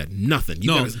about that? Nothing. You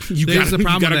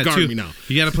gotta guard me now.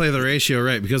 You gotta play the ratio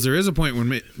right, because there is a point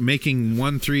when making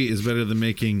 1 3 is better than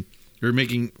making.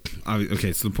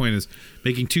 Okay, so the point is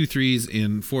making 2 3s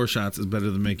in 4 shots is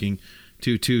better than making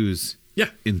 2 2s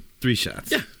in 3 shots.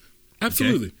 Yeah.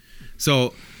 Absolutely. Okay?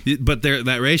 So, but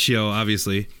that ratio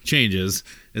obviously changes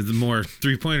as the more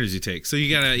 3-pointers you take. So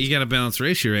you gotta balance the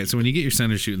ratio right. So when you get your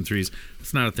center shooting threes,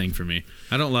 it's not a thing for me.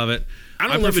 I don't love it. I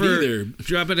don't love it either.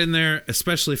 Drop it in there,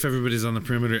 especially if everybody's on the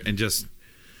perimeter and just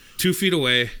 2 feet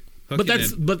away. But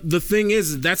the thing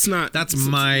is, that's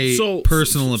my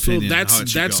personal opinion. So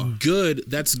that's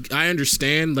good. I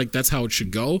understand. Like that's how it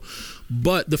should go.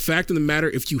 But the fact of the matter,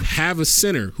 if you have a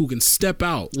center who can step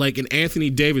out, like an Anthony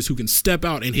Davis who can step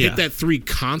out and hit that 3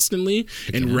 constantly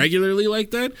and regularly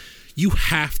like that, you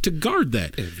have to guard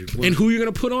that. And who are you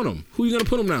going to put on him? Who are you going to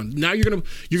put him now? Now you're going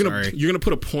to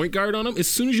put a point guard on him. As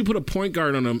soon as you put a point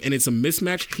guard on him and it's a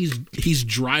mismatch, he's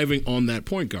driving on that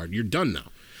point guard. You're done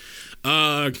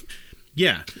now.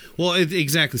 Yeah. Well,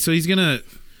 exactly. So he's gonna.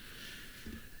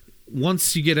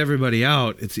 Once you get everybody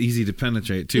out, it's easy to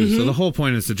penetrate too. Mm-hmm. So the whole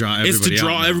point is to draw everybody out. It's to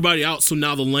draw everybody out, so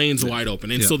now the lane's wide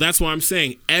open. And so that's why I'm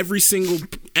saying every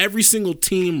single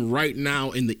team right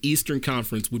now in the Eastern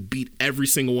Conference would beat every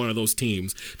single one of those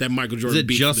teams that Michael Jordan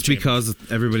beat. Is it just because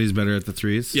everybody's better at the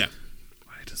threes? Yeah.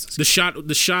 The shot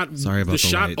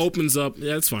opens up.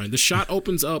 Yeah, that's fine. The shot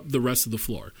opens up the rest of the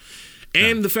floor.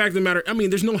 And the fact of the matter, I mean,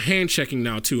 there's no hand checking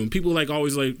now too, and people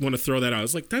always want to throw that out.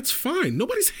 It's like that's fine.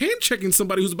 Nobody's hand checking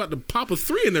somebody who's about to pop a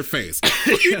 3 in their face. What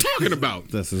are you talking about?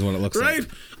 This is what it looks like, right?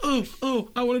 Oh,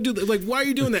 I want to do that. Like, why are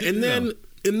you doing that?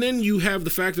 And then you have the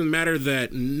fact of the matter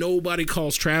that nobody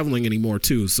calls traveling anymore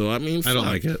too. So I mean, I don't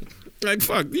like it. Like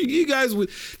fuck, you guys would.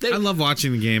 I love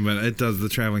watching the game, but the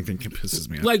traveling thing pisses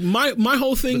me off. Like my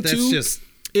whole thing too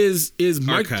is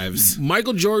archives.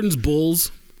 Michael Jordan's Bulls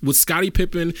with Scottie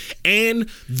Pippen and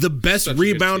the best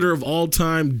rebounder of all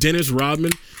time, Dennis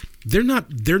Rodman. They're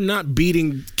not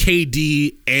beating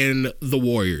KD and the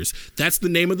Warriors. That's the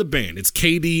name of the band. It's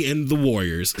KD and the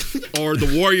Warriors, or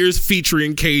the Warriors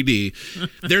featuring KD.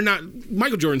 They're not.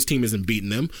 Michael Jordan's team isn't beating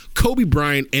them. Kobe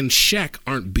Bryant and Shaq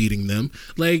aren't beating them.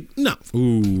 Like no.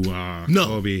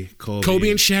 No.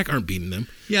 Kobe and Shaq aren't beating them.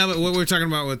 Yeah, but what we're talking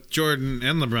about with Jordan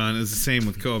and LeBron is the same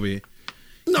with Kobe.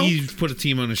 No. He put a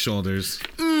team on his shoulders.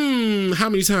 How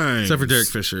many times? Except for Derek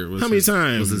Fisher. How many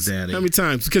times? Was his daddy. How many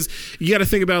times? Because you got to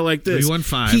think about it like this. He won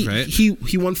 5, right?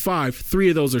 He won 5. 3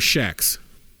 of those are Shaq's.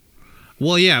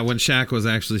 Well, yeah, when Shaq was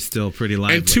actually still pretty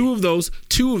lively. And two of those,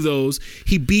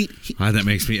 he beat. That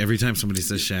makes me, every time somebody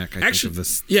says Shaq, I think of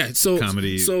this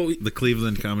comedy, the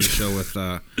Cleveland comedy show with,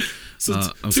 I'm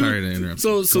sorry to interrupt.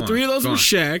 So three of those were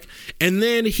Shaq, and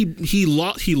then he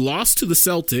lost to the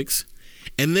Celtics,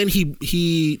 and then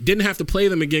he didn't have to play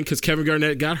them again because Kevin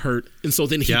Garnett got hurt, and so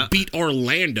then he beat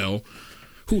Orlando,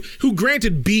 who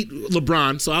granted beat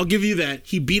LeBron. So I'll give you that.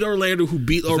 He beat Orlando, who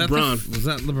beat LeBron. Was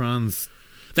that LeBron's?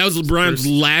 That was LeBron's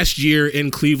last year in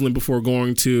Cleveland before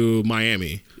going to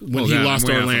Miami when he lost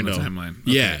to Orlando. Okay.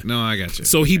 Yeah, no, I got you.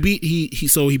 So he beat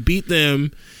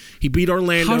them. He beat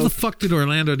Orlando. How the fuck did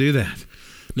Orlando do that?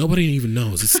 Nobody even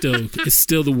knows. It's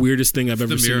still the weirdest thing I've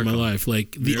ever seen in my life.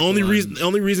 Like the only reason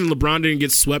LeBron didn't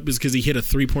get swept is because he hit a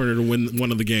 3-pointer to win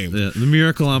one of the game. Yeah, the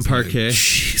miracle on parquet. Like,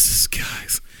 Jesus,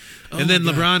 guys. And then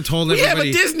LeBron told everybody.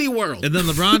 We have a Disney World. And then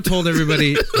LeBron told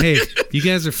everybody, "Hey, you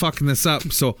guys are fucking this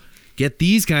up. So get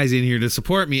these guys in here to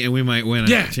support me, and we might win a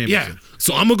championship." Yeah.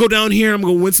 So I'm gonna go down here. I'm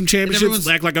gonna win some championships.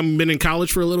 Act like I've been in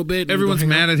college for a little bit. Everyone's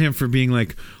mad at him for being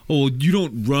like, "Oh, you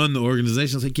don't run the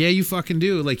organization." It's like, yeah, you fucking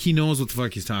do. Like he knows what the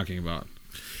fuck he's talking about.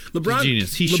 LeBron, he's a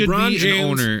genius. He should be an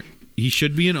owner. He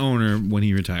should be an owner when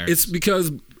he retires. It's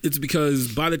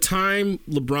because by the time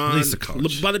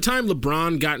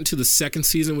LeBron got into the second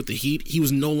season with the Heat, he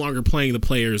was no longer playing the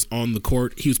players on the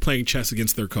court. He was playing chess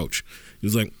against their coach. He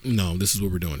was like, "No, this is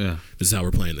what we're doing. Yeah. This is how we're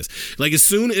playing this." Like as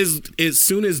soon as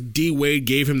D Wade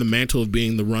gave him the mantle of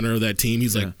being the runner of that team,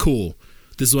 he's like, "Cool.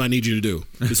 This is what I need you to do.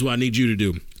 This is what I need you to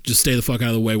do. Just stay the fuck out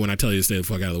of the way when I tell you to stay the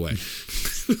fuck out of the way."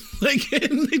 Like,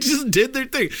 and they just did their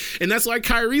thing, and that's why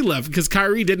Kyrie left, because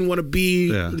Kyrie didn't want to be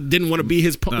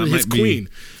his queen.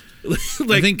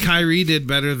 Like, I think Kyrie did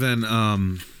better than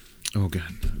oh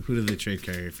god, who did they trade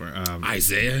Kyrie for?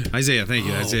 Isaiah. Thank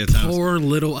you, Isaiah Thomas. Poor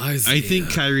little Isaiah. I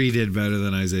think Kyrie did better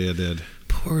than Isaiah did.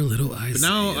 Poor little Isaiah. But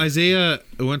now Isaiah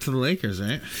went to the Lakers,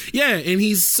 right? Yeah, and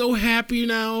he's so happy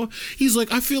now. He's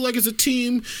like, I feel like it's a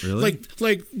team. Really?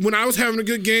 Like when I was having a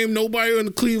good game, nobody in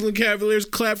the Cleveland Cavaliers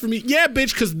clapped for me. Yeah,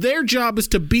 bitch, because their job is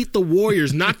to beat the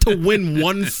Warriors, not to win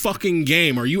one fucking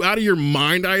game. Are you out of your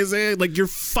mind, Isaiah? Like, you're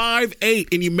 5'8"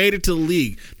 and you made it to the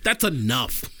league. That's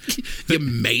enough. You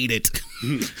made it.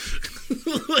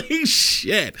 Like,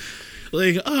 shit.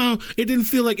 Like, oh, it didn't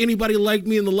feel like anybody liked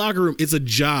me in the locker room. It's a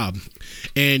job.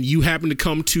 And you happen to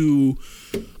come to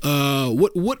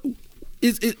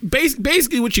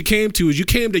basically what you came to is you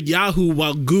came to Yahoo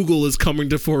while Google is coming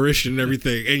to fruition and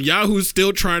everything. And Yahoo's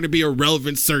still trying to be a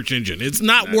relevant search engine. It's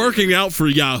not working out for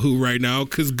Yahoo right now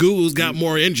because Google's got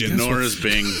more engines. Nor is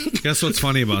Bing. Guess what's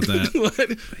funny about that?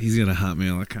 What? He's got a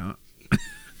Hotmail account.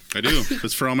 I do.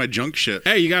 It's for all my junk shit.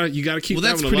 Hey, you gotta keep. Well,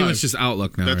 that's that one pretty alive. much just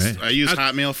Outlook now, right? I use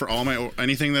Hotmail for all my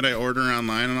anything that I order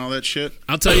online and all that shit.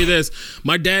 I'll tell you this: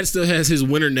 my dad still has his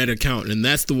WinterNet account, and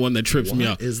that's the one that trips me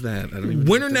out. What is that? I don't even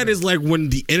WinterNet is like when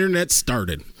the internet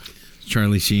started.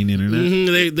 Charlie Sheen internet.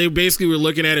 Mm-hmm. They basically were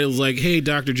looking at it as like, hey,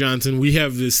 Dr. Johnson, we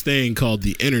have this thing called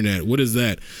the internet. What is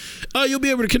that? Oh, you'll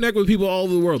be able to connect with people all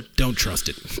over the world. Don't trust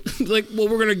it. Like, well,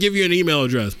 we're gonna give you an email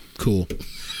address. Cool.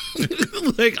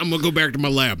 Like, I'm gonna go back to my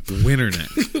lab. Winternet.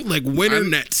 Like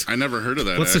Winternet. I never heard of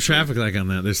that. What's the traffic like on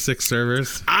that? There's 6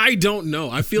 servers. I don't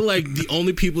know. I feel like the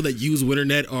only people that use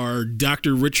Winternet are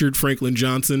Dr. Richard Franklin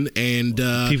Johnson and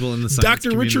people in the science Dr.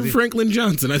 community. Richard Franklin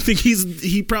Johnson. I think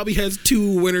he probably has 2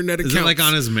 Winternet accounts. Is it like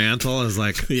on his mantle? Is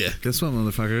like, yeah. Guess what,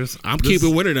 motherfuckers? I'm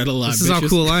keeping Winternet alive. This is how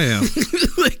cool I am.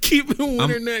 Like keeping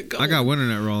Winternet going. I got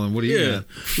Winternet rolling. What do you got?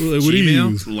 What do you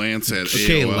use? Lance at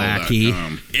okay, lackey.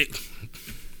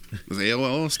 Is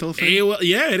AOL still a thing? AOL,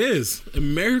 yeah, it is.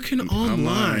 American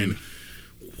Online.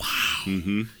 Wow.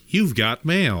 Mm-hmm. You've got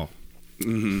mail.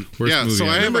 Mm-hmm. Yeah, so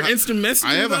I have instant messaging.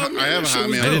 I have a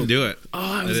Hotmail. I didn't do it. Oh,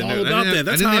 I was all about that.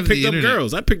 That's how I picked up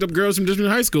girls. I picked up girls from different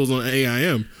high schools on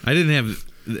AIM. I didn't have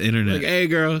the internet. Like, hey,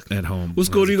 girl, at home. What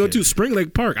school do you go to? Spring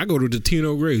Lake Park. I go to the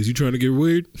Tino Grays. You trying to get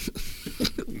weird?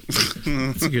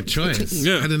 That's a good choice.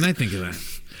 Yeah. How didn't I think of that?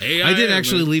 AIM, I did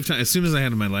actually leave town. As soon as I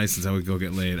had my license, I would go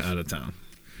get laid out of town.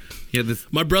 Yeah,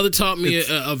 my brother taught me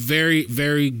a very,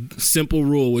 very simple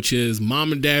rule, which is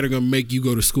mom and dad are going to make you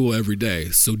go to school every day.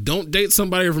 So don't date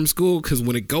somebody from school, because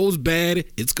when it goes bad,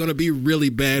 it's going to be really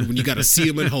bad when you got to see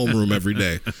them in homeroom every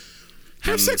day.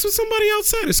 Have sex with somebody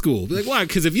outside of school. Be like, why?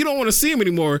 Because if you don't want to see them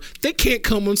anymore, they can't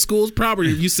come on school's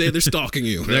property if you say they're stalking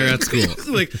you. They're at school.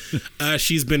 Like,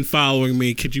 she's been following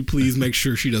me. Could you please make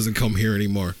sure she doesn't come here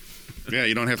anymore? Yeah,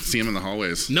 you don't have to see him in the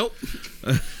hallways. Nope.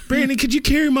 Brandon, could you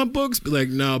carry my books? Be like,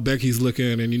 no, Becky's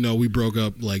looking, and we broke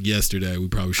up like yesterday. We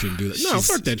probably shouldn't do that. No,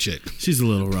 fuck that shit. She's a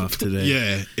little rough today.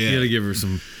 Yeah. You gotta give her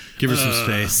some Give her some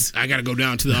space. I gotta go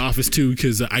down to the office too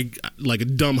because I, like a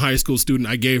dumb high school student,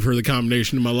 I gave her the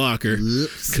combination to my locker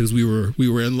because we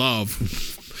were in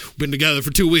love. Been together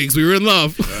for 2 weeks. We were in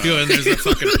love. Good. There's a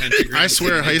fucking pentagram. I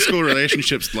swear, high school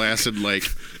relationships lasted like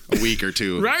a week or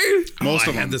two. Right? Most I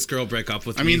of them. had this girl break up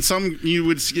with me. I mean, some you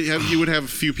would have a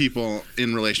few people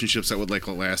in relationships that would like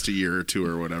last a year or two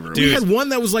or whatever. We had one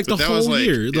that was like the But that whole was like-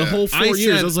 year, the yeah. whole 4 I years.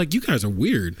 said- I was like, you guys are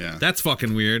weird. Yeah. that's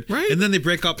fucking weird. Right? And then they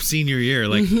break up senior year.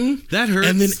 Like, that hurts.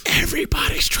 And then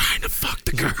everybody's trying to fuck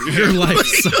the girl. your life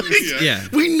sucks. Yeah.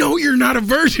 We know you're not a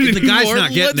virgin And the guy's anymore. not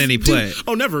getting Let's any do- play.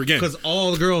 Oh, never again. Because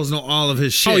all the girls know all of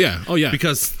his shit. Oh, yeah.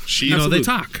 Because, She- you know, they Absolutely.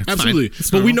 talk. It's Absolutely. fine.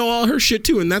 It's But we normal. know all her shit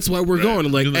too, and that's why we're going.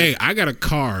 I'm like, Like- hey, I got a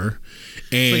car.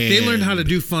 And Like, they learned how to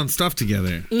do fun stuff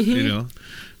together. You know?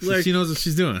 So Like- she knows what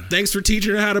she's doing. Thanks for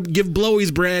teaching her how to give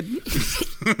blowies, Brad.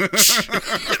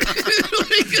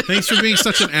 Thanks for being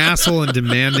such an asshole and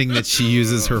demanding that she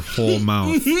uses her whole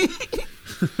mouth.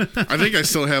 I think I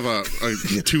still have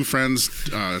two friends,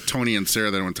 Tony and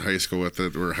Sarah, that I went to high school with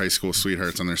that were high school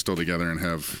sweethearts, and they're still together and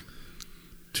have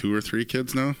 2 or 3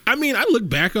 kids now. I mean, I look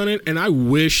back on it and I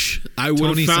wish I would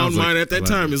Tony have found sounds like mine at that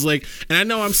 11. time. It's like, and I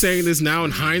know I'm saying this now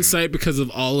in hindsight because of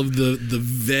all of the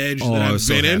veg Oh, that I I've was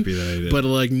so been happy in. that I did. But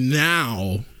like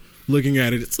now, looking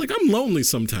at it, it's like I'm lonely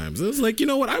sometimes. It's like, you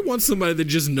know what? I want somebody that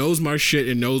just knows my shit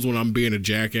and knows when I'm being a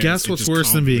jackass. Guess and what's just worse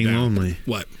than calms me being down. lonely?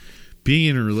 What? Being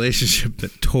in a relationship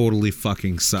that totally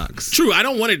fucking sucks. True, I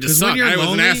don't want it to 'Cause when suck. you're I wasn't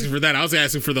lonely- asking for that. I was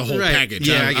asking for the whole package.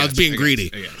 I was being greedy.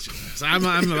 I got you. So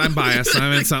I'm biased.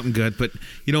 I'm in something good, but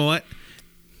you know what?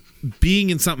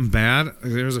 Being in something bad.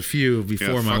 There was a few before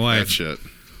Yeah, my fuck wife. that shit.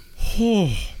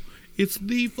 Oh, it's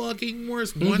the fucking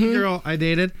worst. One girl I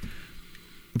dated,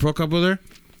 I broke up with her.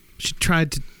 She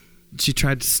tried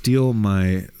to steal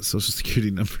my social security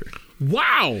number.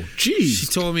 Wow, jeez. She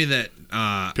told me that.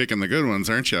 Picking the good ones,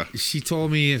 aren't you? She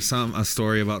told me a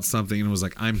story about something and was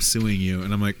like, "I'm suing you,"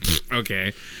 and I'm like,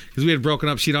 "Okay," because we had broken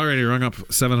up. She'd already rung up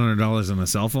 $700 on a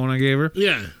cell phone I gave her,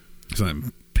 Yeah. so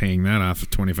I'm paying that off at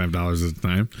 $25 at the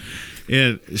time.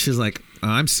 And she's like,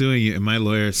 "I'm suing you," and my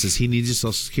lawyer says he needs your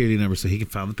social security number so he can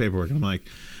file the paperwork. And I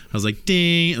was like,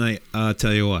 "Ding!" And I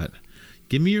tell you what,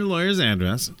 give me your lawyer's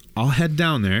address. I'll head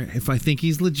down there. If I think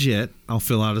he's legit, I'll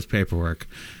fill out his paperwork.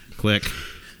 Click.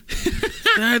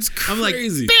 That's crazy. I'm like,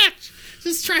 bitch,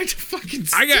 just trying to fucking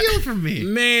steal from me.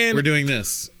 Man, We're doing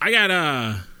this. I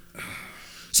got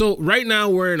So right now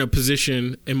we're in a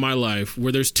position in my life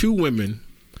where there's 2 women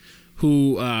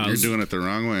who You're doing it the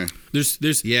wrong way. there's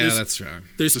That's wrong.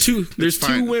 there's two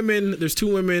fine. women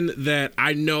that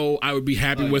I know I would be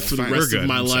happy with for the fine. rest We're of good.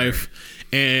 my I'm life,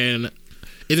 and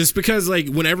it is because like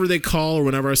whenever they call or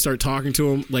whenever I start talking to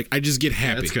them, like I just get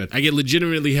happy. that's good. I get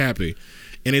legitimately happy,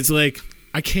 and it's like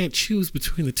I can't choose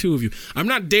between the 2 of you. I'm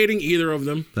not dating either of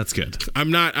them. That's good. I'm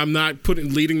not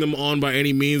leading them on by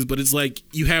any means, but it's like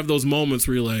you have those moments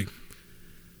where you're like,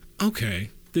 okay,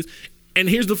 and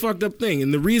here's the fucked up thing,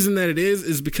 and the reason that it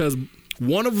is because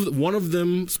one of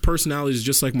them's personality is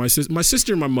just like my sister. My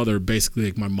sister and my mother are basically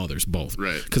like my mothers both,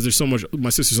 Right. Because there's so much. My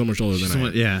sister's so much older than I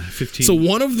am. Yeah, 15. So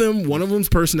one of them's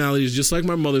personality is just like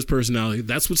my mother's personality.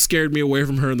 That's what scared me away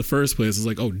from her in the first place. It's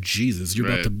like, oh Jesus, you're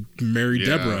about Right. to marry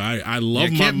Yeah. Deborah. I love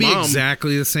it my can't be mom.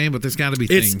 exactly the same, but there's got to be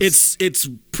things. It's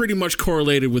pretty much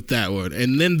correlated with that one,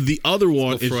 and then the other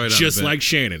one Freud on is a just bit. like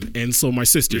Shannon, and so my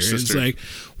sister. Your And it's sister. like,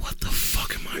 what the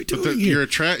fuck am I doing But here?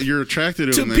 you're attracted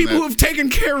to To them. people who have taken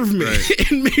care of me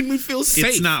Right. and made me feel safe.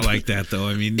 It's not like that though.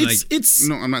 I mean, It's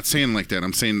No, I'm not saying like that.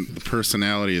 I'm saying the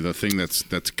personality, the thing that's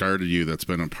guarded you, that's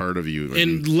been a part of you.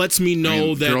 and lets me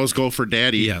know that. girls go for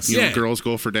daddy. Yes. You know, Yeah. girls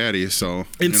go for daddy. So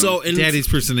And you so know. and daddy's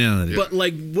personality. But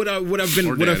like Or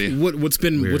daddy. what's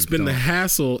been Weird the dog.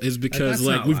 hassle is because That's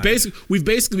like not we've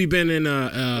basically been in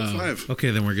Five. Okay,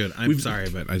 then we're good. I'm sorry,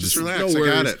 but I Just just relax. no I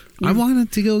got worries. it. I want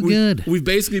it to go good. We've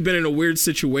basically been in a weird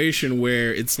situation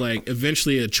where it's like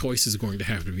eventually a choice is going to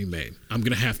have to be made. I'm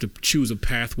going to have to choose a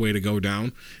pathway to go down.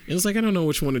 And it's like, I don't know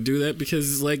which one to do that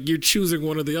because it's like you're choosing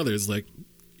one or the other. It's like,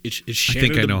 it's Shannon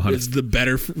think I know how to- is the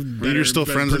better. And you're still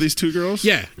friends with these 2 girls?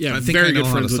 Yeah, I think very I know good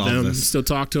how friends to with solve them. this. Still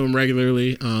talk to them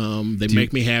regularly. They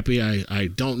make me happy. I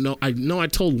don't know. I know I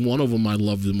told one of them I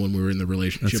loved them when we were in the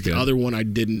relationship. That's The good. other one I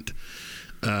didn't.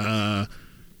 I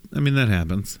mean, that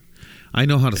happens. I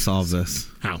know how to solve this.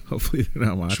 How? Hopefully they're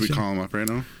not watching. Should we call him up right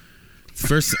now?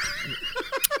 First,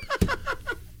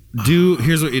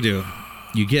 here's what you do.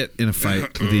 You get in a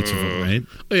fight with each of them, right?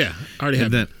 Oh yeah, I already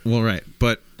have. And then, right.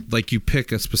 But like you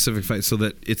pick a specific fight so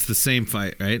that it's the same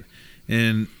fight, right?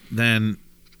 And then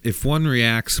if one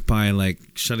reacts by like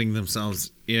shutting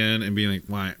themselves in and being like,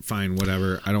 "Why? Fine,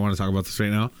 whatever. I don't want to talk about this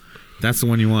right now." That's the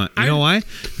one you want. You know why?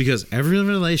 Because every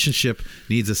relationship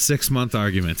needs a 6-month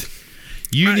argument.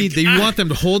 You want them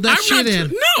to hold that shit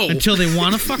in until they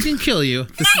want to fucking kill you.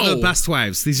 This is the best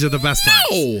wives. These are the best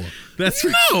wives. That's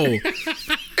no.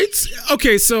 It's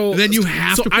okay. So then you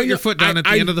have to put your foot down at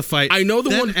the end of the fight. I know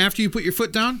the one. After you put your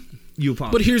foot down, you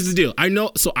apologize. But here's the deal. I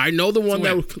know the one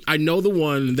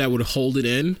that would hold it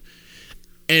in,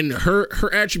 and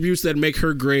her attributes that make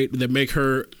her great, that make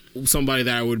her somebody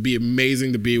that would be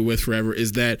amazing to be with forever,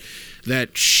 is that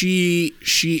she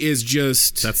is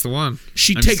just, that's the one.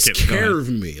 She takes care of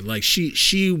me. Like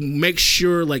she makes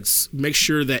sure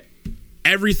that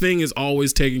everything is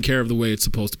always taken care of the way it's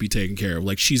supposed to be taken care of.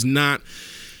 Like she's not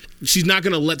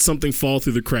going to let something fall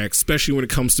through the cracks, especially when it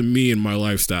comes to me and my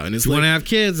lifestyle. And it's you want to have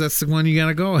kids, that's the one you got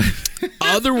to go with.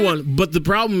 Other one, but the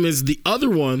problem is the other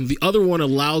one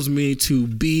allows me to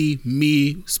be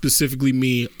me, specifically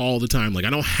me, all the time. Like I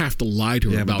don't have to lie to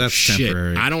her about shit.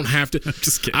 Temporary. I don't have to.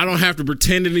 Just kidding. I don't have to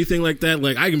pretend anything like that.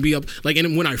 Like I can be up. Like,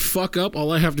 and when I fuck up,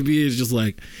 all I have to be is just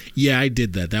like, yeah, I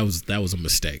did that. That was a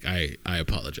mistake. I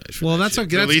apologize. For that's shit.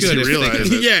 okay. That's At least good. you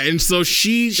realize it. Yeah, and so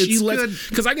she lets,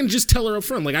 because I can just tell her up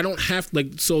front. Like I don't have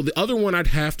so the other one I'd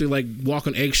have to like walk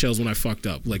on eggshells when I fucked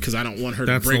up, like because I don't want her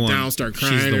to break down, start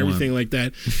crying, and everything like that.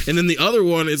 And then the other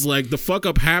one is like the fuck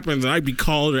up happens and I'd be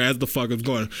calling her as the fuck up's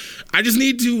going. I just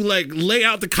need to like lay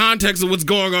out the context of what's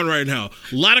going on right now.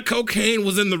 A lot of cocaine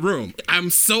was in the room. I'm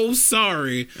so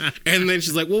sorry. And then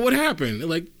she's like, well, what happened?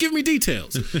 Like, give me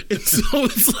details. And so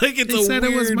it's like it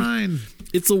was mine.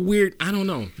 It's a weird. I don't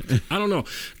know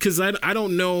because I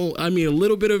don't know. I mean, a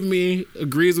little bit of me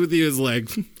agrees with you. Is like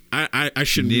I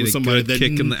shouldn't be with somebody that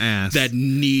kick in the ass that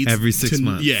needs every 6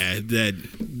 months. Yeah,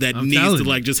 that needs to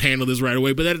like just handle this right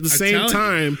away. But at the same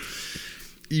time,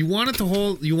 you want them to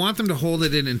hold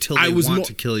it in until they want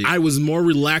to kill you. I was more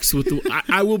relaxed with the.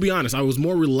 I will be honest. I was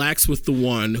more relaxed with the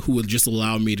one who would just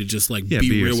allow me to just like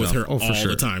be real with her all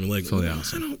the time. Like totally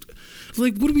awesome. I don't.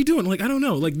 Like, what are we doing? Like, I don't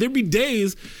know. Like, there'd be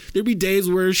days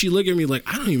where she look at me like,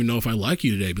 I don't even know if I like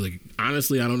you today. Be like,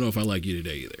 honestly, I don't know if I like you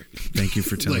today either. Thank you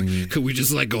for telling me. Could we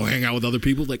just like go hang out with other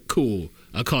people? Like, cool.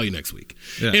 I'll call you next week.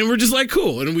 Yeah. And we're just like,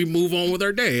 cool. And then we move on with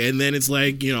our day. And then it's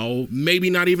like, you know, maybe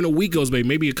not even a week goes by.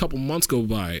 Maybe a couple months go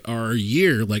by or a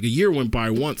year. Like a year went by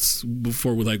once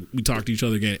before we talk to each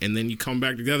other again. And then you come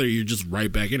back together. You're just right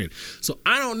back in it. So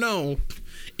I don't know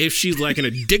if she's like an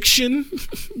addiction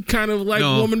kind of like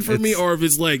woman for me, or if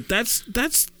it's like that's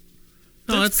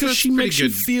because she makes you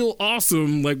feel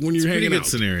awesome like when you're hanging out. Good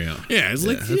scenario. Yeah, it's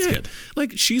like that's good.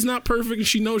 Like she's not perfect and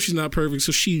she knows she's not perfect,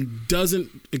 so she doesn't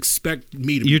expect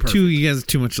me to be perfect. You guys are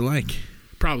too much alike.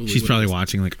 Probably. She's probably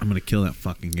watching like, I'm gonna kill that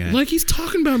fucking guy. Like he's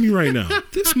talking about me right now.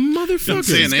 This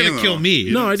motherfucker. He's gonna kill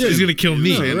me. No, I didn't. He's gonna kill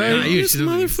me. No, right? This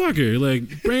motherfucker.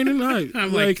 Like Brandon,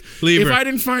 I'm like Libra. if I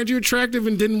didn't find you attractive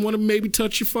and didn't want to maybe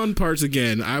touch your fun parts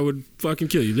again, I would fucking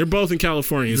kill you. They're both in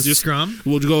California. It's just Scrum.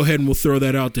 We'll go ahead and we'll throw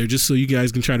that out there just so you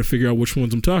guys can try to figure out which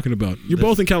ones I'm talking about. You're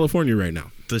both in California right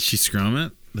now. Does she scrum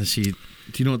it? Do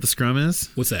you know what the scrum is?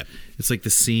 What's that? It's like the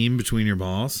seam between your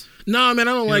balls. No, man,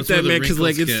 I don't like that, man, because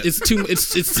like it's too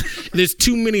there's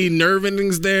too many nerve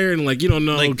endings there, and like you don't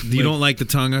know. Like you don't like the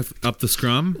tongue up the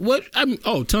scrum? What?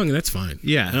 Tongue, that's fine.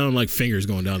 Yeah, I don't like fingers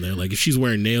going down there. Like if she's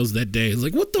wearing nails that day, it's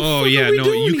like what the fuck are we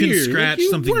doing you can here? scratch like,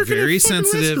 something very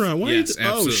sensitive. Yes, absolutely.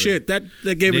 Oh shit, that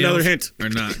gave nails another hint. Are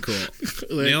not cool.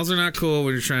 Like, nails are not cool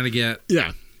when you're trying to get.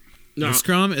 Yeah, no. The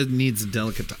scrum it needs a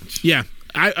delicate touch. Yeah.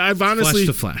 I've honestly flash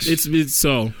to flash. It's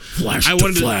so I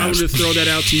wanted to throw that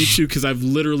out to you too because I've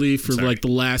literally for like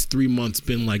the last 3 months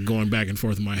been like going back and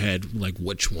forth in my head like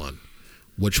which one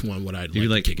would I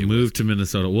like to kick move with? To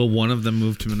Minnesota? Will one of them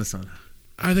move to Minnesota?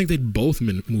 I think they'd both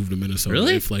move to Minnesota.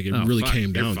 Really? If like it really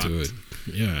came down to it.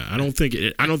 Yeah, I don't think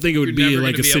it would be never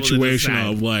like a gonna be able to situation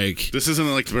decide. of like This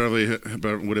isn't like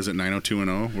what is it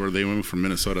 90210 where they moved from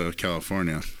Minnesota to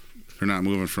California. They're not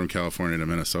moving from California to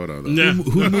Minnesota though. No.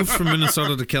 Who moved from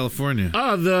Minnesota to California?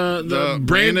 The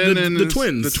Brandon and the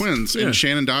twins. The twins Yeah. and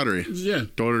Shannon Daugherty. Yeah.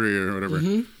 Daugherty or whatever.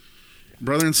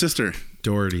 Brother and sister.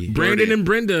 Doherty. Brandon and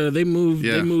Brenda, they moved.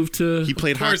 Yeah. They moved to. He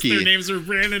played hockey. Their names are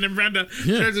Brandon and Brenda.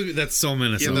 Yeah. That's so He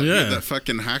Minnesota. had that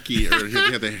fucking hockey, or he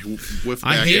had the whiff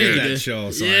back I hated hair. that show.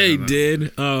 So Yeah, he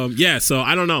did. Yeah, so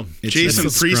I don't know. Jason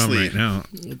It's a scrum Priestley. right now.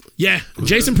 Yeah,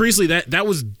 Jason Priestley. That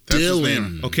was That's his Dylan.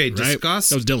 name. Okay, right? discuss.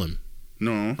 That was Dylan.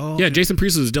 No. Oh, Yeah, Jason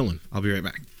Priestley was Dylan. I'll be right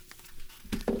back.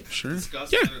 Sure.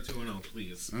 Yeah.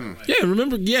 Please. Yeah,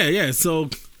 remember? Yeah.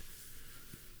 So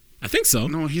I think so.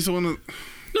 No, he's the one that.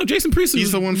 No, Jason Priestley.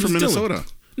 He's the one from was Dylan. Minnesota.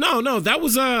 No, that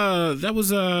was was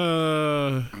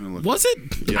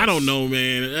it? Yeah. I don't know,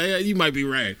 man. You might be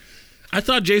right. I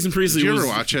thought Jason Priestley Did you was. ever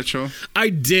watch that show? I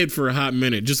did for a hot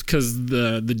minute, just because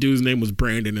the dude's name was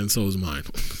Brandon, and so was mine.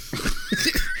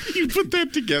 You put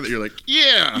that together, you're like,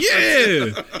 yeah. Yeah,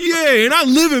 and I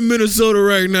live in Minnesota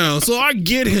right now, so I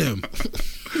get him.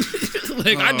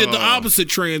 Like, I did the opposite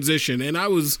transition, and I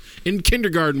was in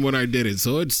kindergarten when I did it,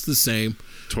 so it's the same.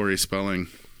 Tori Spelling.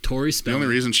 Tori The Spelling. only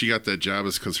reason she got that job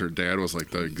is because her dad was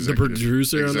like the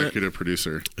producer on that? executive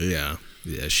producer. Yeah,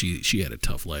 she had a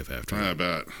tough life after I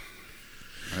that.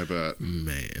 bet.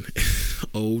 Man.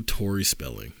 Oh, Tori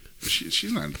Spelling.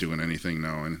 She's not doing anything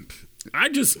now, and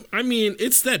I mean,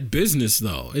 it's that business,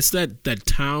 though. It's that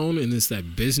town, and it's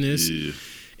that business. yeah.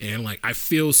 And, like, I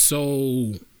feel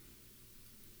so...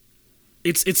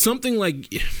 It's something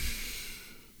like...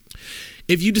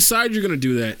 If you decide you're going to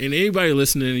do that, and anybody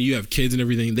listening and you have kids and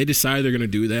everything, they decide they're going to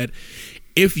do that.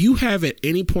 If you have at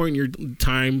any point in your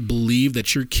time believe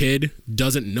that your kid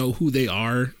doesn't know who they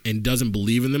are and doesn't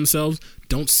believe in themselves,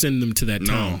 don't send them to that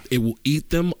town. It will eat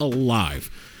them alive.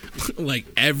 Like,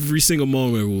 every single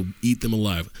moment will eat them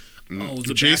alive. Oh, was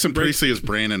the Jason bathroom break? Priestley is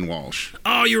Brandon Walsh.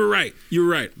 Oh, you were right.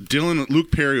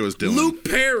 Luke Perry was Dylan. Luke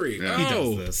Perry. Yeah. He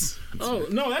Oh. does this. Oh,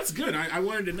 no, that's good. I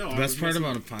wanted to know. The best part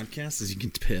about a podcast is you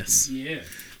can piss. Yeah.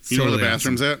 You know where the Totally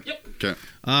bathroom's awesome. at? Yep.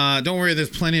 Okay. Don't worry, there's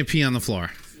plenty of pee on the floor.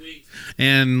 Sweet.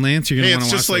 And Lance, you're Hey, gonna want it's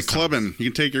to wash just like those towels. clubbing.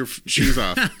 You can take your shoes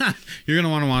off. You're gonna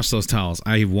want to wash those towels.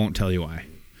 I won't tell you why.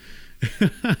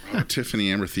 Oh,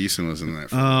 Tiffany Amber Thiessen was in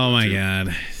that. Oh my too.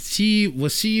 God,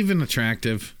 was she even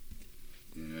attractive?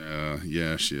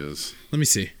 Yeah, she is. Let me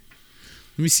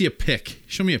see a pic.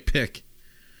 Show me a pic.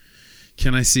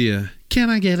 Can I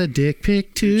get a dick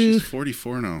pic too? She's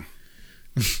 44 now.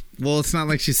 Well, it's not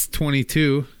like she's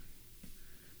 22.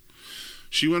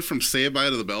 She went from Say Bye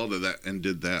to the Bell to that and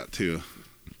did that too.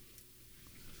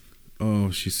 Oh,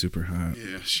 she's super hot.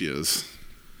 Yeah, she is.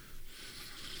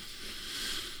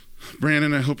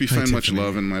 Brandon, I hope you Hi, find much Tiffany.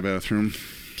 love in my bathroom.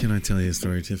 Can I tell you a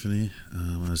story, Tiffany?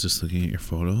 I was just looking at your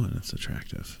photo, and it's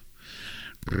attractive.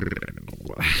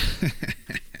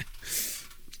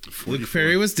 Luke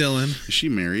Perry was Dylan. Is she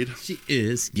married? She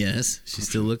is, yes. She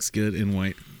still looks good in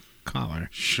white collar.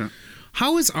 Sure.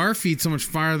 How is our feed so much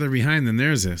farther behind than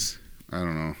theirs is? I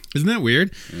don't know. Isn't that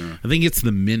weird? Yeah. I think it's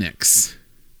the Minix.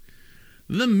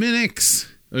 The Minix.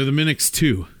 Or the Minix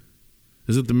 2.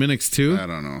 Is it the Minix 2? I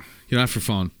don't know. Get off your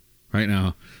phone right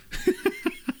now.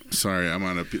 Sorry, I'm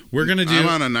on a. We're gonna do. I'm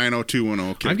on a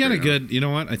 90210. kick I've got a right now. good. You know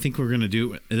what? I think we're gonna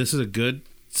do. This is a good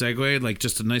segue, like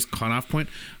just a nice cutoff point.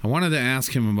 I wanted to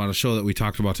ask him about a show that we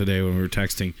talked about today when we were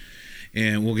texting,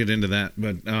 and we'll get into that.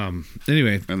 But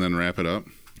anyway, And then wrap it up.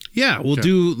 yeah, we'll Okay.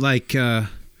 do like we'll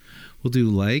do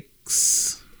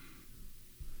likes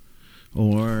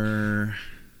or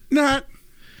Not.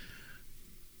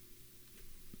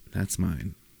 that's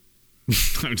mine.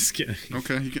 I'm just kidding.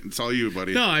 Okay, it's all you,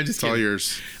 buddy. No, I'm just It's all kidding.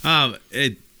 yours.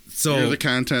 So You're the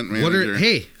content what manager. are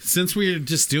hey? Since we're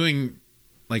just doing,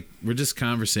 like, we're just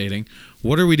conversating.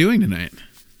 What are we doing tonight?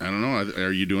 I don't know.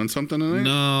 Are you doing something tonight?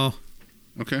 No.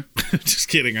 Okay. Just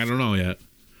kidding. I don't know yet.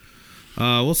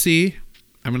 We'll see.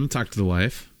 I'm going to talk to the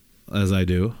wife, as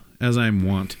I'm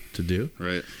wont to do.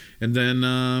 Right. And then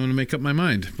I'm going to make up my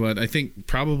mind. But I think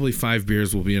probably 5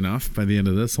 beers will be enough by the end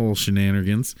of this whole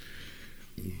shenanigans.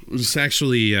 It's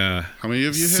actually How many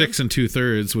of you 6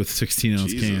 2/3 with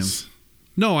 16-ounce Jesus. cans.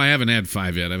 No, I haven't had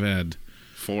 5 yet. I've had...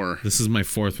 4. This is my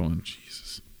 4th one.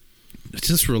 Jesus.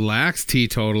 Just relax,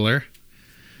 teetotaler.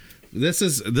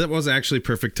 That was actually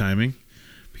perfect timing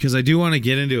because I do want to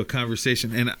get into a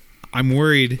conversation, and I'm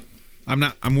worried.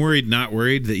 I'm worried, not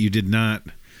worried that you did not.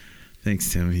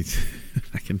 Thanks, Tim.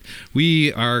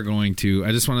 We are going to.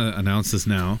 I just want to announce this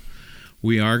now.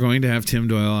 We are going to have Tim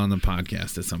Doyle on the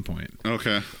podcast at some point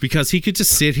Okay. because he could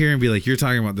just sit here and be like, "You're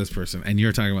talking about this person, and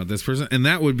you're talking about this person," and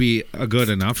that would be a good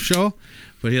enough show.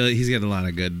 But he's got a lot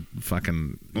of good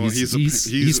fucking. Well,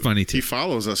 he's funny too. He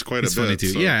follows us quite He's a bit. funny too.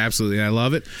 so- Yeah, absolutely. I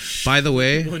love it. By the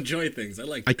way, People enjoy things. I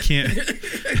like I can't.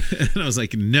 And I was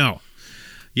like, no.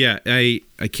 Yeah, I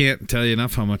can't tell you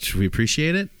enough how much we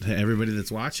appreciate it. To everybody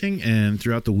that's watching and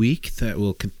throughout the week that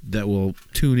will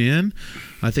tune in.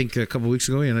 I think a couple weeks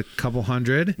ago we had a couple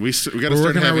hundred. We got to We're start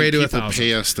working our having way to people 1,000.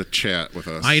 pay us to chat with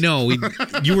us. I know.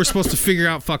 You were supposed to figure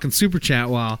out fucking super chat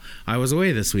while I was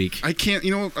away this week. I can't.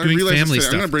 You know, I Doing realize family this today.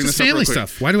 stuff. I'm going to bring Just this family up real quick.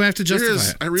 stuff. Why do I have to justify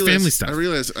it? I It's realize, family stuff. I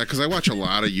realize because I watch a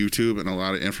lot of YouTube and a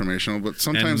lot of informational, but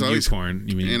sometimes And I always YouPorn,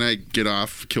 you mean? and I get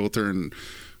off kilter and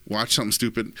watch something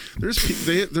stupid.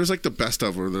 There's like the best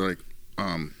of where they're like,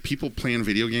 people playing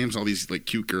video games, all these like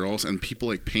cute girls, and people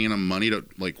like paying them money to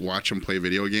like watch them play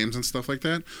video games and stuff like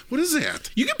that. What is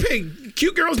that? You can pay.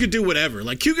 Cute girls could do whatever.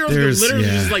 Like cute girls There's- could literally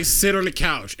yeah. just like sit on the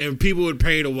couch, and people would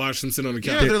pay to watch them sit on the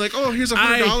couch. Yeah, they're like, oh, here's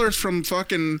 $100 from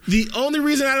fucking The only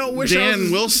reason I don't wish I Dan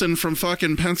was Wilson from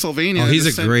fucking Pennsylvania. Oh, he's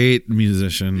Just a said- great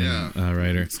musician, Yeah.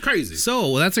 writer. It's crazy. So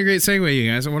well, that's a great segue,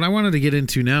 you guys. What I wanted to get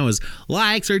into now is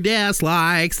likes or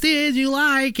dislikes. Did you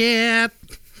like it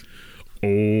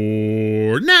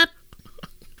or not?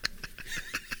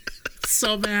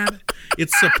 So bad.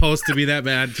 It's supposed to be that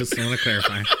bad. Just want to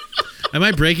clarify. Am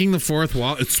I breaking the fourth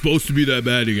wall? It's supposed to be that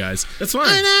bad, you guys. That's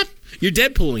fine. You're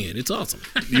Deadpooling it. It's awesome.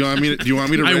 Do you want me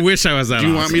to? I wish I was that. Do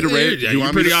you want me to awesome. rate? Do you You're want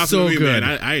me pretty to? awesome so with me, good.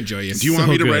 man. I enjoy you. Do you want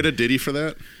So me to good. write a ditty for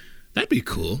that? That'd be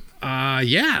cool. Yeah,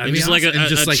 that'd Just be like awesome. a- And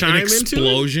just a like an chime into it?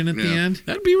 explosion at the Yeah. end.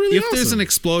 That'd be really If awesome. there's an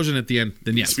explosion at the end,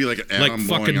 then yes. Just be like an like atom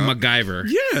fucking blowing up.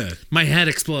 MacGyver. Yeah. My head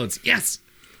explodes. Yes.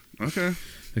 Okay.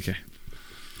 Okay.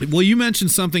 Well, you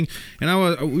mentioned something, and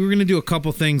we were going to do a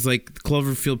couple things like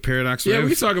Cloverfield Paradox. Yeah, we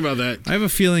can talk about that. I have a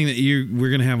feeling that we're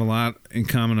going to have a lot in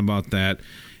common about that.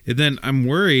 And then I'm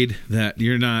worried that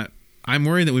you're not. I'm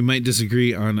worried that we might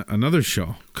disagree on another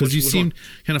show because you Which seemed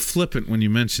kind of flippant when you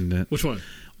mentioned it. Which one?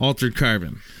 Altered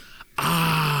Carbon.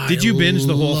 Ah, Did you binge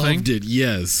the whole thing? Loved it.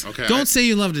 Yes. Okay. Don't say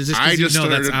you loved it just I because you just know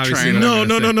that's started obviously trying.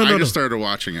 what I'm gonna say. I just started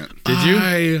watching it. Did you?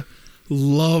 I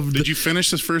loved. Did you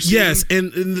finish this first Yes,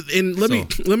 season? and let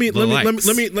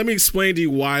me explain to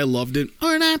you why I loved it.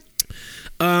 Or not.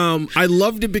 I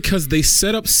loved it because they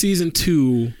set up season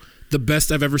 2 the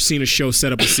best I've ever seen a show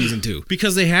set up a season 2.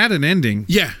 Because they had an ending.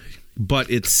 Yeah.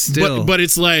 But it's still. But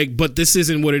it's like, but this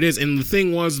isn't what it is. And the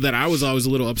thing was that I was always a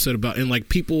little upset about, and like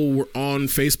people were on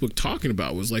Facebook talking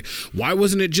about, was like, why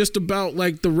wasn't it just about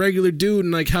like the regular dude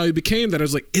and like how he became that? I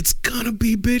was like, it's gonna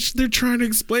be, bitch. They're trying to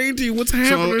explain to you what's So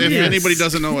happening. if anybody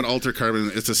doesn't know what Altered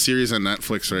Carbon, it's a series on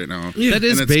Netflix right now. Yeah. that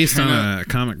is And it's based kinda- on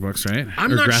comic books, right?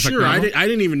 I'm Or not graphic sure. novel? I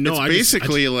didn't even know. It's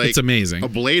basically like it's amazing. a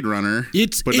Blade Runner,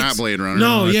 but not Blade Runner.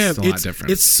 No, it's yeah, a lot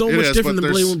different. It's so It much is, different but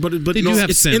than Blade there's- Runner, but They do have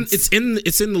it's in sense.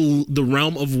 it's in the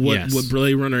realm of Yes. what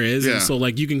Blade Runner is, Yeah. and so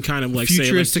like you can kind of like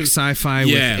Futuristic say like, sci-fi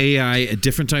Yeah. with AI,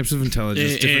 different types of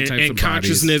intelligence, different types and of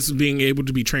consciousness being able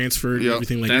to be transferred and Yep.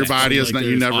 everything like Your that. body So, is like, not.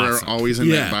 You there's- never awesome. are always in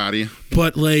Yeah. that body.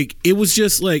 But like it was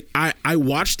just like I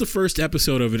watched the first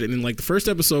episode of it, and then like the first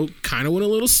episode kind of went a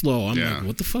little slow. I'm Yeah. like,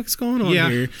 what the fuck's going on Yeah.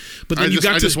 here? But then I you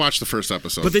just watched the first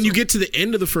episode. But then you so- get to the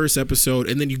end of the first episode,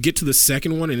 and then you get to the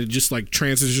second one, and it just like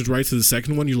transitions right to the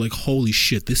second one. You're like, holy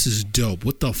shit, this is dope.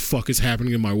 What the fuck is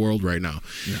happening in my world right now?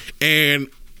 And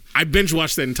I binge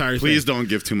watched that entire Please thing. don't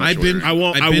give too much. I've been. away. I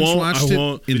won't. I binge won't. watched I it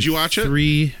won't. in Did you watch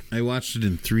it? I watched it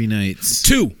in 3 nights.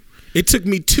 2. It took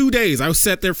me 2 days. I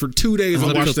sat there for 2 days and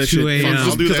I'll watched do that 2 shit. a.m. Just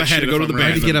I'll do because that I had to shit go to if the I'm I had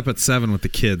to bathroom. get up at 7 with the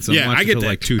kids. So I'm Yeah, watching I get till that.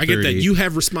 like 2:30. I get that. You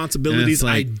have responsibilities.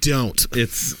 like- I don't.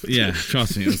 It's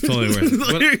trust me, it's totally worth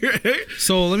it. But-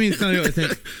 so let me tell you what I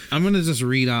think. I'm gonna just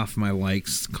read off my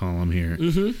likes column here,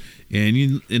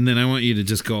 and then I want you to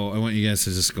just go. I want you guys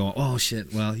to just go. Oh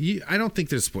shit! Well, I don't think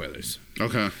there's spoilers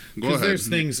Okay, go because ahead. there's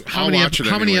things. I'll watch it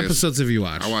How many anyways. episodes have you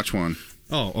watched? I watch one.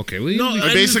 Oh, okay. Well, No, you-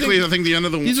 I- Basically, I think the end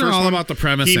of the these first are all one, about the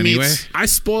premise he anyway. meets- I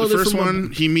spoiled the it first for my-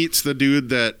 one, he meets the dude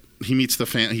that he meets the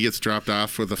he gets dropped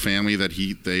off with a family that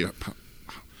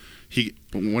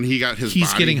when he got his He's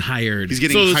body, getting hired. He's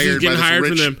getting So he's hired getting by this hired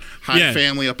from rich them. high Yeah.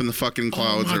 family up in the fucking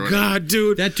clouds. Oh or my whatever. god,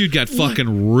 dude! That dude got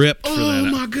fucking ripped for Oh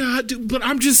that. my god, dude! But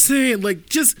I'm just saying, like,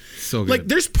 just So good. like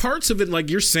there's parts of it, like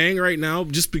you're saying right now,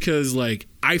 just because like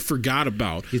I forgot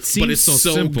about. It but seems it's so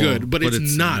simple, good, but, but it's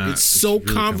it's not. not. It's so It's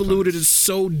really convoluted. complex. It's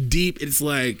so deep. It's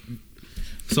like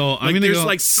So I'm gonna there's go.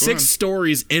 like 6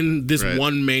 stories in this Right.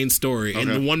 one main story, and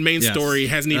Okay. the one main Yes. story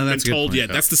hasn't Oh, even been that's a good told point. yet.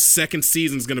 That's the second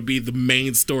season's gonna be the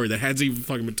main story that hasn't even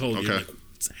fucking been told Okay. yet.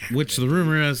 Like, Which the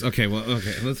rumor is okay. Well,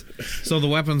 okay. So the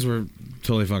weapons were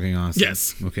totally fucking awesome.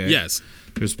 yes. Okay. Yes.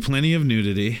 There's plenty of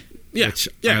nudity. Yeah, Which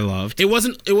yeah. I loved. It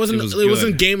wasn't It was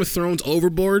good. Game of Thrones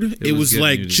overboard. It was was good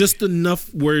like nudity. just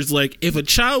enough where it's like if a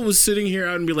child was sitting here,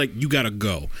 I'd be like, you gotta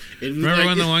go. It'd be Remember like-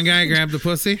 when the one guy grabbed the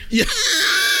pussy? Yeah.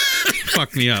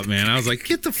 Fucked me up, man. I was like,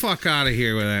 get the fuck out of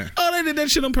here with that. Oh, they did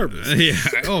that shit on purpose. Yeah.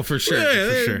 Oh, for sure. Yeah,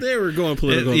 for sure. they were going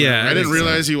political. Yeah. I didn't So-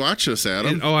 realize you watched this,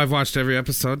 Adam. Oh, I've watched every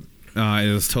episode.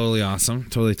 It was totally awesome.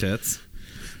 Totally tits.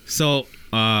 So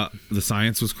The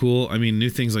science was cool. I mean, new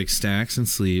things like stacks and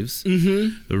sleeves.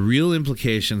 Mm-hmm. The real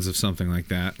implications of something like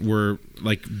that were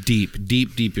like deep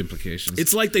implications.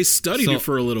 It's like they studied it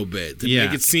for a little bit to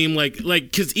make it seem like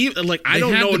because even like I They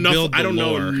don't had know to enough. build the I don't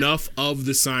know lore. enough of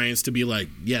the science to be like,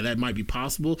 yeah, that might be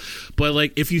possible. But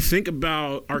like, if you think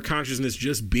about our consciousness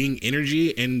just being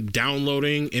energy and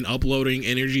downloading and uploading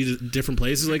energy to different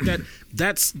places like that,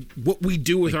 that's what we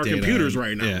do with Like our data computers and-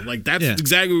 right now. yeah. Like that's Yeah.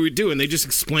 exactly what we do, and they just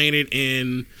explain it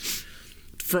in.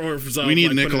 We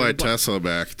need Nikola Tesla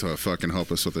back to fucking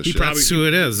help us with this shit. That's who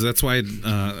it is. That's why.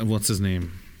 What's his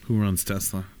name? Who runs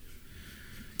Tesla?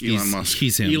 Elon Musk.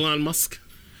 He's him. Elon Musk.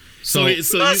 So-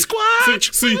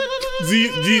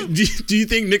 do you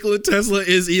think Nikola Tesla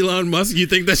is Elon Musk? You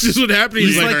think that's just what happened?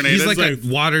 He's like a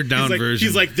watered down version.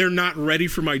 He's like, they're not ready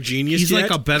for my genius He's yet.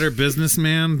 like a better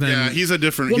businessman than. Yeah, he's a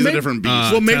different maybe-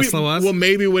 beast. maybe, Tesla was? Well,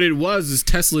 maybe what it was is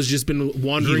Tesla's just been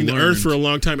wandering the earth for a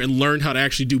long time and learned how to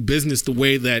actually do business the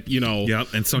way that, Yep.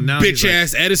 And so now bitch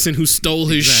ass Edison, who stole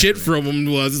his shit from him,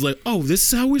 was like, oh,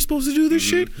 this is how we're supposed to do this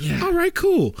shit? Yeah. All right,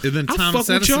 cool. And then I'll Thomas fuck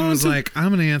with Edison y'all was too. like, I'm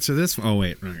going to answer this. Oh,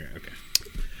 wait. Okay.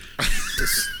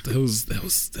 That was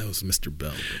Mr.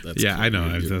 Bell. But that's Yeah, cool. I know.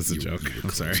 You're- That's a you're- joke. you're I'm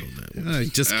close sorry. on that. I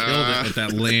just killed it with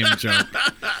that lame joke.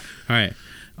 All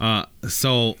right.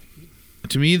 So,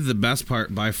 to me, the best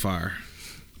part by far,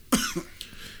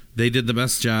 they did the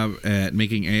best job at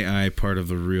making AI part of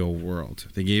the real world.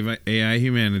 They gave AI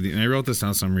humanity, and I wrote this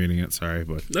down, so I'm reading it. Sorry,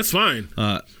 but That's fine.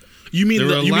 You mean there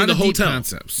were a you lot mean the of deep hotel?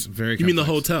 concepts. Very. You mean the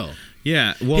complex. hotel?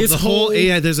 Yeah. Well, His the whole whole-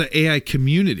 AI. There's an AI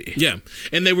community. Yeah,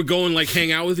 and they would go and like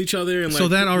hang out with each other, and like, So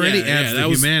that already yeah, adds that the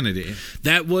was, humanity.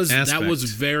 That was aspect.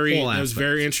 very Whole that was aspect.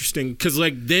 very interesting because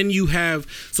like then you have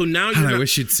now God, you're I not,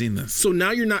 wish you'd seen this. so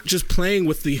now you're not just playing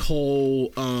with the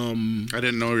whole I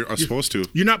didn't know I was supposed to.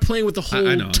 you're not playing with the whole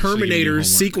I know, I should've given you Terminator homework.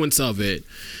 sequence of it.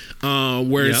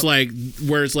 Where it's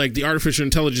like the artificial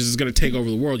intelligence is going to take over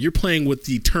the world. You're playing with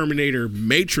the Terminator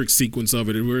Matrix sequence of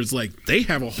it, where it's like they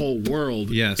have a whole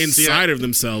world inside of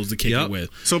themselves to kick it with.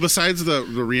 So besides the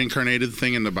reincarnated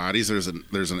thing in the bodies, there's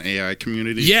an AI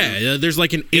community. Yeah, there's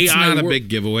like an It's AI. not a world. big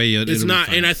giveaway. It's not,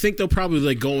 and I think they'll probably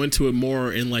like go into it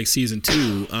more in like season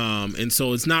 2. And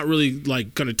so it's not really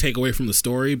like going to take away from the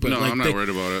story. But No, like I'm not worried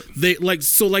about it. They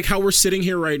like how we're sitting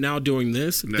here right now doing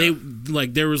this. Yeah. They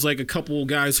like there was like a couple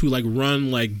guys who like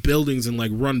run like buildings and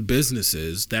like run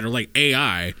businesses that are like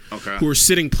AI, who are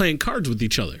sitting playing cards with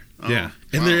each other. Yeah.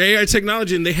 And they're AI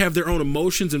technology, and they have their own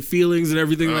emotions and feelings and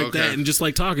everything like okay. that, and just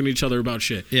like talking to each other about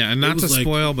shit. Yeah, and not It to was like-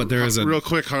 spoil, but there is a real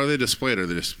quick. How are they displayed? Are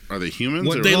they humans?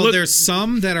 What, or there's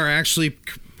some that are actually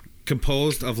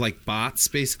composed of like bots,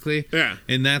 basically. Yeah.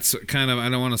 And that's kind of, I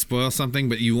don't want to spoil something,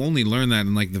 but you only learn that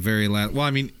in like the very last. Well,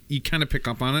 I mean, you kind of pick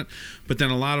up on it, but then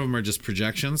a lot of them are just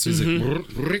projections. So it's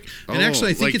like, and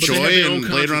actually, I think like it's Joy and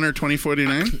Blade Runner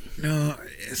 2049. No,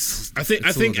 I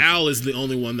think Al is the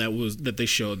only one that they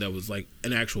showed that was like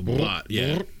an actual bot.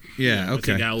 Yeah. Yeah. I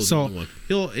Okay. think Al was the So only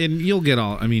one. you'll get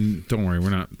all. I mean, don't worry, we're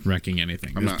not wrecking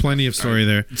anything. There's not- plenty of story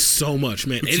there. So much,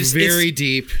 man. It's very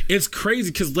deep. It's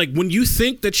crazy because like when you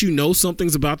think that you know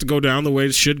something's about to go down the way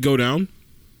it should go down,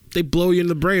 they blow you in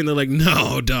the brain. They're like,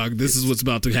 no, dog, this is what's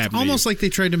about to happen. Almost like they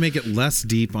tried to make it less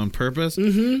deep on purpose.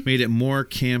 Mm-hmm. Made it more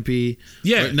campy.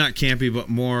 Yeah. Or not campy, but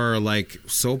more like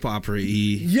soap opera-y.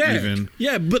 Yeah, Even.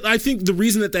 yeah, but I think the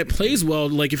reason that plays well,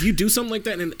 like if you do something like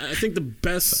that, and I think the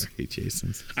best,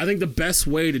 I think the best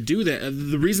way to do that,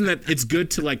 the reason that it's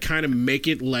good to like kind of make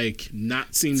it like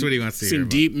not seem That's what he wants to hear seem about.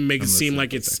 deep and make I'm it seem listening.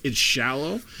 like it's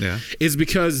shallow. Yeah. is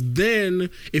because then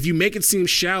if you make it seem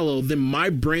shallow, then my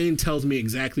brain tells me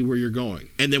exactly where you're going,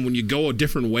 and then when you go a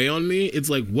different way on me,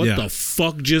 it's like what Yeah. the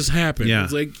fuck just happened? Yeah.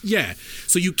 It's like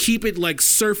so you keep it like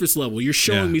surface level. You're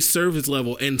showing Yeah. me surface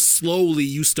level, and slowly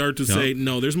you start to say,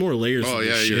 no, there's more layers. Oh to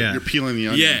yeah, this shit. you're peeling the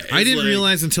onion. Yeah, I it's didn't like-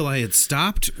 realize until I had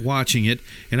stopped watching it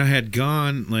and I had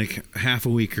gone like half a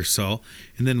week or so.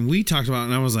 And then we talked about it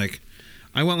and I was like,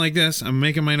 I went like this. I'm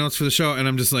making my notes for the show and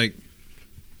I'm just like,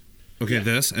 okay,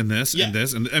 this and this Yeah. and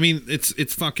this. And I mean, it's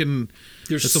fucking,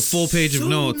 There's it's a full page of so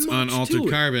notes on much to Altered it.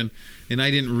 Carbon. And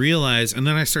I didn't realize. And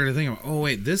then I started thinking, oh,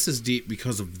 wait, this is deep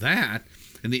because of that.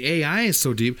 And the AI is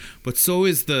so deep, but so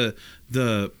is the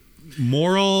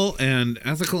moral and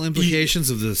ethical implications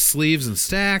of the sleeves and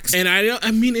stacks. And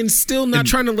I mean, and still not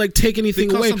trying to like take anything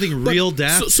they call away. something but- real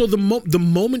death. So the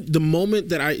moment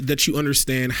that you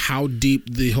understand how deep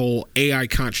the whole AI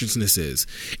consciousness is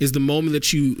the moment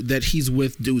that he's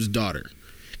with dude's daughter,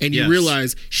 and you Yes.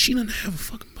 realize she doesn't have a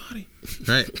fucking body.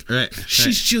 Right.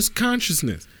 She's just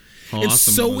consciousness. How and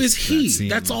awesome so was is that he. scene,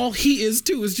 That's though. all he is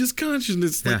too. Is just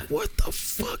consciousness. Yeah. Like, what the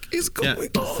fuck is Yeah, going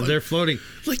so on? they're floating.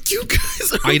 Like, you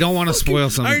guys are I don't wanna fucking- spoil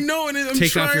something. I know, and I'm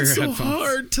Take off trying your so headphones.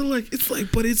 hard to like. It's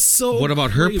like, but it's so. What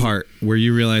about her crazy. part where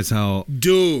you realize how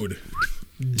dude?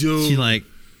 she like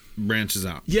branches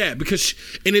out? Yeah, because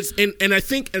and I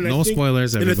think No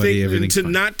spoilers, and I everybody, think, everything's to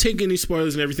fine. not take any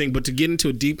spoilers and everything, but to get into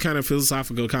a deep kind of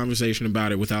philosophical conversation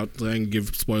about it without letting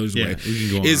give spoilers Yeah, away, we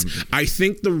can go is on. I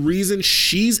think the reason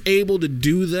she's able to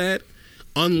do that,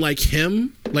 unlike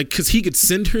him, like because he could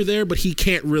send her there, but he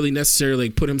can't really necessarily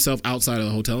put himself outside of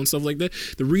the hotel and stuff like that.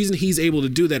 The reason he's able to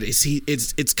do that is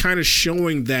it's kind of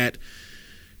showing that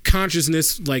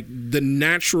consciousness, like the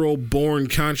natural born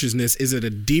consciousness, is at a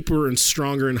deeper and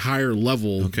stronger and higher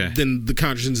level than the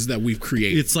consciousness that we've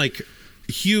created. It's like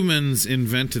humans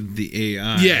invented the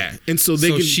AI. Yeah, and so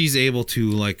they can she's able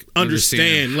to like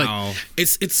understand like how,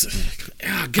 it's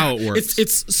how it works.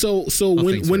 It's so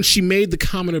when she made the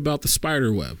comment about the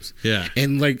spider webs, Yeah.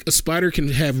 and like a spider can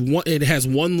have one, it has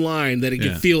one line that it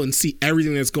can Yeah. feel and see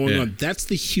everything that's going Yeah. on. That's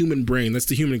the human brain. That's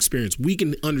the human experience. We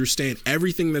can understand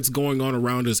everything that's going on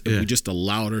around us if we just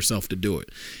allowed ourselves to do it.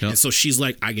 Yep. And so she's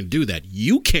like, I can do that.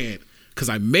 You can't. Because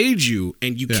I made you,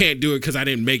 and you can't do it because I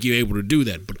didn't make you able to do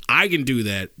that. But I can do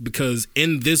that because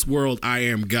in this world I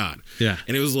am God. Yeah.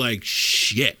 And it was like,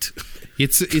 shit.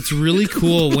 It's really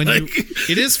cool when you.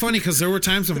 It is funny because there were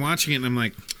times I'm watching it and I'm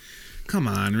like, come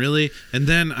on, really? And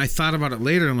then I thought about it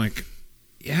later. I'm like,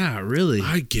 yeah, really.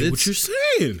 I get what you're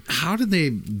saying. How did they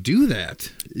do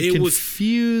that? It was-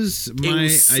 confused my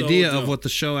was so idea dope. of what the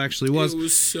show actually was. It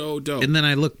was so dope. And then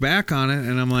I look back on it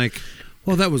and I'm like,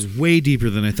 well, that was way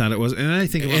deeper than I thought it was. And then I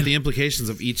think about the implications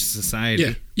of each society.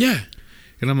 Yeah. Yeah.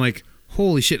 And I'm like,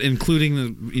 holy shit,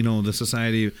 including the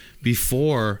society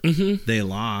before they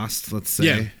lost, let's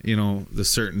say, Yeah. the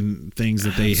certain things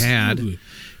that they Absolutely. had.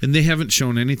 And they haven't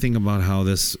shown anything about how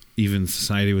this even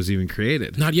society was even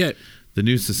created. Not yet. The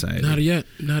new society. Not yet.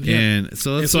 And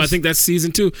so, I think that's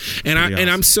season 2, and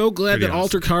I'm so glad Pretty that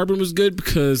Alter Carbon was good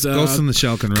because Ghost in the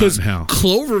Shell can rot because in hell.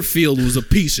 Cloverfield was a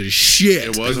piece of shit.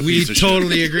 It was a We piece of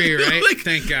totally shit. agree, right? Like,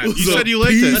 Thank God. You said you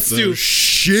liked it. Let's do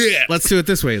shit. Let's do it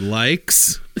this way.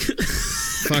 Likes,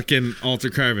 fucking Alter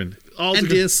Carbon, and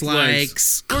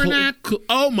dislikes or not.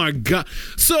 Oh my god.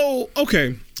 So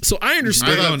okay. So I I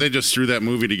understand. thought they just threw that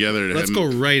movie together. To Let's have- go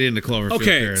right into Cloverfield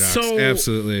Okay, Paradox. so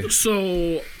Absolutely.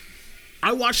 So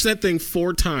I watched that thing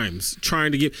 4 times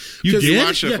trying to get. You 'cause- did? You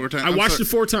watched it Yeah, 4 times. I I'm watched sorry- it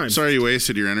 4 times. Sorry you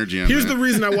wasted your energy on Here's that. the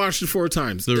reason I watched it 4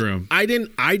 times. The Room. I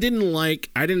didn't like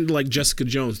Jessica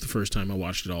Jones the first time I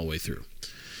watched it all the way through.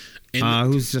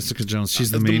 And Who's Jessica Jones?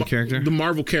 She's the main character? the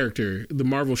Marvel character, the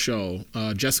Marvel show.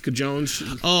 Jessica Jones.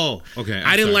 Oh, okay.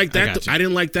 I didn't like that. got you. I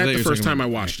didn't like I that thought the you were first talking time I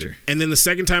about watched it, actor. and then the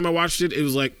second time I watched it, it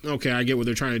was like, okay, I get what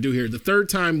they're trying to do here. The third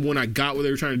time, when I got what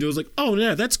they were trying to do, I was like, oh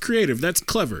yeah, that's creative, that's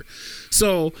clever.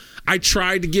 So I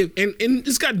tried to give, and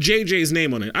it's got JJ's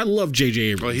name on it. I love JJ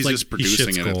Abrams. Well, he's Like, just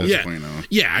producing it at cold. this yeah, point now.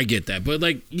 yeah, I get that, but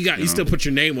like you still put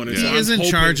your name on it. Yeah. So He I'm is in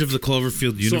hoping- charge of the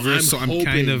Cloverfield universe, so I'm hoping-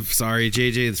 kind of sorry.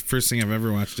 JJ, it's the first thing I've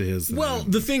ever watched of his. Well,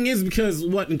 the thing is, because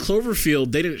in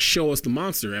Cloverfield they didn't show us the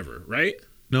monster ever, right?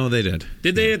 no, they did.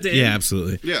 Did they at the end? Yeah,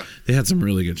 absolutely. Yeah. They had some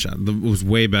really good shots. It was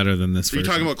way better than this Are you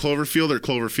version. talking about Cloverfield or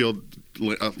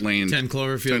Cloverfield Lane? 10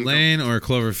 Cloverfield 10 Lane or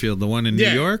Cloverfield, the one in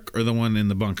Yeah. New York or the one in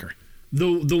the bunker?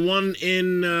 The one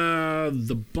in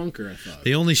the bunker, I thought.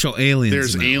 They only show aliens.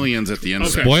 There's in that aliens at the end.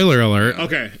 Okay. of it. Spoiler alert.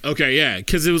 Okay, yeah,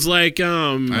 because it was like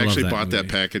I actually that bought that movie.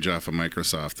 package off of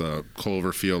Microsoft, the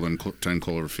Cloverfield and 10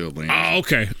 Cloverfield Lane. Oh,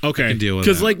 okay. can deal with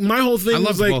Because that. like my whole thing I was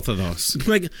love like both of those.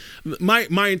 like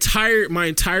my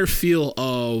entire feel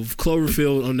of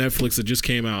Cloverfield on Netflix that just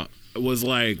came out was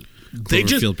like they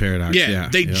just Cloverfield Paradox, yeah,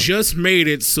 they yep. just made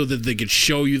it so that they could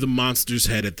show you the monster's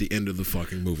head at the end of the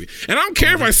fucking movie. And I don't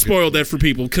care if I spoiled that for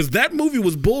people because that movie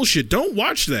was bullshit. Don't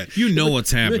watch that. You know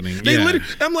what's happening. They yeah. literally,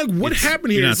 I'm like, what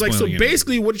happened here? you're not It's like, so spoiling anything.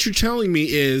 basically, what you're telling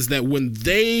me is that when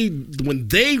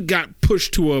they got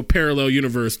pushed to a parallel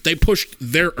universe, they pushed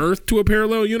their Earth to a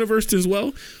parallel universe as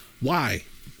well. Why?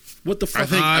 What the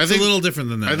fuck? I It's think- a little different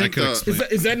than that. I think could the- explain.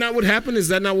 Is that not what happened? Is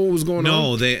that not what was going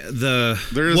No, on? they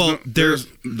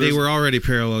were already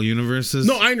parallel universes.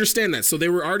 No, I understand that. So they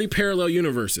were already parallel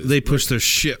universes. They pushed their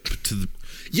ship to the.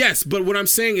 Yes, but what I'm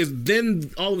saying is then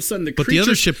all of a sudden the But the creatures,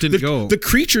 other ship didn't go. The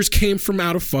creatures came from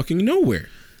out of fucking nowhere.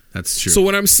 That's true. So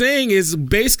what I'm saying is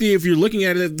basically if you're looking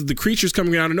at it, the creatures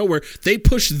coming out of nowhere, they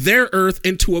pushed their Earth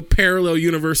into a parallel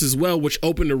universe as well, which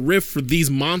opened a rift for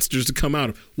these monsters to come out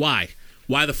of. Why?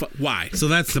 Why the fuck? Why? So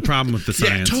that's the problem with the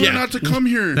science. Tell her not to come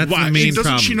here. That's Why? the main Doesn't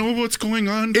problem. she know what's going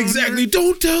on? down Exactly. there?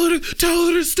 Don't tell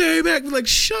her to stay back. Like,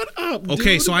 shut up.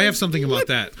 Okay, dude. so I have something about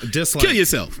that. Dislike. Kill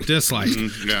yourself. Dislike.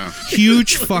 Yeah.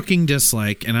 Huge fucking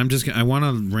dislike, and I want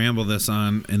to ramble this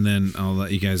on, and then I'll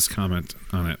let you guys comment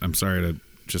on it. I'm sorry to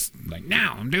just like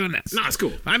now I'm doing this. No, it's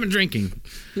cool. I've been drinking.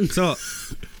 So,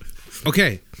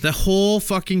 okay, the whole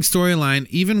fucking storyline,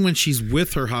 even when she's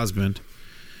with her husband,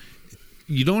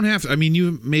 you don't have to, I mean,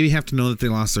 you maybe have to know that they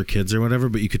lost their kids or whatever,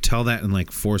 but you could tell that in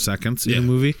like 4 seconds in the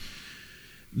movie.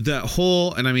 The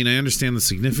whole, and I mean, I understand the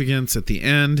significance at the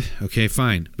end. Okay,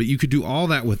 fine. But you could do all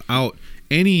that without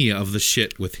any of the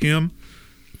shit with him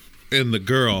and the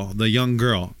girl, the young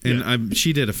girl. And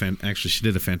she did a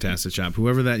fantastic job.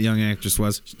 Whoever that young actress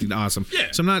was, she did awesome. Yeah.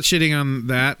 So I'm not shitting on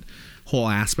that whole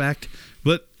aspect.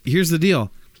 But here's the deal.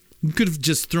 You could have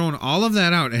just thrown all of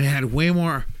that out and had way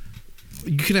more.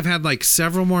 You could have had like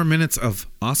several more minutes of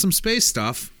awesome space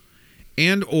stuff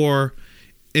and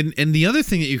the other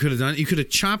thing that you could have done, you could have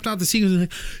chopped out the sequence and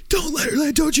like, don't let her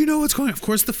land, don't you know what's going on? Of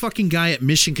course the fucking guy at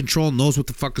Mission Control knows what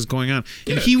the fuck is going on.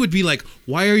 And he would be like,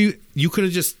 why are you could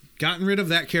have just gotten rid of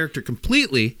that character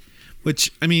completely,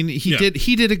 which, I mean, he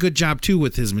did a good job too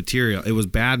with his material. It was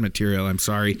bad material, I'm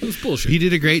sorry. It was bullshit. He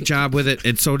did a great job with it,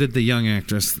 and so did the young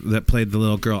actress that played the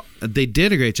little girl. They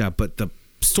did a great job, but the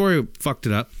story fucked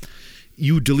it up.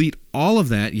 You delete all of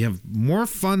that, you have more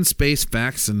fun space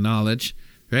facts and knowledge,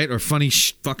 right? Or funny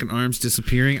fucking arms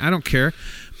disappearing. I don't care.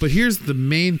 But here's the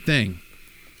main thing.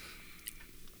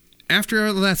 After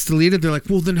all that's deleted, they're like,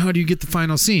 well, then how do you get the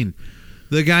final scene?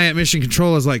 The guy at Mission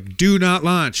Control is like, do not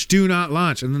launch.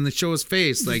 And then they show his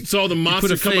face. Like, so the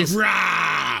monster come up.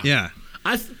 Rah! Yeah.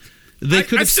 They They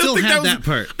could have still had that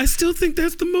part. I still think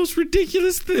that's the most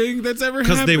ridiculous thing that's ever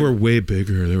happened. Because they were way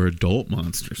bigger. They were adult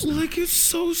monsters. Like, it's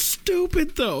so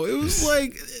stupid, though. It was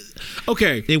like,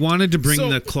 okay. They wanted to bring So-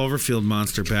 the Cloverfield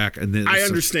monster back. And then, I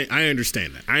understand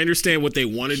that. I understand what they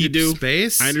wanted to Keep do.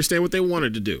 space. I understand what they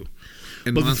wanted to do.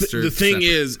 And But monster the thing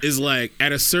separate. is like,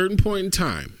 at a certain point in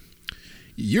time,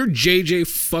 you're J.J.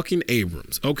 fucking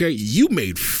Abrams, okay? You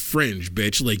made Fringe,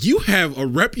 bitch. Like, you have a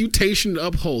reputation to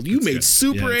uphold. You made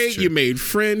Super Yeah, it's 8. true. You made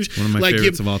Fringe. One of my like,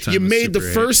 favorites of all time You is made the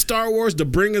Super 8. first Star Wars to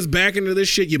bring us back into this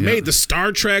shit. You made the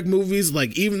Star Trek movies.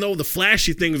 Like, even though the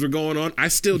flashy things were going on, I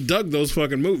still dug those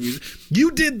fucking movies.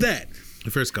 You did that.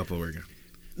 The first couple were good.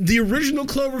 The original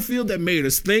Cloverfield that made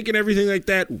us think and everything like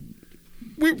that,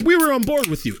 we were on board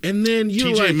with you. And then you're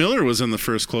T.J. like, Miller was in the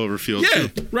first Cloverfield, yeah,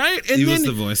 too. right? And He then, was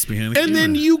the voice behind it. and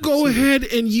then you go ahead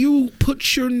and you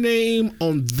put your name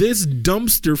on this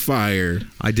dumpster fire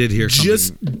I did hear something.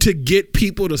 just to get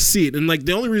people to see it. And like,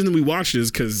 the only reason we watched it is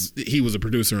because he was a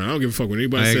producer, and I don't give a fuck what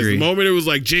anybody I says. agree. The moment it was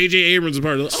like J.J. Abrams was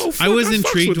part of it, oh, fuck, I was fucks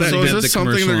intrigued with that. when So they is did this the something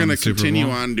commercial they're on going the to Super continue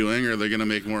Bowl. on doing, or are they going to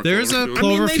make more There's a Cloverfield? I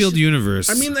mean, Cloverfield they universe.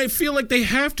 I mean, I feel like they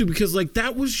have to, because like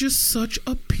that was just such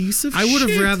a piece of I would have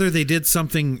shit. rather they did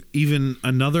something, even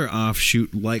another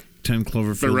offshoot like 10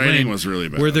 Cloverfield The writing Lane, was really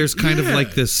bad. where there's kind of Yeah.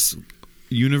 like this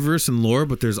universe and lore,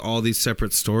 but there's all these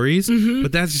separate stories.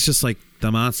 But that's just like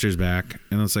the monster's back,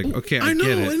 and it's like, okay, I know,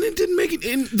 get it. and it didn't make it.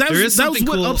 And that There was is that was something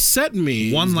what cool. upset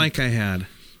me. One like I had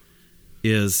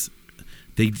is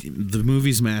the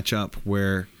movies match up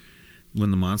where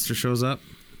when the monster shows up.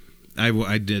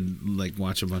 I did like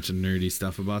watch a bunch of nerdy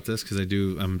stuff about this because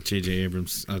I'm J.J.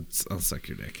 Abrams. I'll suck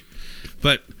your dick,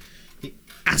 but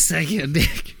I'll suck your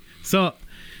dick. So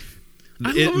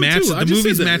I it love him matches. too. I The just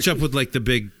movies said that. match up with like the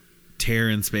big tear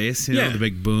in space. You know, Yeah. the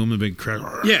big boom, the big crack.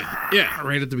 Yeah.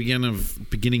 Right at the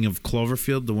beginning of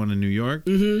Cloverfield, the one in New York.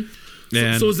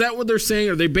 So is that what they're saying?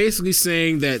 Are they basically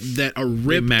saying that a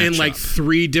rip match in like up.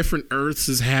 3 different Earths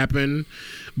has happened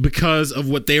because of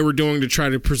what they were doing to try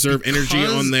to preserve energy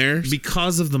on there?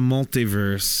 Because of the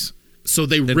multiverse. So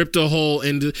they ripped a hole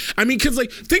into. I mean, because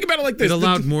like think about it like this: It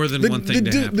allowed more than one thing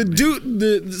to happen. The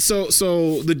dude, so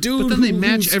the dude. But then they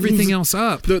match who's- everything who's- else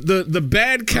up. The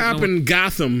bad cop in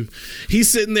Gotham, he's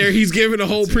sitting there, he's giving a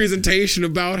whole presentation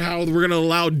about how we're gonna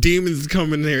allow demons to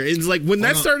come in there. It's like when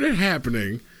that started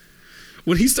happening,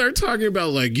 when he started talking about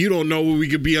like you don't know what we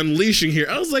could be unleashing here,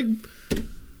 I was like,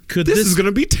 this is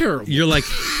gonna be terrible. You're like,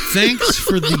 thanks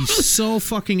for the so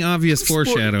fucking obvious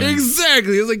foreshadowing.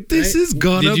 Exactly. I was like, this is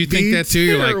gonna Did you be think that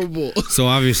too? terrible. You're like, so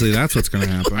obviously that's what's going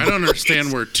to happen. I don't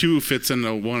understand where 2 fits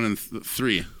into 1 and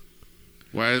 3.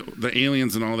 Why the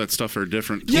aliens and all that stuff are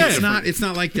different? Yeah. It's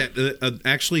not like that.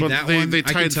 Actually, But that they, one they I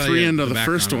can tied tell 3 you into the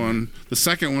background first on it. one. The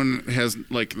second one has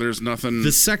like there's nothing.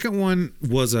 The second one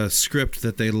was a script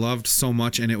that they loved so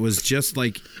much, and it was just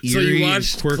like eerie So you and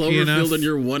watched quirky Cloverfield enough. on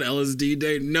your one LSD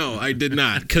day? No, I did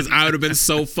not, because I would have been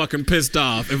so fucking pissed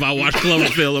off if I watched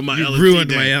Cloverfield on my You LSD ruined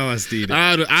day. my LSD day.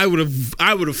 I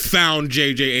would have found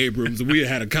J.J. Abrams and we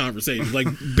had a conversation. Like,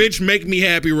 bitch, make me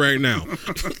happy right now.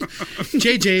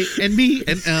 JJ and me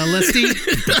and LSD.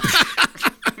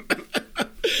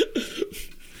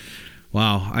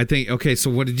 Wow, I think okay. So,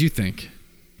 what did you think?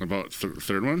 About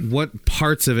third one. What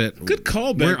parts of it? Good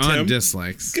callback, We're on Tim.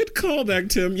 dislikes. Good callback,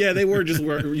 Tim. Yeah, they were just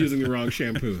using the wrong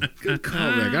shampoo. Good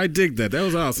callback. I dig that. That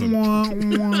was awesome. I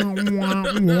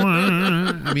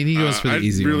mean, he goes for the I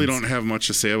easy really ones. don't have much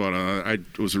to say about it.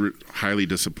 I was highly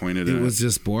disappointed in It was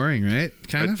just boring, right?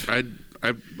 Kind of.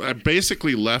 I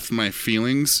basically left my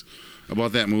feelings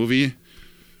about that movie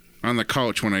on the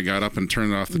couch when I got up and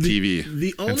turned off the TV.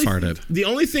 The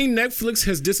only thing Netflix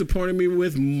has disappointed me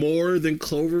with more than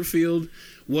Cloverfield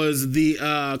was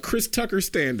the Chris Tucker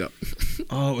stand-up.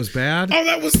 Oh, it was bad. Oh,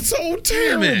 that was so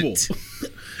terrible. It.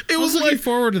 I was looking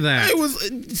forward to that. It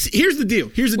was. Here's the deal.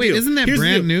 Wait, deal. isn't that Here's the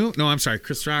brand deal. new? No, I'm sorry.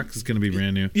 Chris Rock is going to be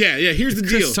brand new. Yeah. Here's the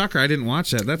Chris deal. Tucker, I didn't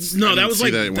watch that. That's No, I that didn't was see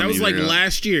like that one either, yeah.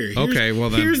 last year. Okay, well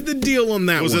then. Here's the deal on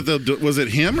that Was one. was it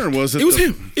him or was it? It was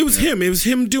him. It was him. It was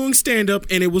him doing stand up,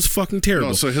 and it was fucking terrible.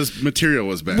 Oh, so his material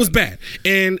was bad. Was bad.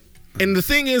 And the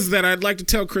thing is that I'd like to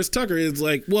tell Chris Tucker is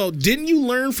like, well, didn't you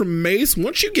learn from Mace?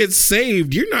 Once you get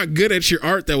saved, you're not good at your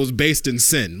art that was based in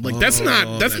sin. Like that's not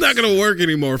going to work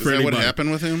anymore for Is that anybody. what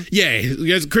happened with him? Yeah,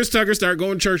 because Chris Tucker started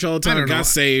going to church all the I time, don't know. got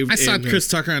saved. I saw and- Chris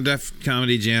Tucker on Def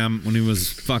Comedy Jam when he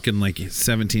was fucking like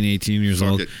 17, 18 years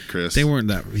old. it, Chris. He wasn't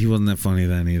that funny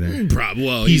then either.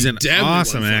 Well, He's he an definitely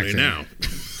awesome wasn't funny actor. now.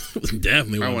 Definitely.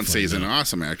 I wasn't wouldn't say funny he's an now.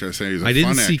 awesome actor. I say he's a I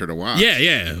didn't fun see- actor to watch.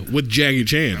 Yeah, with Jackie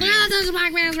Chan.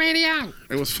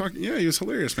 It was fucking. Yeah, he was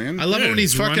hilarious, man. I love it when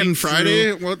he's fucking running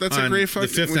Friday. through Well, that's a on great fucking.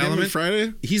 The Fifth with him and Element.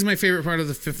 Friday. He's my favorite part of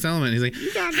The Fifth Element. He's like,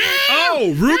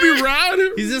 Oh, Ruby Rod.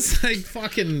 he's just like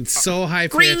fucking so high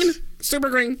Green, pitched. super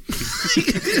green.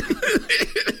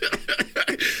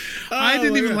 I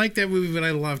didn't even like that movie, but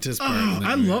I loved his part. in that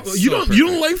I movie. love So you. Don't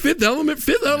perfect. like Fifth Element?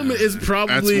 Fifth Element is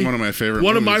probably That's one of my favorite.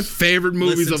 one of my movies. favorite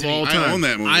movies Listen of to me. all time. I own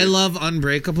that movie. I love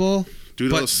Unbreakable. Dude,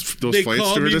 but those they flight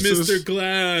called me stewardesses. Mr.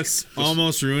 Glass.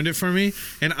 Almost ruined it for me,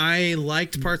 and I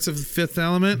liked parts of The Fifth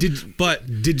Element.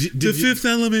 The Fifth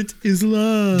Element is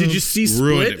love. Did you see Split?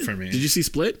 Ruined it for me. Did you see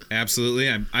Split? Absolutely.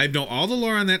 I know all the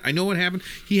lore on that. I know what happened.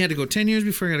 He had to go 10 years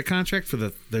before he got a contract for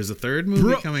there's a third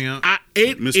movie coming out.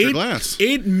 Mr. Glass.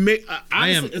 I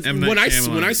am M. Night when I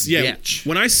Shyamalan.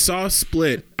 when I saw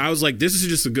Split, I was like, this is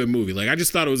just a good movie. Like I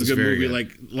just thought it was a good very movie,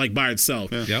 good. like by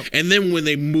itself. Yep. And then when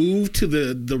they moved to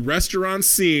the restaurant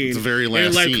scene, It's the very and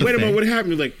last like, scene. wait a minute, what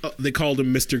happened? Like they called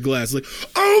him Mr. Glass. Like,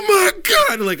 oh my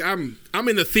god! Like I'm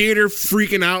in the theater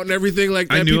freaking out and everything like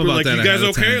that. I knew People about are like, that you guys ahead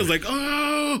of okay? time. I was like,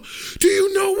 oh, do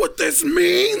you know what this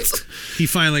means? He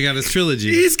finally got his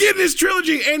trilogy. He's getting his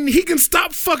trilogy, and he can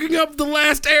stop fucking up The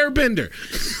Last Airbender.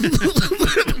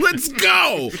 Let's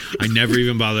go. I never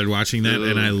even bothered watching that,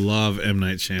 and I love M.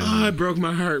 Night Shyamalan. Oh, it broke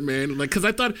my heart, man. Like, cause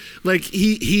I thought, like,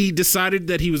 he decided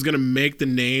that he was gonna make the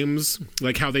names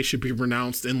like how they should be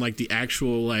pronounced in like the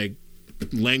actual like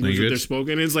language that they're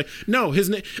spoken. And it's like, no, his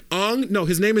name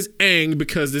his name is Aang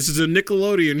because this is a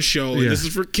Nickelodeon show and Yeah. this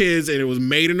is for kids and it was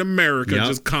made in America. Yep.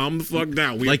 Just calm the fuck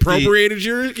down. We Like the- appropriated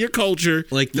your culture.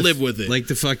 Like live with it. Like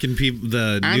the fucking people,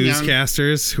 the I'm young.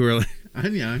 newscasters who are like,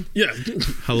 I'm young. yeah.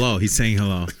 Hello. He's saying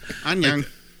hello. I'm young.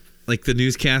 Like the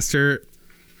newscaster.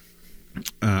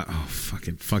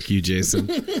 Fuck you, Jason.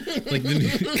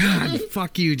 God,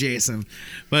 fuck you, Jason.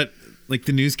 But like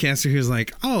the newscaster who's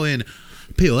like, oh, and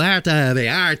Puerta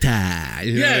Vallarta.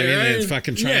 You know what I mean? right. And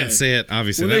fucking try Yeah. and say it.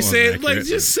 Obviously, When that they wasn't say it, accurate. like,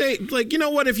 just say, like, you know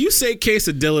what? If you say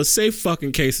quesadilla, say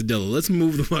fucking quesadilla. Let's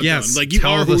move the fuck yes, on. Like, you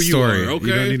tell are the who story. you are, okay?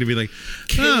 You don't need to be like,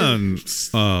 a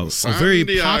San very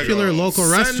Diego. popular local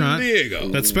San restaurant Diego.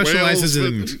 that specializes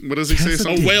Whales, in. what does he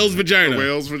say? A whale's vagina. A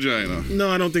whale's vagina. No,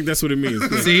 I don't think that's what it means.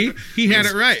 See, he had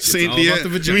it right. It's Saint all Diego. about the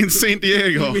You vagina. mean Saint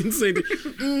Diego? I mean, say,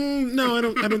 no, I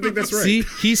don't think that's right. See,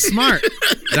 he's smart.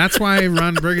 That's why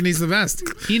Ron Burgundy's the best.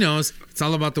 He knows it's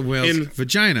all about the whale's And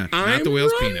vagina, not I'm the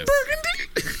whale's Ron penis.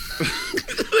 Burgundy.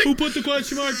 Who put the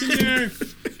question mark in there?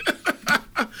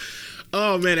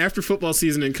 Oh man, after football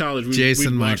season in college, we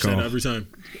Jason watch that Michael. every time,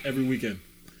 every weekend.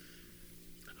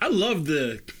 I love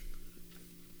the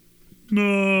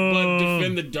No.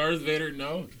 defend the Darth Vader.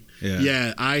 No. Yeah.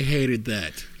 Yeah, I hated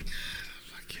that.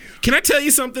 Can I tell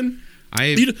you something?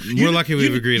 We're lucky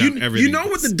we've agreed on everything. You know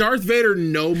what the Darth Vader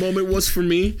no moment was for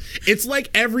me? It's like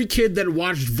every kid that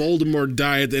watched Voldemort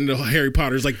die at the end of Harry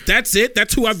Potter is like, that's it?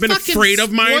 That's who I've been afraid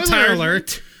of my entire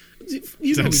alert.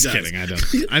 You know I'm just kidding.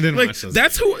 I didn't like, watch those.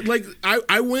 That's who. Like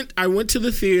I went to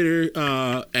the theater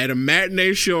at a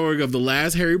matinee showing of the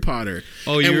last Harry Potter.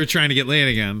 Oh, you were trying to get laid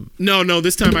again? No.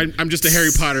 This time I'm just a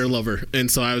Harry Potter lover, and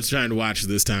so I was trying to watch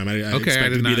this time. I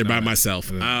expected to be there by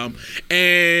myself.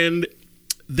 And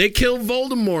they killed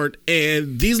Voldemort,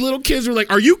 and these little kids were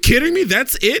like, "Are you kidding me?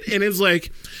 That's it?" And it's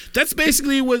like, that's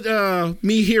basically what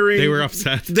me hearing. They were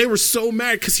upset. They were so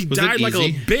mad because he died like a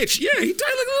easy? little bitch. Yeah, he died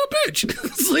like a little bitch.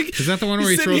 It's like, is that the one where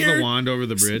he he's throws sitting the wand over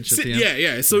the bridge at the end?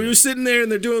 Yeah. So he was sitting there, and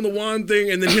they're doing the wand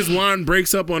thing, and then his wand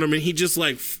breaks up on him, and he just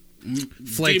like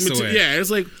flakes away. Yeah,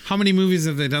 it's like, how many movies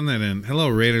have they done that in? Hello,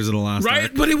 Raiders of the Lost Ark.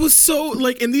 Right, but it was so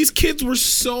like, and these kids were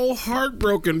so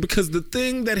heartbroken because the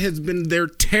thing that has been their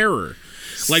terror.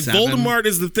 Like, 7 Voldemort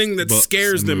is the thing that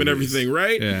scares them and everything,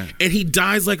 right? Yeah. And he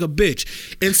dies like a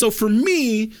bitch. And so for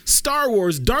me, Star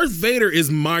Wars, Darth Vader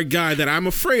is my guy that I'm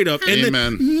afraid of. And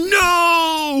Amen. then,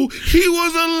 no, he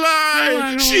was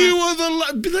alive. She was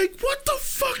alive. Be like, what the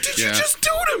fuck did you just do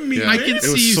to me? Yeah. I man? can It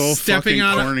see was you so stepping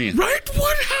fucking on corny. Right?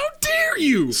 What? How dare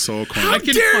you? So corny. How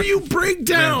dare you break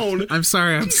down? I'm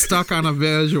sorry, I'm stuck on a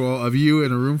visual of you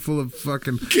in a room full of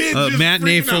fucking Kids just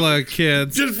matinee freaking full out. of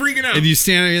kids. Just freaking out. And you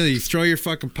stand there, you throw your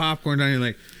fucking popcorn down, you're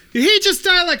like, did he just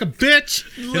die like a bitch?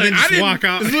 And then I just didn't- walk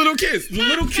out. The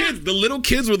little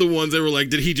kids were the ones that were like,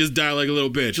 "Did he just die like a little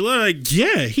bitch?" Like,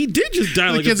 yeah, he did just die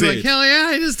The like a kids bitch. are like, hell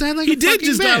yeah, he just died like He a did fucking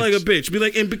just bitch. die like a bitch. Be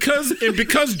like, and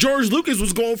because George Lucas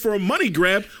was going for a money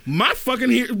grab, my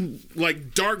fucking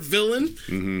like dark villain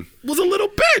was a little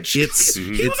bitch. He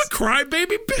was a crybaby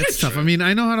bitch. It's tough. I mean,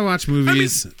 I know how to watch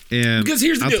movies, and Because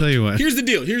here's the I'll deal. tell you what. Here's the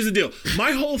deal.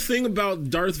 My whole thing about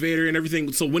Darth Vader and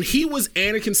everything. So when he was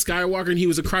Anakin Skywalker and he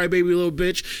was a crybaby little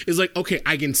bitch, is like, okay,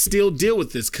 I can still deal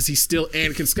with this because he's still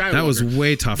Anakin Skywalker. That was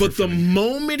way tougher. But the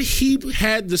moment he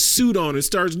had the suit on and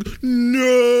starts,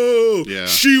 no,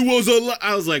 she was alive.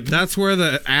 I was like, That's where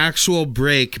the actual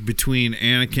break between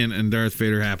Anakin and Darth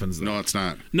Vader happens. Though. No, it's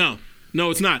not. No,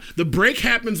 it's not. The break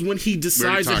happens when he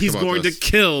decides that talked he's about going this.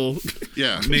 to kill.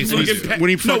 Yeah. when he's going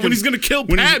to kill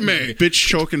when Padme. he's bitch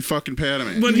choking fucking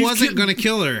Padme. When He he's wasn't going to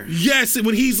kill her. Yes,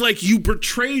 when he's like, you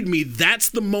betrayed me. That's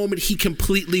the moment he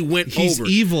completely went He's over.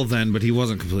 evil then, but he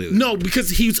wasn't completely. No,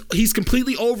 because he's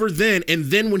completely over then, and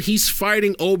then when he's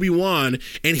fighting Obi-Wan,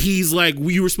 and he's like,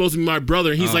 well, you were supposed to be my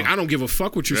brother, and he's like, I don't give a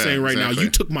fuck what you're Yeah, saying right now. exactly. You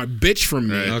took my bitch from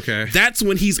me. Right. Okay. That's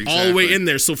when he's all the way Exactly. in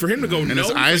there. So for him to go, And no,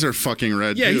 his eyes are fucking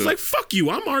red, yeah, too. he's like, fuck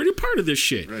you. I'm already part of this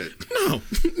shit. Right.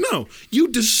 No. You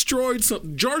destroyed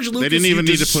something. George Lucas, didn't even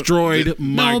you need to put- destroyed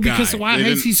my No, guy. because why They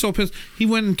is he so pissed? He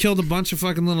went and killed a bunch of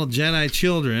fucking little Jedi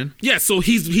children. Yeah, so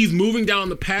he's moving down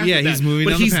the path. Yeah, of that, he's moving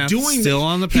but down the he's path, Doing, still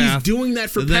on the path. He's doing that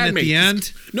for And then Padme. at the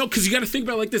end- No, because you got to think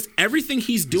about it like this. Everything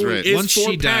he's doing right. is Once for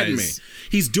she Padme. dies.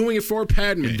 He's doing it for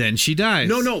Padme. And then she dies.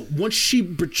 No. Once she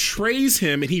betrays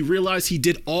him and he realized he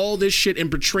did all this shit and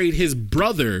betrayed his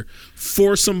brother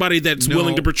for somebody that's No,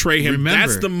 willing to betray him, remember,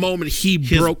 that's the moment he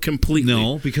broke completely.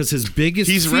 No, because his biggest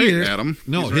He's fear, right, Adam.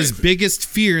 No, He's his right. biggest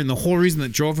fear and the whole reason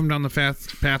that drove him down the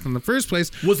path in the first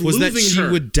place Was that losing she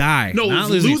her. would die. No, it not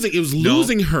was losing. losing. It was No,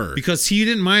 losing her. because he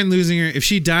didn't mind losing her. If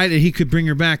she died and he could bring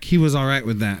her back, he was all right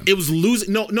with that. It was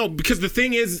losing. No, because the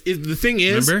thing is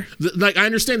Remember? like I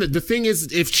understand that the thing is,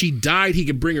 if she died, he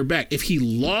could bring her back. If he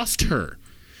lost her,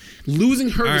 losing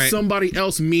her All to right. somebody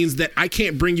else means that I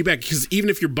can't bring you back, because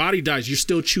even if your body dies, you're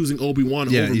still choosing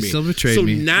Obi-Wan Yeah, over you me. still betrayed so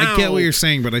me. Now, I get what you're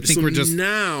saying, but I think so we're just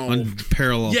now on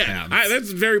parallel yeah, paths.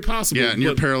 that's very possible. Yeah, and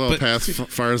your but- parallel path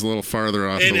fires a little farther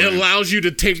off and the it way. allows you to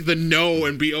take the no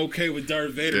and be okay with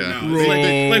Darth Vader Yeah. now.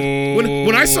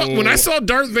 It's like when I saw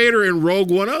Darth Vader in Rogue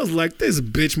One, I was like, this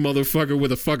bitch motherfucker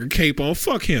with a fucking cape on,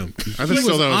 fuck him. I think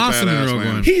still that was awesome in badass, Rogue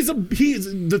man. One. He's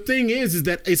the thing is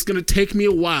that it's gonna take me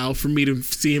a while for me to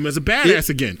see him as a badass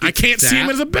again. I can't see him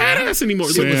that as a badass anymore.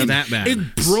 Sand. It was that bad.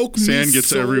 It broke me. Sand gets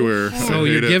so everywhere. hard. So I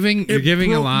you're hate it.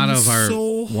 giving a broke lot me of our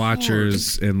so hard.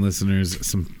 watchers and listeners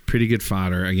some pretty good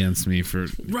fodder against me for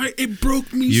Right, it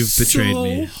broke me. You've betrayed so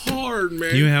me. hard,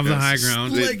 man. you have the high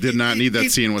ground. They did not need that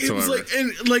scene It was whatsoever. like,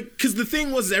 and like, because the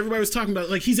thing was, everybody was talking about,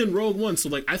 like, he's in Rogue One, so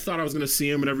like, I thought I was gonna see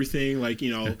him and everything. Like,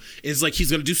 you know, it's like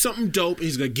he's gonna do something dope, and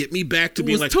he's gonna get me back to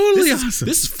being was like, totally this is, awesome.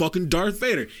 This is fucking Darth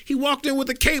Vader. He walked in with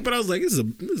a cape, and I was like, this is a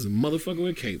motherfucker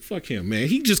with a cape. Fuck him, man.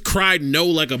 He just cried no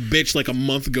like a bitch like a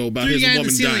month ago about his woman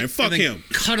dying. Fuck him.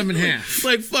 Cut him in half.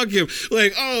 Like, fuck him.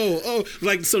 Like,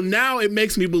 like, so now it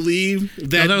makes me believe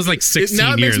that. No, that was like 16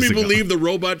 Now it makes years me ago. believe the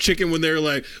robot chicken when they're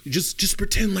like, just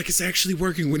pretend like it's actually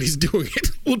working when he's doing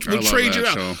it. We'll I love trade you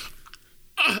that out. show.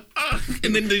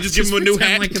 and then they just give him a new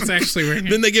hat. Like it's actually real.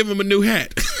 Then they give him a new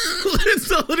hat.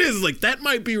 That's all it is. Like, that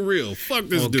might be real. Fuck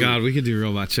this dude. Oh God, we could do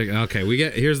Robot Chicken. Okay,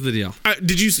 here's the deal.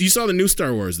 You saw the new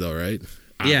Star Wars though, right?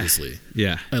 Obviously.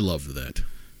 Yeah. I loved that.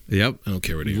 Yep. I don't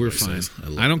care what anyone says.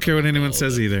 I don't care what anyone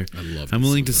says either. I love I'm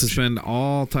willing to suspend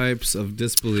all types of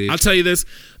disbelief. I'll tell you this.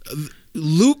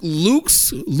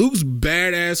 Luke's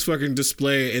badass fucking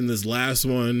display in this last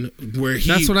one where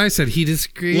That's what I said. He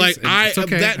disagrees. Like it's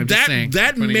okay.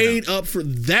 that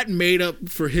made up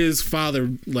for his father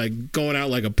like going out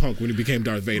like a punk when he became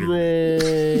Darth Vader.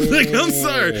 Like, I'm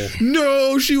sorry.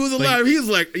 No, she was alive. He's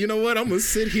like, you know what? I'm gonna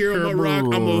sit here on my rock.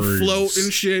 I'm gonna float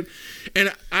and shit.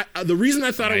 And the reason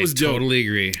I thought it was dope. Totally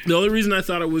agree. The only reason I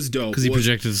thought it was dope because he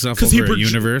projected himself over a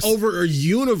universe. Over a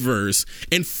universe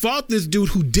and fought this dude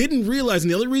who didn't realize. And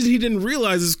the only reason he didn't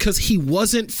realize is because he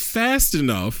wasn't fast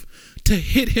enough to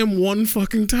hit him one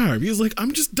fucking time. He was like,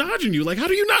 I'm just dodging you. Like, how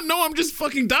do you not know I'm just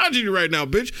fucking dodging you right now,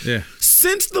 bitch? Yeah.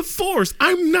 Since the Force,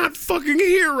 I'm not fucking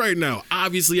here right now.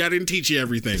 Obviously, I didn't teach you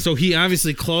everything. So he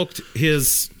obviously cloaked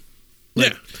his...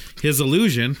 his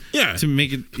illusion to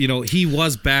make it, he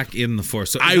was back in the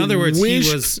Force. So in other words, he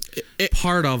was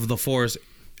part of the Force,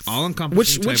 all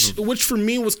encompassing. Which for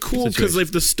me was cool because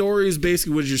if the story is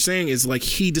basically what you're saying is like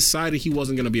he decided he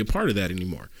wasn't going to be a part of that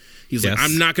anymore. He's like,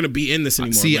 I'm not going to be in this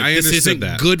anymore. See, like, I this isn't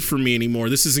that. good for me anymore.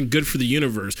 This isn't good for the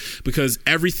universe because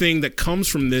everything that comes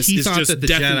from this is just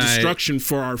death and destruction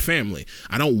for our family.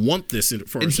 I don't want this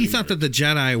for us. And he thought that the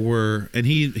Jedi were, and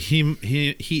he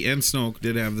and Snoke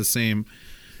did have the same.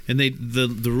 And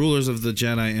the rulers of the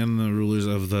Jedi and the rulers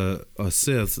of the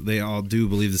Sith, they all do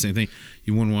believe the same thing.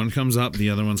 When one comes up, the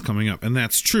other one's coming up. And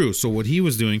that's true. So what he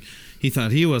was doing, he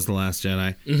thought he was the last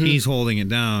Jedi. Mm-hmm. He's holding it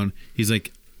down. He's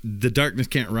like, the darkness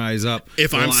can't rise up.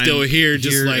 If I'm still here,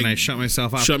 just like... And I shut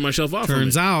myself off.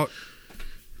 Turns out...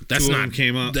 That's two not of them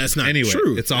came up. That's not anyway,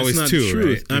 true. It's always that's two,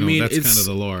 true. right? I mean, that's kind of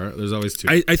the lore. There's always two.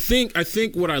 I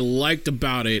think what I liked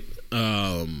about it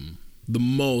the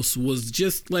most was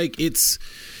just like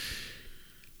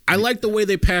I like the way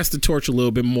they passed the torch a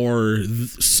little bit more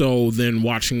so than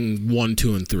watching 1,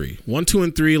 2, and 3. 1, 2,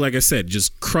 and 3, like I said,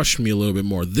 just crushed me a little bit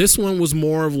more. This one was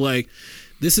more of like,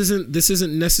 this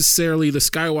isn't necessarily the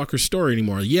Skywalker story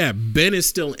anymore. Yeah, Ben is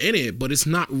still in it, but it's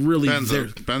not really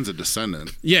Ben's a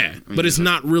descendant. Yeah, but it's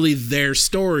not really their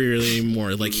story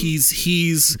anymore. Like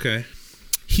he's okay.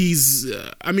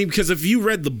 I mean, because if you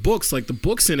read the books, like the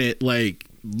books in it, like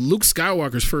Luke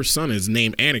Skywalker's first son is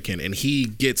named Anakin, and he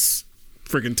gets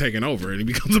freaking taken over and he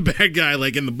becomes a bad guy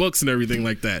like in the books and everything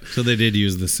like that. So they did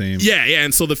use the same. Yeah,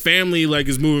 and so the family like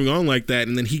is moving on like that,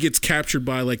 and then he gets captured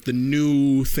by like the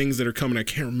new things that are coming. I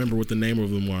can't remember what the name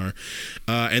of them are.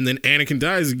 And then Anakin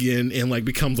dies again and like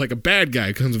becomes like a bad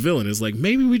guy, becomes a villain. It's like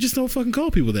maybe we just don't fucking call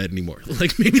people that anymore.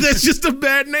 Like maybe that's just a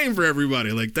bad name for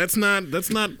everybody. Like that's not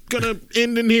gonna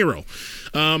end in hero.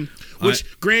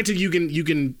 Which, granted, you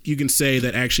can say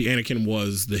that actually Anakin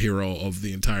was the hero of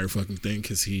the entire fucking thing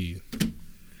because he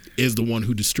is the one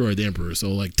who destroyed the Emperor. So,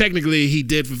 like, technically, he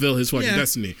did fulfill his fucking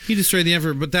destiny. He destroyed the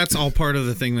Emperor, but that's all part of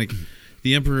the thing. Like,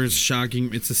 the Emperor's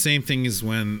shocking. It's the same thing as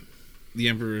when the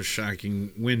Emperor's shocking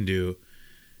Windu.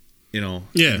 Yeah.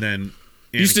 And then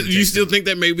you still think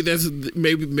that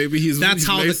maybe he's that's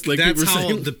how nice,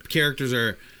 the characters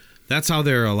are. That's how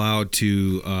they're allowed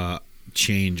to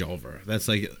change over. That's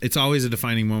like it's always a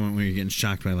defining moment when you're getting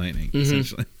shocked by lightning.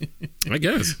 Essentially, I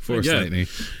guess force lightning.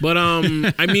 But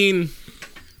I mean,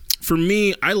 for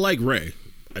me, I like Rey.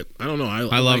 I don't know.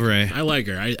 I love Rey. I like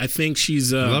her. I think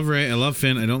she's. I love Rey. I love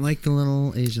Finn. I don't like the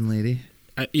little Asian lady.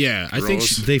 I think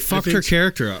they fucked her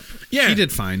character up. Yeah, she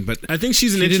did fine, but I think she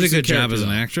did a good job as an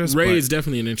actress. Rey is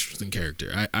definitely an interesting character.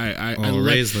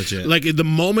 Rey's legit. Like the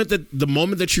moment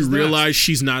that you realize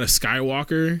she's not a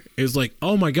Skywalker is like,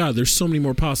 oh my god, there's so many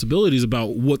more possibilities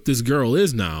about what this girl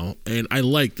is now, and I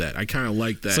like that. I kind of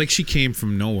like that. It's like she came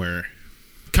from nowhere,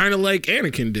 kind of like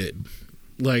Anakin did.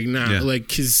 Like like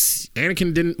because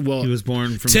Anakin didn't. Well, he was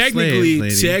born from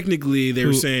technically, they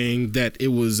were saying that it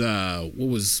was what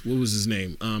was his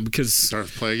name? Because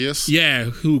Darth Plagueis. Yeah,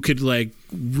 who could like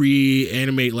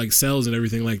reanimate like cells and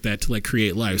everything like that to like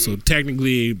create life. So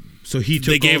technically, he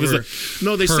took they gave over us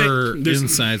they her say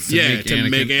insides to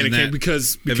make Anakin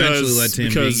because eventually led to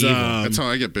him being evil. That's how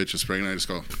I get bitches pregnant. I just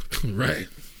go right,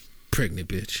 pregnant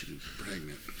bitch.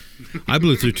 I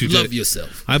blew through two. Love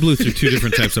yourself. I blew through 2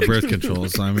 different types of birth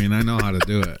controls. I mean, I know how to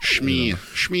do it. Shmi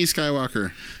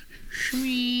Skywalker.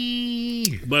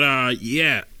 But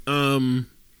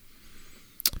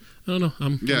I don't know.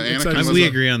 I'm Anakin excited. was we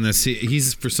agree on this.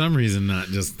 He's for some reason not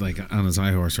just like on his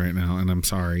high horse right now, and I'm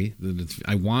sorry.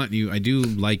 I want you. I do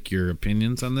like your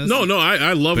opinions on this. No,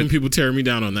 I love when people tear me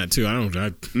down on that too.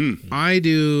 I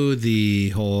do the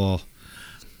whole.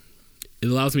 It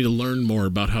allows me to learn more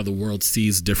about how the world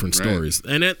sees different stories,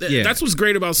 and that's what's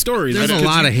great about stories. There's a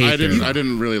lot of hate. I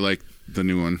didn't really like the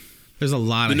new one. There's a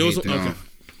lot of hate. Okay.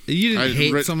 You didn't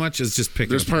hate so much as just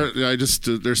picking.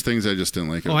 There's things I just didn't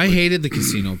like. I hated the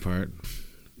casino part.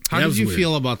 How did you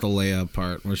feel about the Leia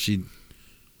part where she's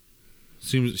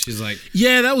like,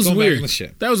 yeah, that was weird.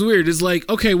 That was weird. It's like,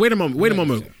 okay, wait a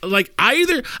moment. Like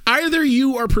either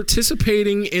you are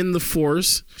participating in the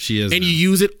Force, she is, and you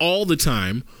use it all the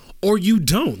time, or you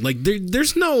don't. Like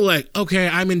there's no like, okay,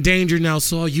 I'm in danger now,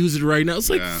 so I'll use it right now. It's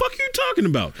like, fuck you talking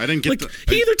about? I didn't get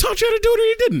he either taught you how to do it or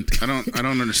he didn't. I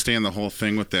don't understand the whole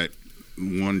thing with that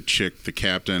one chick, the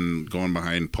captain, going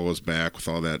behind Poe's back with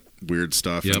all that weird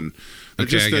stuff. Yep. And I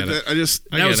get it.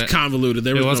 That was convoluted.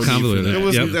 It was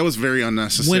convoluted. That was very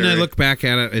unnecessary. When I look back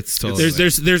at it, it's totally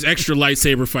there's extra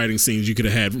lightsaber fighting scenes you could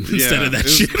have had instead of that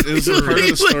shit. It was part of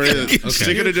the story that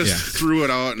they could have just threw it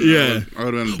out. And I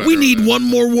would have been better. We need one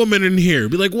more woman in here.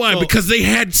 Be like, why? Because they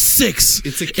had 6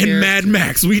 in Mad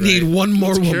Max. We need one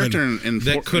more woman.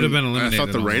 That could have been eliminated. I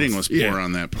thought the writing was poor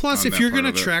on that. Plus, if you're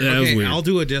gonna track, okay, I'll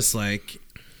do a dislike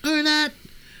or not.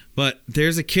 But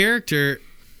there's a character.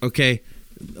 Okay.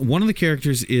 One of the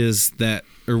characters is that,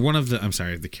 or one of the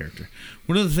character.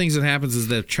 One of the things that happens is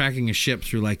they're tracking a ship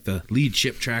through like the lead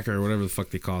ship tracker or whatever the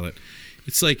fuck they call it.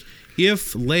 It's like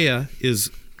if Leia is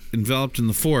enveloped in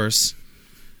the Force,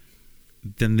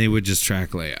 then they would just track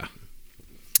Leia.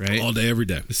 Right? All day, every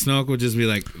day. Snoke would just be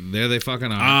like, there they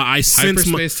fucking are. I sense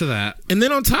hyperspace to that. And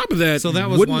then on top of that, so that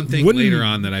was one thing later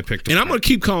on that I picked up. And I'm going to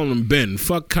keep calling him Ben.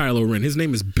 Fuck Kylo Ren. His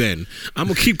name is Ben. I'm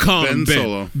going to keep calling him Ben.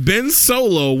 Solo. Ben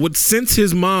Solo would sense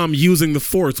his mom using the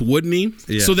Force, wouldn't he?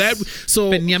 Yes.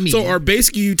 So are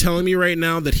basically you telling me right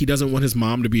now that he doesn't want his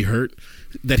mom to be hurt?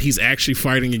 That he's actually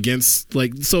fighting against,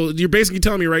 so you're basically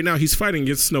telling me right now he's fighting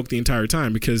against Snoke the entire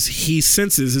time because he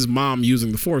senses his mom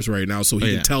using the Force right now, so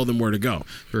he can tell them where to go.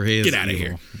 Get out of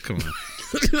here. Come on.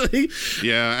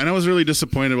 Yeah, and I was really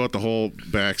disappointed about the whole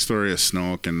backstory of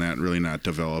Snoke and that really not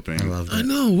developing. I love that. I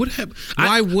know. What happened?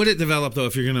 Why would it develop, though,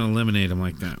 if you're going to eliminate him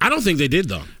like that? I don't think they did,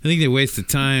 though. I think they wasted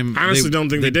time. I honestly don't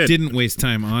think they did. Didn't waste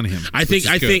time on him. I think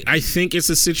it's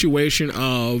a situation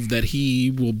of that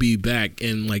he will be back,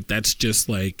 and that's just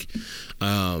because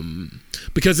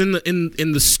in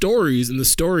the stories,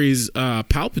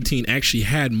 Palpatine actually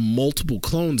had multiple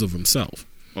clones of himself.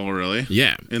 Oh, really?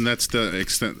 Yeah. And that's the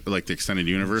extended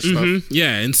universe stuff?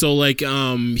 Yeah, and so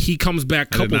he comes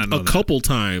back a couple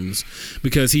times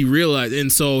because he realized,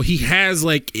 and so he has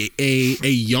a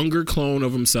younger clone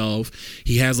of himself,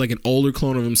 he has an older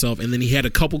clone of himself, and then he had a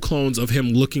couple clones of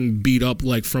him looking beat up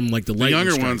from the lightning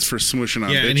younger strikes. ones for smushing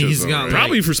on bitches. And he's got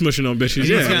probably for smushing on bitches.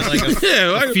 Yeah, he's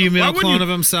got a female clone of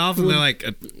himself, and they're like,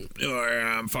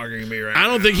 I'm fucking me right I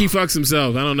don't think he fucks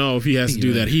himself. I don't know if he has to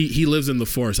do that. He lives in the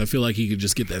Force. I feel like he could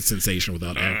just get that sensation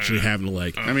without actually having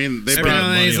to I mean, they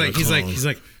he's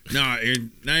like, no, you're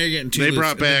getting too. They loose.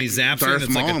 brought back Darth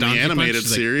Maul in the animated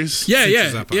series. Yeah,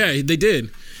 they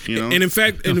did. And in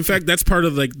fact, that's part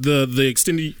of the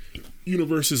extended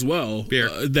universe as well.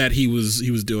 That he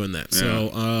was doing that. So,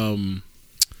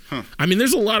 I mean,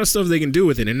 there's a lot of stuff they can do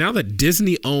with it. And now that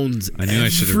Disney owns I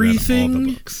should have read all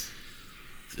the books.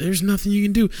 There's nothing you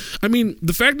can do. I mean,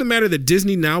 the fact of the matter that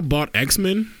Disney now bought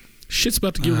X-Men, shit's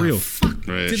about to get real. Fuck.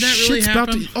 Right. Did that really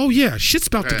happen? Shit's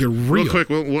about to get real. Real quick,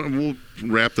 we'll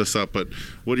wrap this up, but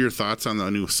what are your thoughts on the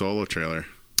new Solo trailer?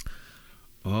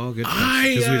 Oh, good.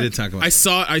 Because we did talk about I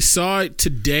saw it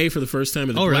today for the first time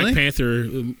at the Black Panther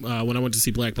when I went to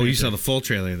see Black Panther. Oh, you saw the full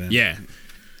trailer then? Yeah.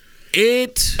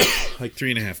 It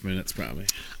 3.5 minutes probably.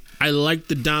 I liked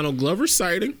the Donald Glover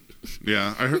sighting.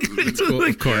 Yeah, I heard. Cool,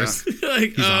 of course. Yeah.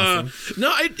 He's awesome.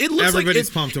 No, it looks Everybody's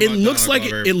pumped about it looks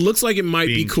like it might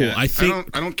be cool. Cat.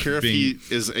 I don't care if he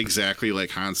is exactly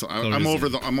like Han Solo. I'm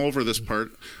over this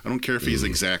part. I don't care if he's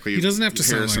exactly. He doesn't have to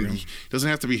sound like him. He doesn't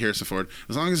have to be Harrison Ford.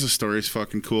 As long as the story's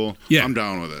fucking cool, I'm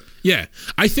down with it. Yeah,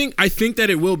 I think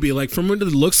that it will be from what it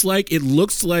looks like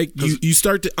you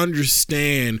start to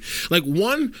understand.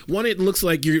 One, it looks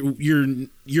like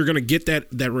you're gonna get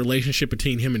that relationship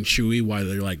between him and Chewie, why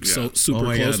they're so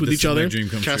super close with each other,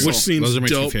 which seems those are my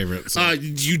dope. two favorites.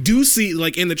 You do see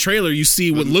in the trailer, you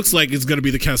see what looks like it's gonna be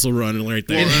the Kessel Run right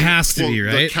there. It has to be,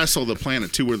 right? The Kessel, the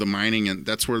planet too, where the mining, and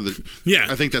that's where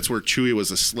I think that's where Chewie was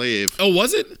a slave. Oh,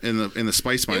 was it in the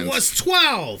spice mines? It was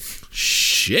 12.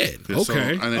 Shit. So,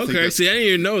 Okay. See, I didn't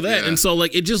even know that, and so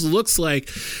it just looks like.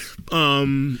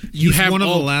 He's have one of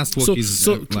all, the last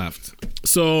Wookiees left.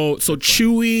 So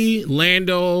Chewie,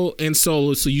 Lando, and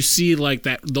Solo. So you see like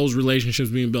those relationships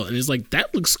being built, and it's like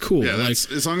that looks cool. Yeah, like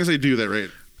as long as they do that right.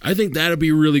 I think that'd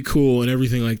be really cool and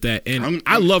everything like that. And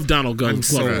I love Donald Glover. I'm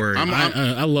so worried.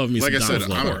 I love me like some I said,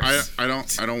 Donald Glover.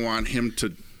 I don't want him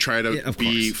to try to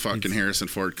be fucking Harrison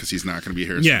Ford because he's not going to be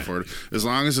Harrison Ford. As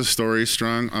long as the story's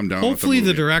strong, I'm down. Hopefully, with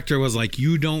the director was like,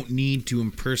 "You don't need to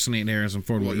impersonate Harrison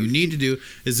Ford. What you need to do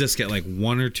is just get like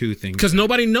one or two things." Because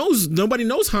nobody knows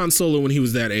Han Solo when he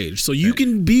was that age, so you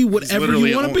can be whatever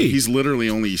you want to be. He's literally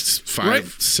only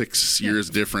 5-6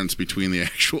 years difference between the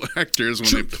actual actors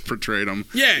when they portrayed him.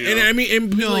 Yeah, and I mean,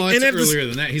 it's earlier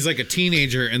than that. He's like a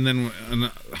teenager, and then.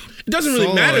 It doesn't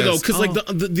really matter though, because like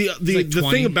the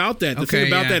thing about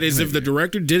that, is if the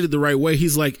director did it the right way,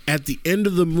 he's like at the end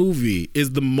of the movie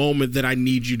is the moment that I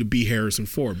need you to be Harrison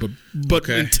Ford, but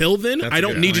until then I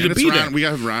don't need you to be there. We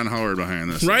got Ron Howard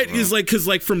behind this, right? It's like because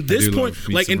like from this point,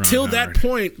 like until that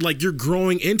point, like you're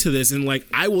growing into this, and like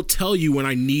I will tell you when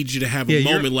I need you to have a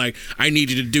moment, like I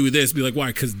need you to do this. Be like, why?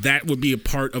 Because that would be a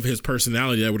part of his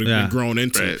personality that would have been grown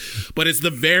into. Right. But it's the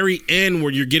very end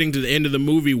where you're getting to the end of the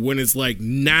movie when it's like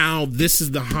now this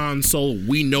is the Han Solo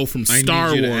we know from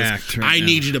Star Wars. I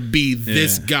need you to be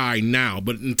this guy now.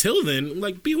 But until then,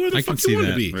 like be who the fuck you want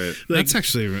to be. Right. Like, that's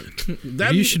actually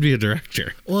you should be a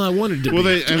director. Well, I wanted to. Well,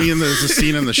 there's a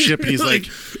scene in the ship, and he's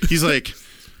like,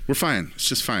 we're fine. It's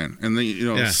just fine. And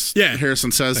then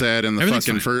Harrison says that in the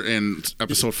in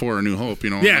episode 4, A New Hope.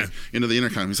 Into the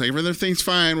intercom, he's like, everything's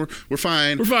fine. We're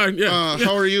fine. We're fine. Yeah.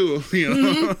 How are you?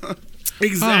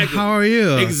 Exactly. How are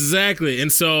you? Exactly.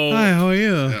 And so, hi, how are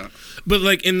you? Yeah. But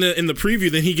like in the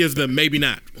preview, then he gives the maybe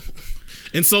not.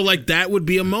 And so like that would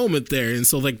be a moment there. And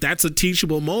so like that's a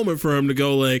teachable moment for him to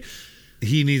go like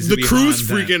he needs the to be crew's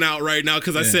freaking out right now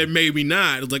because I said maybe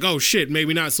not. It's like, oh shit,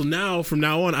 maybe not. So now from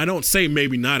now on, I don't say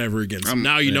maybe not ever again. So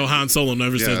now you know Han Solo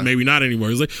never says maybe not anymore.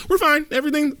 He's like, we're fine.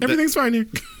 Everything's fine here.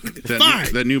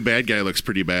 That new bad guy looks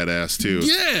pretty badass too.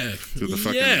 Yeah. Through the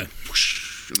fucking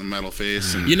whoosh, in the metal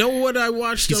face. And you know what I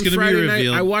watched on Friday night?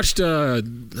 I watched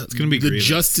it's gonna be the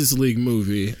Justice League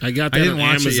movie. I got that on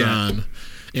Amazon.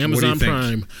 Amazon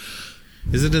Prime.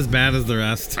 Is it as bad as the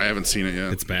rest? I haven't seen it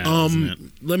yet. It's bad.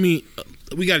 Isn't it?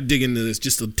 We got to dig into this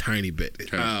just a tiny bit.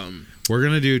 Okay. We're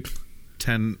gonna do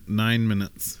 9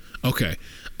 minutes. Okay.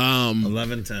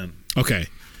 11:10. Okay.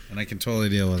 And I can totally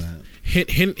deal with that.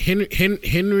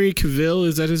 Henry Cavill,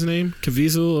 is that his name?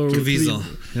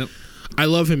 Caviezel. Yep. I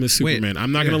love him as Superman.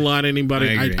 I'm not going to lie to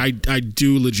anybody. I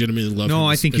do legitimately love him. No,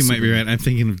 I think you might be right. I'm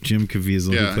thinking of Jim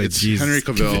Caviezel who played Jesus. Henry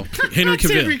Cavill.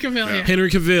 Henry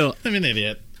Cavill. I'm an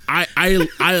idiot.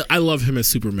 I love him as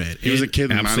Superman. He was a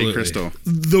kid in Monte Cristo.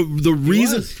 The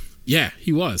reason,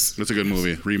 he was. It's a good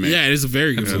movie. Remake. Yeah, it is a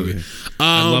very good movie.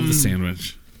 I love the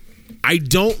sandwich. I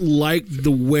don't like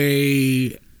the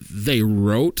way they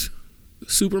wrote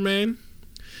Superman,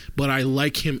 but I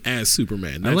like him as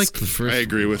Superman. I like the first. I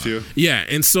agree with you. Yeah,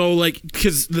 and so like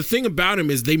because the thing about him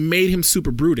is they made him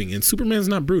super brooding, and Superman's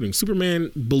not brooding.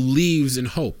 Superman believes in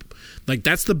hope. Like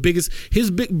that's the biggest.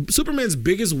 Superman's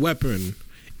biggest weapon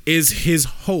is his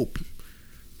hope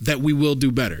that we will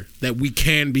do better, that we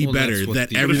can be better.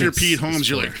 That but if you're Pete Holmes,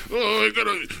 you're like, oh, I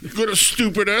got a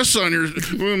stupid S on your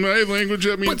my language.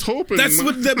 That means hoping. That's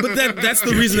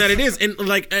the reason that it is.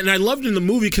 And I loved it in the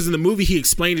movie because in the movie he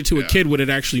explained it to a kid what it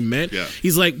actually meant. Yeah.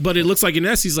 He's like, but it looks like an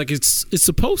S. He's like, it's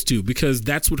supposed to, because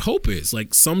that's what hope is.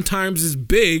 Like sometimes it's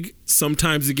big,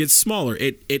 sometimes it gets smaller.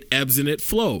 It ebbs and it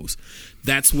flows.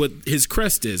 That's what his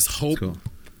crest is. Hope. Cool.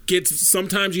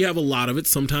 Sometimes you have a lot of it,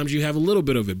 sometimes you have a little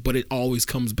bit of it, but it always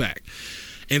comes back.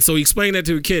 And so he explained that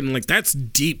to a kid, and like that's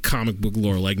deep comic book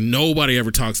lore. Like nobody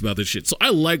ever talks about this shit. So I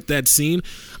like that scene.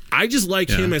 I just like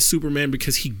him as Superman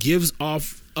because he gives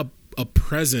off a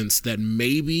presence that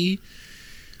maybe.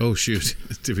 Oh shoot!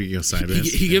 Did we go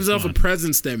sideways? He gives off a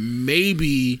presence that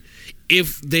maybe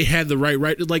if they had the right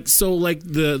like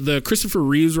the Christopher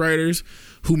Reeves writers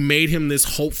who made him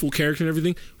this hopeful character and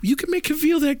everything, you could make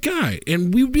Cavill that guy,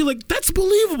 and we would be like, that's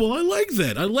believable. I like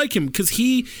that. I like him because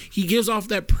he gives off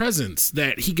that presence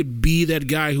that he could be that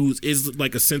guy who is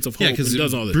like a sense of hope and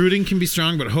does all that. Brooding can be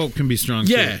strong, but hope can be strong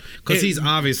too. Because he's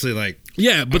obviously like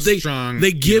but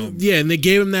they give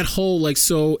him that whole like,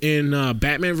 so in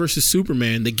Batman versus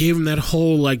Superman, they gave him that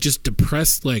whole like just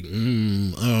depressed like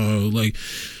like.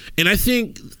 And I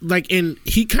think, like, and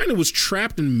he kind of was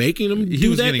trapped in making him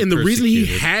do that. And the reason he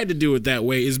had to do it that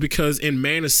way is because in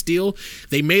Man of Steel,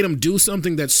 they made him do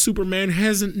something that Superman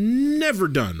hasn't never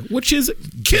done, which is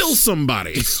kill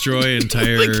somebody. Destroy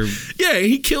entire...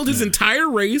 he killed his entire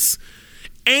race.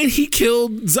 and he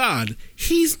killed Zod.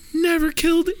 He's never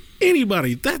killed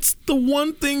anybody. That's the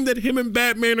one thing that him and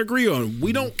Batman agree on.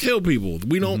 We don't kill people.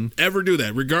 We don't ever do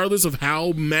that. Regardless of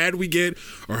how mad we get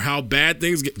or how bad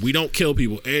things get, we don't kill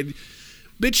people. And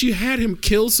bitch, you had him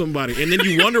kill somebody, and then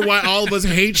you wonder why all of us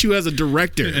hate you as a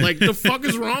director. Like, the fuck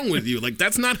is wrong with you? Like,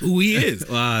 that's not who he is.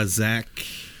 Zack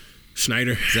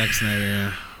Snyder,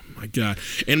 yeah. My God.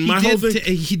 And my whole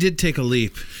thing, he did take a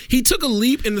leap. He took a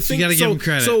leap, and the thing, you gotta give him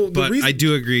credit. But I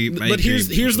do agree. But here's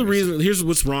the reason. Here's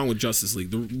what's wrong with Justice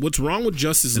League. What's wrong with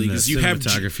Justice League is you have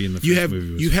cinematography in the first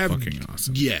movie was fucking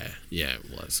awesome. Yeah,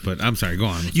 it was. But I'm sorry, go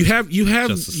on. You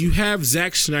have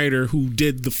Zack Snyder, who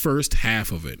did the first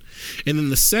half of it, and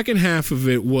then the second half of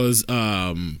it was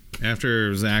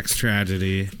after Zack's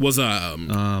tragedy was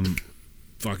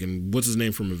fucking, what's his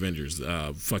name from Avengers?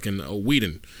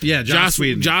 Whedon. Yeah, Joss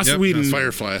Whedon. Joss Whedon.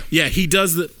 Firefly. Yeah, he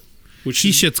does the. Which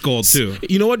he shits gold too.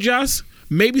 You know what, Joss?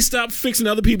 Maybe stop fixing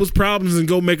other people's problems and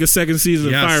go make a second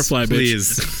season of Firefly,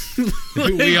 please.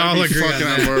 Like, we all agree fucking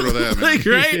on board with that, man. Like,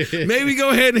 right? Maybe go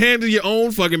ahead and handle your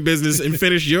own fucking business and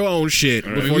finish your own shit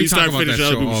before you start finishing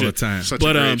other people's shit. Such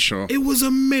a great show. It was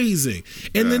amazing.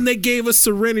 And then they gave us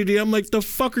Serenity. I'm like, the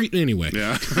fuck are you? Anyway.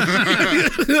 Yeah.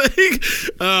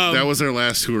 That was their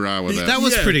last hurrah with that. That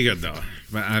was pretty good, though.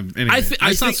 But anyway,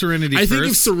 I saw Serenity first. I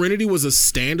think if Serenity was a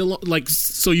standalone, like,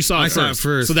 so you saw it I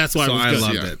first. So that's why I was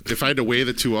loved good. it. If I had to weigh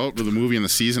the two out with the movie and the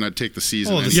season, I'd take the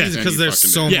season. Oh, because there's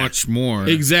so much more.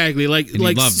 Exactly. Like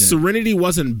Serenity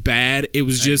wasn't bad. It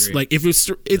was just like, if it's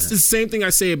the same thing I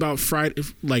say about Friday,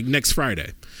 like Next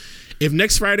Friday. If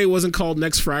Next Friday wasn't called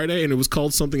Next Friday and it was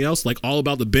called something else, like All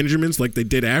About the Benjamins, like they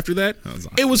did after that,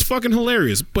 awesome. It was fucking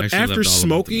hilarious. But after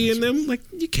Smokey and them, like,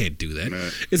 you can't do that.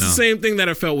 It's the same thing that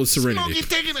I felt with Serenity. Smokey's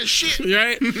taking a shit.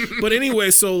 Right? But anyway,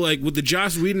 so like with the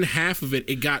Joss Whedon half of it,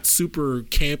 it got super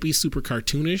campy, super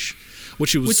cartoonish,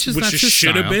 which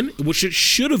it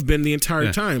should have been the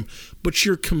entire time. But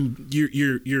you're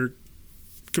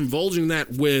convulging that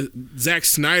with Zack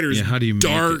Snyder's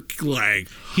dark, like,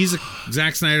 he's a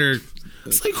Zack Snyder.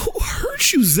 It's like, who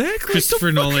hurt you, Zach? Like,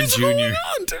 Christopher Nolan Jr.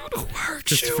 Dude, who hurt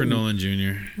Christopher Nolan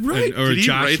Jr. Right? Or Did he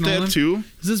Josh write Nolan? that too?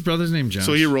 Is his brother's name Josh?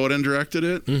 So he wrote and directed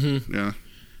it. Mm-hmm. Yeah.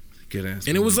 Good ass.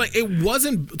 And it was like, it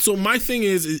wasn't. So my thing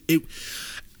is,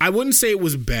 I wouldn't say it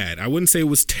was bad. I wouldn't say it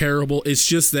was terrible. It's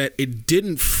just that it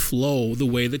didn't flow the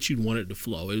way that you'd want it to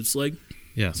flow. It's like,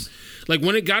 yes, like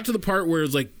when it got to the part where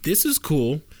it's like, this is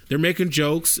cool. They're making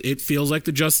jokes. It feels like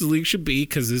the Justice League should be,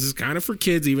 because this is kind of for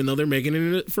kids, even though they're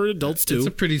making it for adults too. It's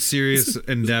a pretty serious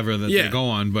endeavor that they go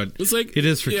on, but it's like, it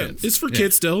is for kids. It's for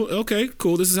kids still. Okay,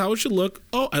 cool. This is how it should look.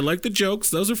 Oh, I like the jokes.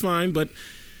 Those are fine, but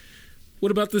what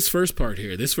about this first part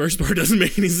here? This first part doesn't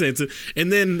make any sense.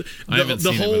 And then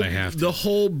the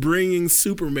whole bringing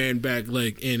Superman back,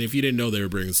 like, and if you didn't know they were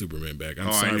bringing Superman back,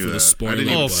 I'm sorry for the spoiler.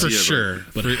 Oh, for sure.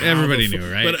 But everybody knew,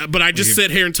 right? But I just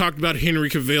sat here and talked about Henry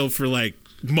Cavill for like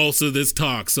most of this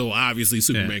talk, so obviously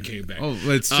Superman came back. Oh,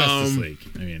 it's Justice League.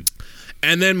 I mean,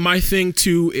 and then my thing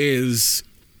too is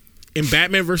in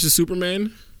Batman versus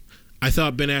Superman, I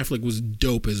thought Ben Affleck was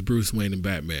dope as Bruce Wayne and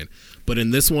Batman, but in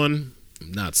this one,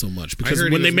 not so much, because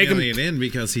when they make him it in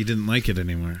because he didn't like it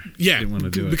anymore. Yeah, he didn't want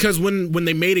to do it. Because when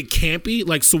they made it campy,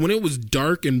 like, so when it was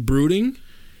dark and brooding,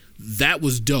 that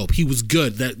was dope. He was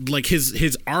good. That, like,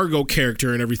 his Argo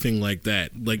character and everything like that.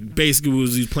 Like, basically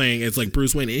was he's playing as like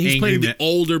Bruce Wayne, and he's playing the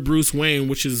older Bruce Wayne,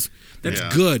 which is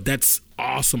good. That's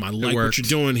awesome. I like what you're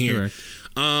doing here.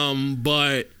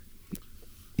 But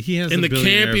he has in the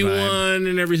campy one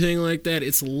and everything like that,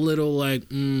 it's a little like,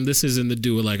 this isn't the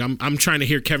dude. Like, I'm trying to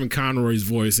hear Kevin Conroy's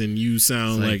voice, and you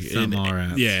sound like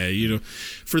yeah, you know.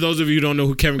 For those of you who don't know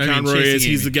who Kevin Conroy is,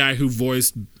 he's the guy who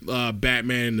voiced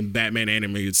Batman in the Batman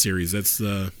animated series. That's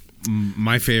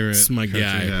my favorite. It's my guy.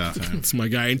 Yeah. It's my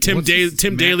guy. And Tim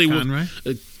Daly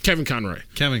was Kevin Conroy.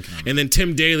 And then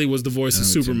Tim Daly was the voice of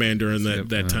Superman during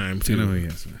that time too. I know who he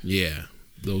is. Yeah,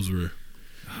 those were.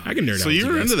 I can nerd out. So you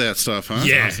were into that stuff, huh?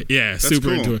 Yeah, that's super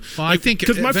cool. Into it. Well, I think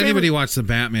if anybody watched the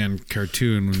Batman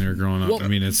cartoon when they were growing up, I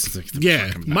mean, it's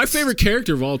like my favorite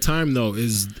character of all time though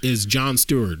is John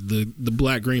Stewart, the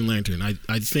Black Green Lantern.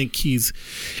 I think he's,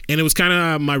 and it was kind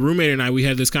of my roommate and I. We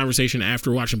had this conversation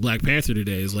after watching Black Panther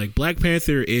today. Is like Black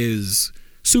Panther is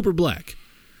super black,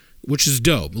 which is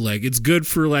dope. Like, it's good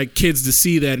for like kids to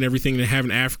see that and everything, to have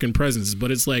an African presence. But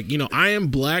it's like, you know, I am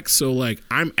black, so like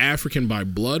I'm African by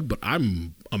blood, but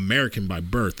I'm American by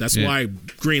birth. That's why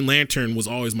Green Lantern was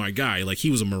always my guy. Like, he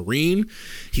was a Marine.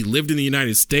 He lived in the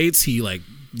United States. He like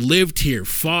lived here,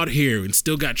 fought here, and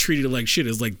still got treated like shit.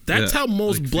 It's like, that's how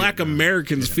most black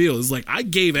Americans feel. It's like, I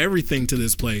gave everything to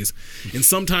this place, and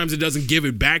sometimes it doesn't give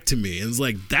it back to me. And it's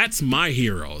like, that's my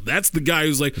hero. That's the guy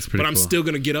who's like, but I'm still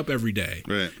going to get up every day.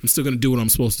 Right. I'm still going to do what I'm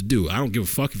supposed to do. I don't give a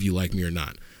fuck if you like me or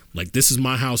not. Like, this is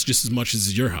my house just as much as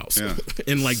it's your house. Yeah.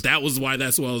 And like, that's why I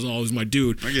was always my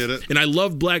dude. I get it. And I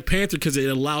love Black Panther because it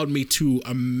allowed me to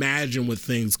imagine what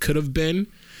things could have been.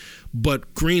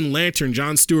 But Green Lantern,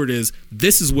 John Stewart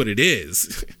this is what it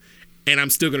is. And I'm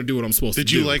still going to do what I'm supposed to do.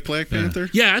 Did you like Black Panther?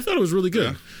 Yeah, I thought it was really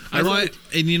good. Yeah.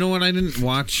 And you know what? I didn't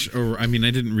watch, I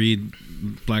didn't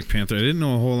read Black Panther. I didn't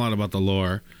know a whole lot about the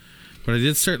lore. But I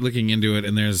did start looking into it,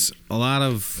 and there's a lot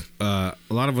of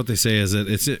what they say is that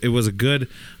it was a good.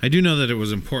 I do know that it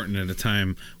was important at a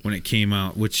time when it came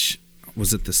out, which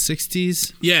was it the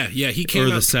 60s? Yeah, he came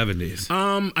out the 70s.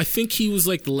 I think he was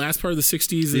like the last part of the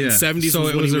 60s and 70s. So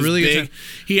it was a really good time.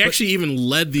 He actually even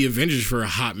led the Avengers for a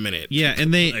hot minute. Yeah,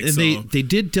 and they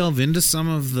did delve into some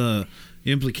of the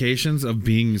implications of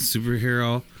being a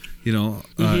superhero,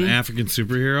 African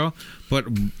superhero, but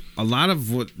a lot of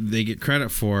what they get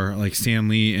credit for, like Stan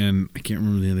Lee and I can't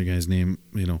remember the other guy's name,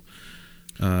 the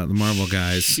Marvel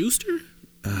guys. Schuster?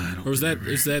 Schuster's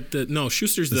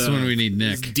this one we need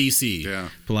Nick. DC. Yeah.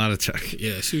 Palahniuk.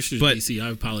 Yeah, Schuster's DC. I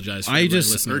apologize for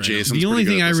listening. Or Jason's the only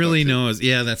thing I really know is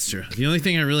that's true. The only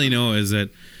thing I really know is that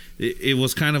it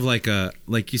was kind of like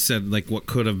like you said, like what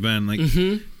could have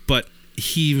been, but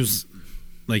he was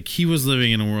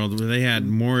living in a world where they had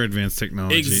more advanced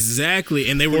technology. Exactly.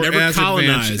 And they were never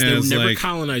colonized.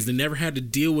 They never had to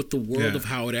deal with the world of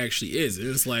how it actually is.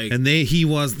 It's like, and he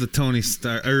was the Tony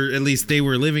Stark, or at least they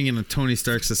were living in a Tony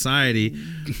Stark society,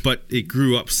 but it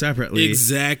grew up separately.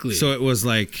 Exactly. So it was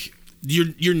like,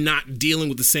 you're not dealing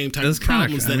with the same type of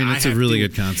problems that I have. It's a really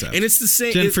good concept. And it's the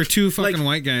same. Then for two fucking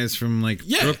white guys from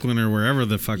Brooklyn or wherever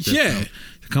the fuck they're from,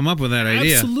 come up with that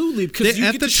idea. Absolutely, because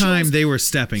at the time they were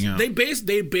stepping out. They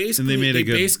basically and they made a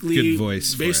good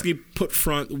voice. Basically, put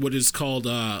front what is called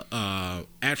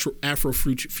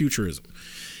Afrofuturism,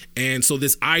 and so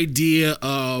this idea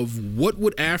of what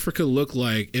would Africa look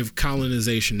like if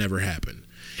colonization never happened.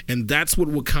 And that's what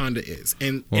Wakanda is,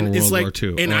 and it's World like, War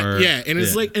II.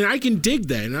 It's like, and I can dig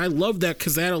that, and I love that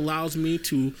because that allows me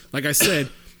to, like I said,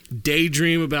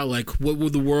 daydream about like what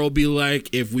would the world be like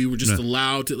if we were just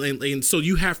allowed to, and so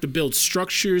you have to build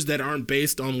structures that aren't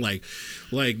based on like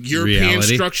European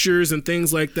reality. Structures and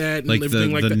things like that, and like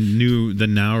everything the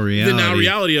now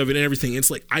reality of it and everything. It's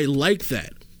like I like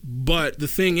that. But the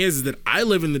thing is that I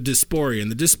live in the dysphoria,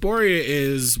 and the dysphoria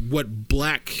is what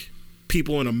black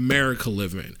people in America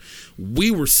live in.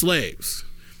 We were slaves.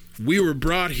 We were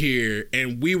brought here,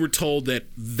 and we were told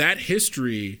that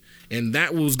history and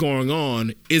that what was going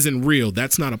on isn't real.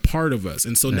 That's not a part of us.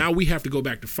 And so now we have to go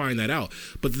back to find that out.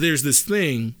 But there's this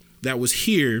thing that was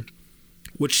here,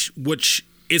 which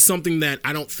is something that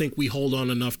I don't think we hold on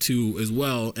enough to as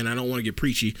well. And I don't want to get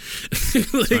preachy.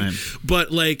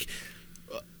 But like,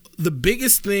 the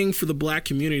biggest thing for the black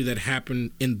community that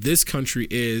happened in this country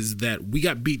is that we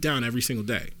got beat down every single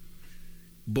day,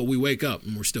 but we wake up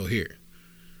and we're still here.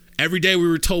 Every day we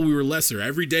were told we were lesser.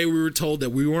 Every day we were told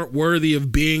that we weren't worthy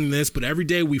of being this, but every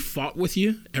day we fought with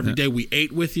you. Every day we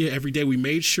ate with you. Every day we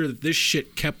made sure that this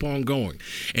shit kept on going.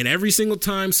 And every single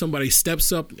time somebody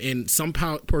steps up in some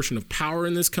portion of power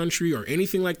in this country or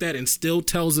anything like that and still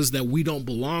tells us that we don't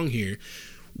belong here,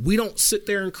 we don't sit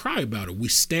there and cry about it. We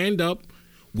stand up.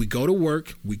 We go to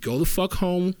work, we go the fuck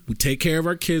home, we take care of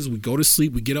our kids, we go to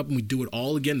sleep, we get up and we do it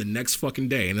all again the next fucking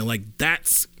day. And they're like,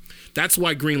 that's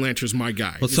why Green Lantern's my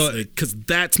guy. Because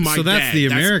that's my dad. So that's the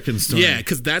American story. Yeah,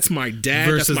 because that's my dad,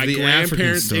 versus that's my the grandparents.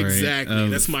 African story exactly.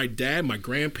 That's my dad, my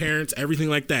grandparents, everything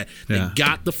like that. They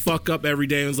got the fuck up every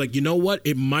day and was like, you know what?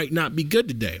 It might not be good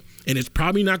today. And it's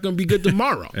probably not going to be good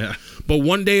tomorrow. But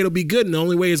one day it'll be good. And the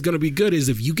only way it's going to be good is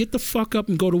if you get the fuck up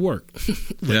and go to work.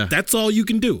 That's all you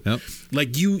can do.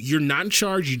 Like you're not in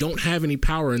charge. You don't have any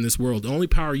power in this world. The only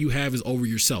power you have is over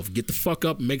yourself. Get the fuck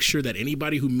up and make sure that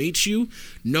anybody who meets you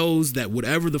knows that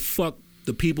whatever the fuck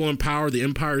the people in power, the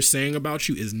empire is saying about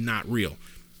you is not real.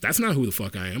 That's not who the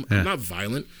fuck I am. I'm not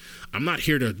violent. I'm not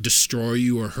here to destroy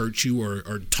you or hurt you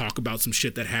or talk about some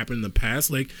shit that happened in the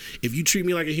past. Like, if you treat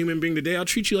me like a human being today, I'll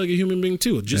treat you like a human being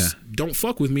too. Just don't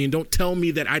fuck with me and don't tell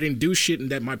me that I didn't do shit and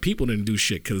that my people didn't do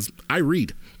shit, because I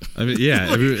read. I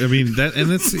mean,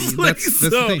 that's the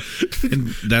thing, and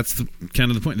that's kind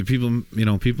of the point. The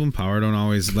people in power don't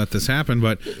always let this happen,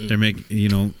 but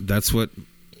that's what,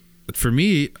 for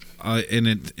me,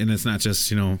 and it's not just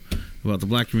about the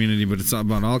black community, but it's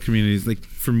about all communities. Like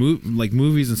for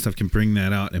movies and stuff can bring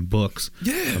that out, and books,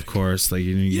 of course. Like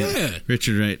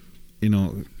Richard Wright,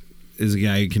 is a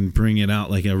guy who can bring it out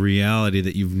like a reality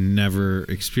that you've never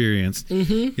experienced.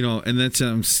 You know, and that's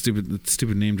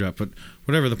stupid name drop, but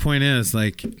whatever. The point is,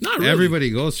 like, Not really. everybody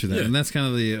goes through that, and that's kind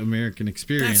of the American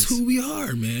experience. That's who we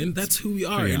are, man. That's who we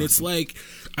are. Pretty And awesome. it's like,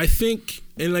 I think,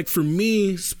 and like for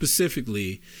me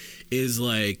specifically, is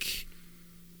like,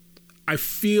 I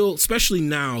feel, especially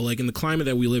now, like in the climate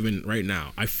that we live in right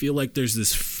now, I feel like there's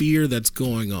this fear that's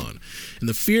going on. And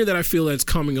the fear that I feel that's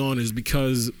coming on is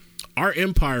because our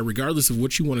empire, regardless of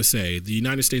what you want to say, the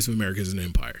United States of America is an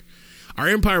empire. Our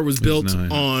empire was built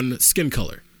on skin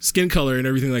color and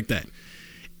everything like that.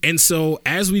 And so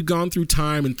as we've gone through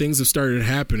time and things have started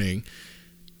happening,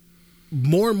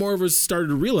 more and more of us started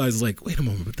to realize, like, wait a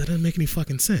moment, but that doesn't make any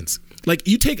fucking sense. Like,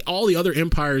 you take all the other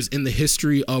empires in the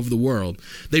history of the world,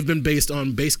 they've been based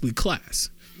on basically class.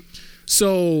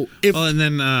 So if and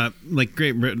then like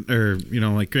Great Britain, or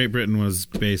like Great Britain was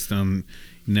based on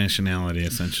nationality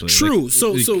essentially. True. Like,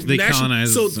 So they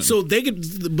colonized. So they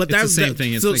could, but that's the same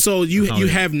thing. It's so you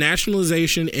have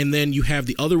nationalization, and then you have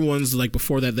the other ones like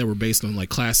before that were based on like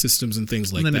class systems and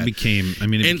things like and then that. it became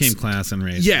class and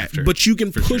race. Yeah, after, but you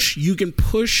can push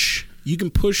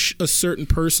a certain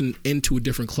person into a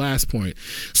different class point.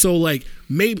 So like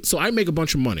so I make a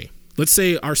bunch of money. Let's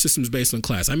say our system's based on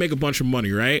class. I make a bunch of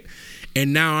money, right?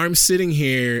 And now I'm sitting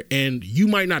here and you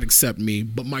might not accept me,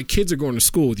 but my kids are going to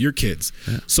school with your kids.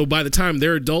 Yeah. So by the time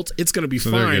they're adults, it's going to be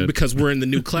fine because we're in the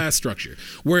new class structure.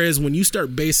 Whereas when you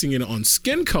start basing it on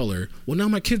skin color, well, now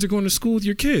my kids are going to school with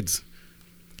your kids.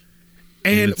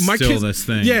 And it's my still kids, this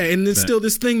thing. yeah, and it's still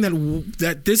this thing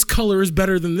that this color is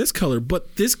better than this color,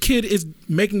 but this kid is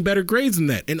making better grades than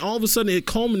that, and all of a sudden it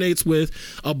culminates with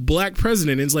a black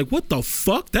president, and it's like, what the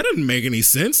fuck? That doesn't make any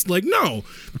sense. Like, no,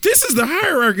 this is the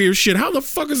hierarchy of shit. How the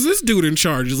fuck is this dude in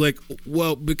charge? It's like,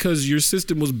 well, because your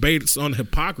system was based on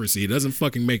hypocrisy. It doesn't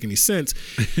fucking make any sense,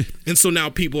 and so now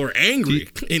people are angry,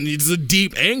 and it's a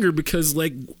deep anger because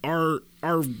like our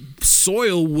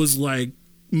soil was like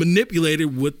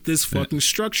manipulated with this fucking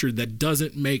structure that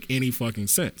doesn't make any fucking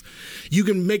sense. You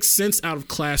can make sense out of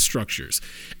class structures.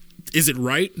 Is it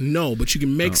right? No, but you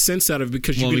can make sense out of it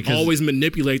because you can always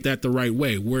manipulate that the right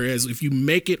way. Whereas if you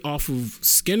make it off of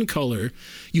skin color,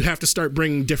 you have to start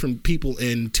bringing different people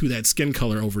into that skin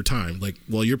color over time. Like,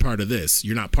 well, you're part of this.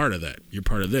 You're not part of that. You're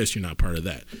part of this. You're not part of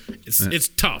that. It's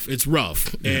tough. It's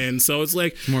rough. Yeah. And so it's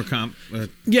like more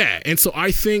yeah. And so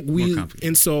I think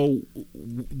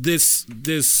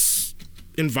this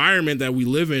environment that we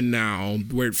live in now,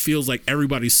 where it feels like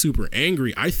everybody's super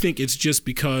angry, I think it's just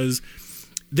because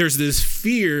there's this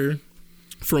fear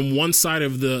from one side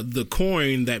of the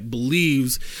coin that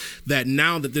believes that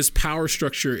now that this power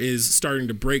structure is starting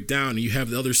to break down, and you have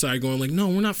the other side going like, no,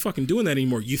 we're not fucking doing that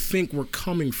anymore. You think we're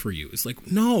coming for you. It's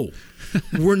like, no,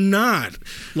 we're not.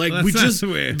 Like,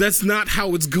 that's not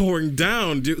how it's going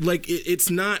down, dude. Like, it's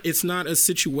not a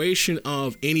situation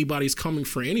of anybody's coming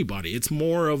for anybody. It's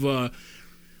more of a,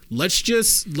 let's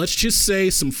just say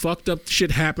some fucked up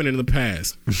shit happened in the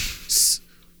past.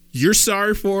 You're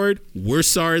sorry for it. We're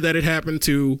sorry that it happened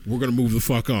too. We're going to move the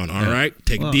fuck on. All right?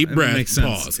 Take a deep breath.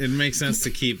 Pause. It makes sense to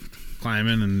keep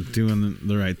climbing and doing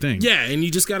the right thing. Yeah, and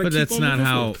you just got to keep on. But that's not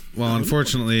how,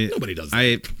 unfortunately. Nobody does that.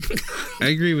 I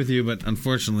agree with you, but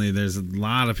unfortunately, there's a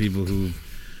lot of people who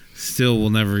still will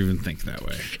never even think that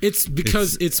way. It's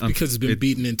because it's been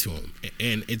beaten into them.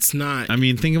 And it's not. I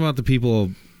mean, think about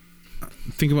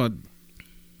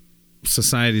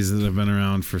societies that have been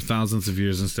around for thousands of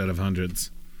years instead of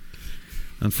hundreds.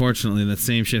 Unfortunately, that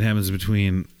same shit happens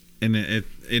between, and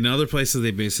in other places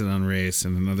they base it on race,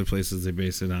 and in other places they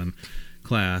base it on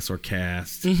class or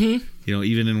caste. Mm-hmm. You know,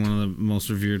 even in one of the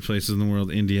most revered places in the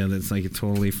world, India, that's like it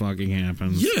totally fucking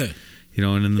happens. Yeah. You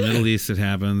know, and in the Middle East it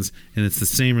happens, and it's the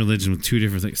same religion with two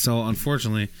different things. So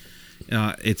unfortunately,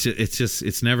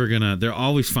 it's never gonna. They'll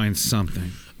always find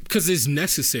something. Because it's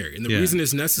necessary, and the reason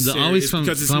it's necessary They'll always is find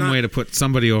because it's some not, way to put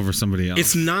somebody over somebody else.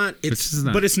 It's not.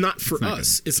 But it's not for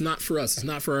us. Good. It's not for us. It's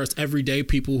not for us everyday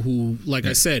people who, like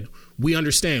I said, we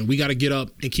understand. We got to get up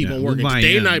and keep on working.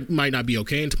 Today might not be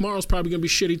okay, and tomorrow's probably going to be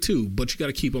shitty too. But you got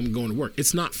to keep on going to work.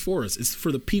 It's not for us. It's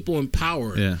for the people in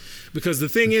power. Yeah. Because the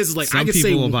thing is, like, some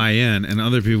people will buy in, and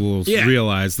other people will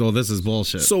realize, oh, this is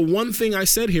bullshit. So one thing I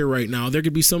said here right now, there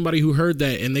could be somebody who heard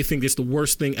that and they think it's the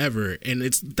worst thing ever, and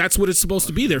that's what it's supposed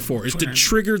to be there for. Is to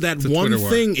trigger that one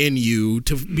thing in you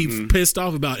to be pissed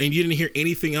off about, and you didn't hear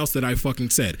anything else that I fucking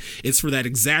said. It's for that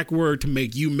exact word to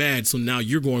make you mad, so now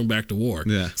you're going back to war.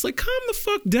 Yeah. It's like, calm the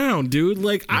fuck down, dude.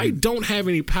 Like, I don't have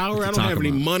any power. I don't have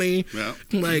any money. Yeah.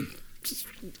 Like,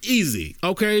 easy,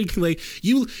 okay? Like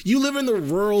you live in the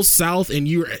rural South and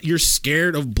you're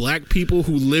scared of black people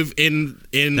who live in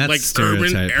like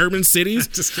urban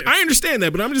cities. I understand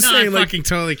that, but I'm just saying, I'm like, fucking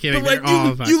totally kidding. But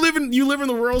like you live in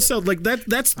the rural South. Like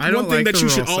that's one thing that you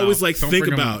should always like think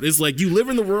about. Is like you live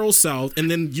in the rural South and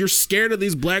then you're scared of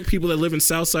these black people that live in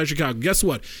Southside Chicago. Guess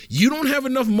what? You don't have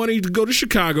enough money to go to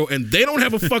Chicago and they don't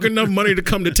have a fucking enough money to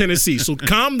come to Tennessee. So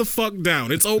calm the fuck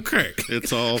down. It's okay.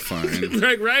 It's all fine.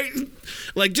 right?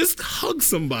 Like, just hug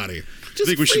somebody. Just I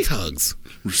think we should hugs.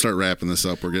 Start wrapping this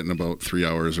up. We're getting about 3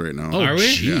 hours right now. Are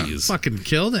we? Yeah. Fucking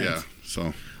killed it. Yeah.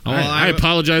 So. I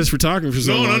apologize for talking for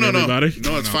so long, everybody.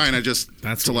 No, it's fine.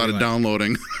 That's a lot of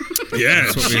downloading. Yeah,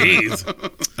 jeez.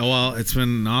 Oh, well, it's been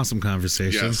an awesome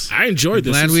conversation. Yes. I enjoyed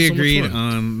this. Glad we agreed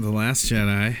on The Last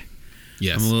Jedi.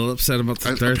 Yes. I'm a little upset about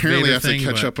the Darth apparently Vader I have thing, to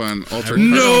catch up on Altered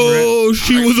Carbon. No,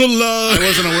 she was alive. I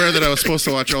wasn't aware that I was supposed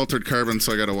to watch Altered Carbon,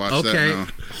 so I got to watch that now.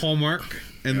 Homework.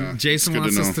 And Yeah, Jason it's good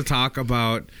wants to us know. to talk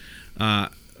about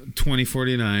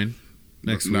 2049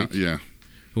 next week. Yeah.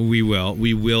 We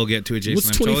will get to it, Jason. What's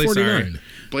I'm totally 2049? sorry.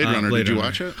 Blade Runner. Blade Did you Runner.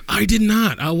 watch it? I did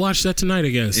not. I'll watch that tonight, I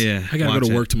guess. Yeah, I gotta watch go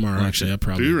to it. work tomorrow. Watch Actually, it. I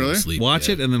probably Do you go to really? sleep. Watch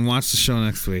yeah. it and then watch the show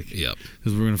next week. Yep.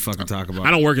 Because we're going to fucking talk about it.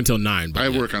 I don't work until 9. But I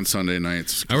work on Sunday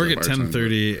nights. I work at 10:30.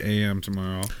 10:30 a.m.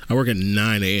 tomorrow. I work at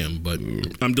 9 a.m., but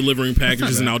I'm delivering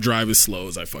packages and I'll drive as slow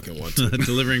as I fucking want to.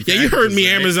 Delivering Yeah, you heard me,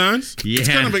 packages, right? Amazon. Yeah. It's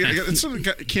kind of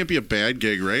it can't be a bad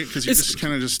gig, right? Because you're just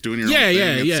kind of just doing your own thing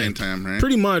at the same time, right?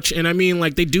 Pretty much. And I mean,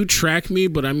 like, they do track me,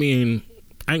 but I mean,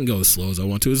 I can go as slow as I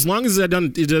want to. As long as it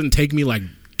doesn't take me like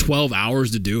 12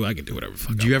 hours to do, I can do whatever the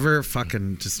fuck. Do you ever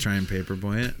fucking just try and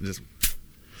paperboy it? Just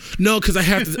No, because I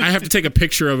have to take a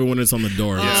picture of it when it's on the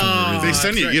door. They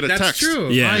send you get a That's text. true.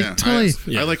 Yeah.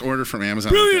 I like order from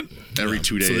Amazon Brilliant. every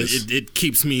 2 days. So it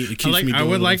keeps me. It keeps me. Doing I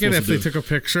would what like I'm it if supposed they to do. took a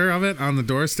picture of it on the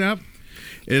doorstep.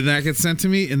 And that gets sent to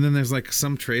me, and then there's like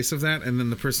some trace of that, and then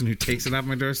the person who takes it off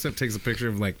my doorstep takes a picture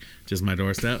of like just my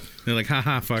doorstep. They're like,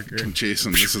 "Haha, fucker."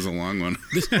 Jason, this is a long one.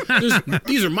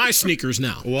 These are my sneakers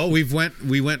now. Well, we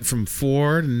went from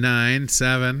 4 to 9,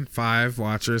 7, 5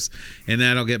 watchers, and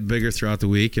that'll get bigger throughout the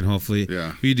week, and hopefully,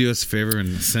 you do us a favor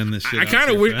and send this shit. I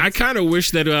kind of wish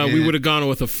that we would have gone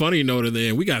with a funny note at the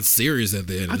end. We got serious at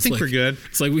the end. I think we're good.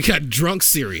 It's like we got drunk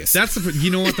serious. That's you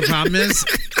know what the problem is,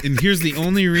 and here's the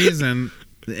only reason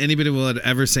that anybody will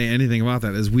ever say anything about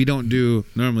that is we don't do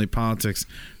normally politics,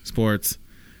 sports,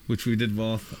 which we did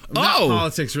both. Not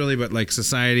politics really, but like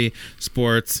society,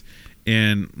 sports,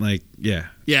 and like I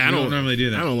we don't normally do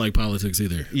that. I don't like politics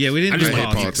either. Yeah, we didn't do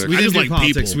politics. We didn't do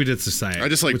politics. We did society. I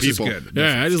just like which people. Is good.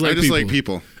 Yeah, I just like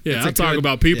people. Yeah, I'll talk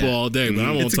about people all day, but I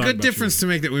won't It's a talk good about difference to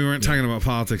make that we weren't talking about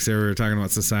politics there. We were talking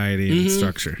about society and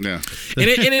structure. Yeah. And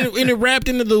it wrapped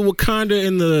into the Wakanda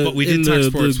and the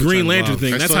Green Lantern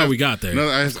thing. That's how we got there. No,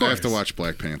 I have to watch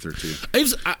Black Panther too.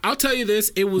 I'll tell you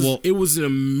this: it was an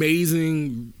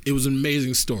amazing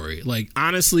story. Like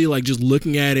honestly, like just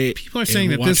looking at it, people are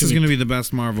saying that this is going to be the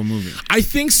best Marvel movie. I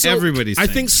think so. I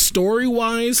think story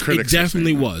wise, it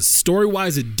definitely was. Story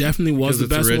wise, it definitely was the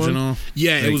best one.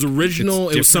 Yeah, it was original.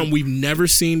 It was something we've never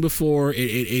seen before.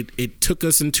 It took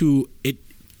us into it.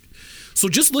 So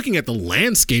just looking at the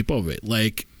landscape of it,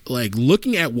 like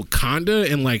looking at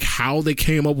Wakanda and like how they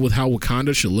came up with how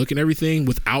Wakanda should look and everything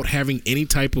without having any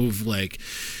type of like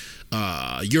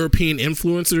European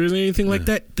influencers or anything like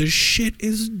that. The shit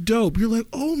is dope. You're like,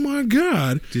 oh my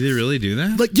god. Do they really do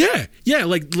that? Like yeah.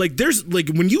 Like there's like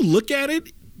when you look at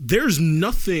it, there's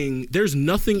nothing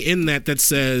in that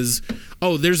says,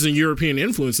 oh, there's a European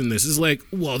influence in this. It's like,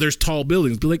 well, there's tall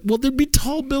buildings. Be like, well, there'd be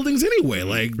tall buildings anyway.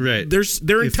 Like, right.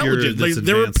 They're intelligent. Like,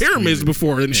 there were pyramids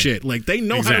before and shit. Like, they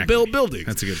know how to build buildings.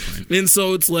 That's a good point. And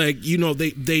so it's like, you know,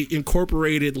 they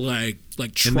incorporated like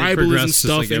tribalism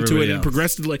stuff like into it and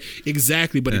progressed like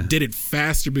exactly, but it did it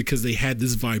faster because they had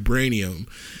this vibranium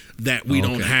that we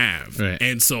don't have. Right.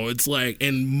 And so it's like,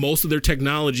 and most of their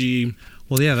technology.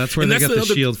 Well, yeah, that's where they got the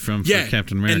shield from for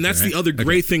Captain America. And that's the other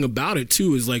great thing about it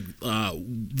too is like Are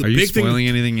you spoiling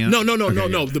anything yet? No.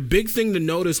 The big thing to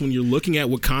notice when you're looking at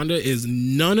Wakanda is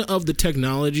none of the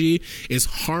technology is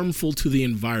harmful to the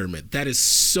environment. That is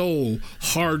so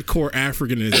hardcore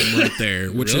Africanism right there,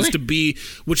 which is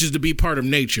to be part of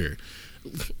nature.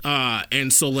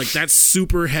 And so like that's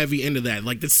super heavy into that.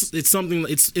 Like it's something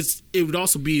it would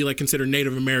also be like considered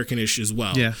Native American-ish as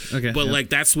well. Yeah. Okay. But like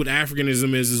that's what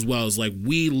Africanism is as well. Is like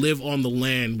we live on the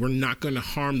land. We're not going to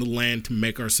harm the land to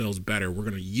make ourselves better. We're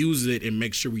going to use it and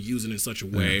make sure we use it in such a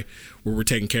way where we're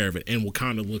taking care of it. And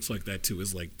Wakanda looks like that too.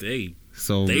 Is like they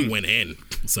went in.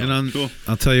 So and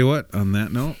I'll tell you what. On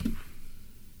that note,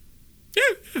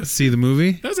 yeah. See the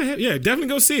movie. Definitely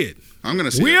go see it. I'm gonna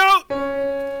see it. We out.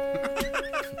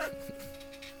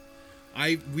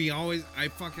 I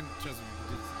fucking trust me.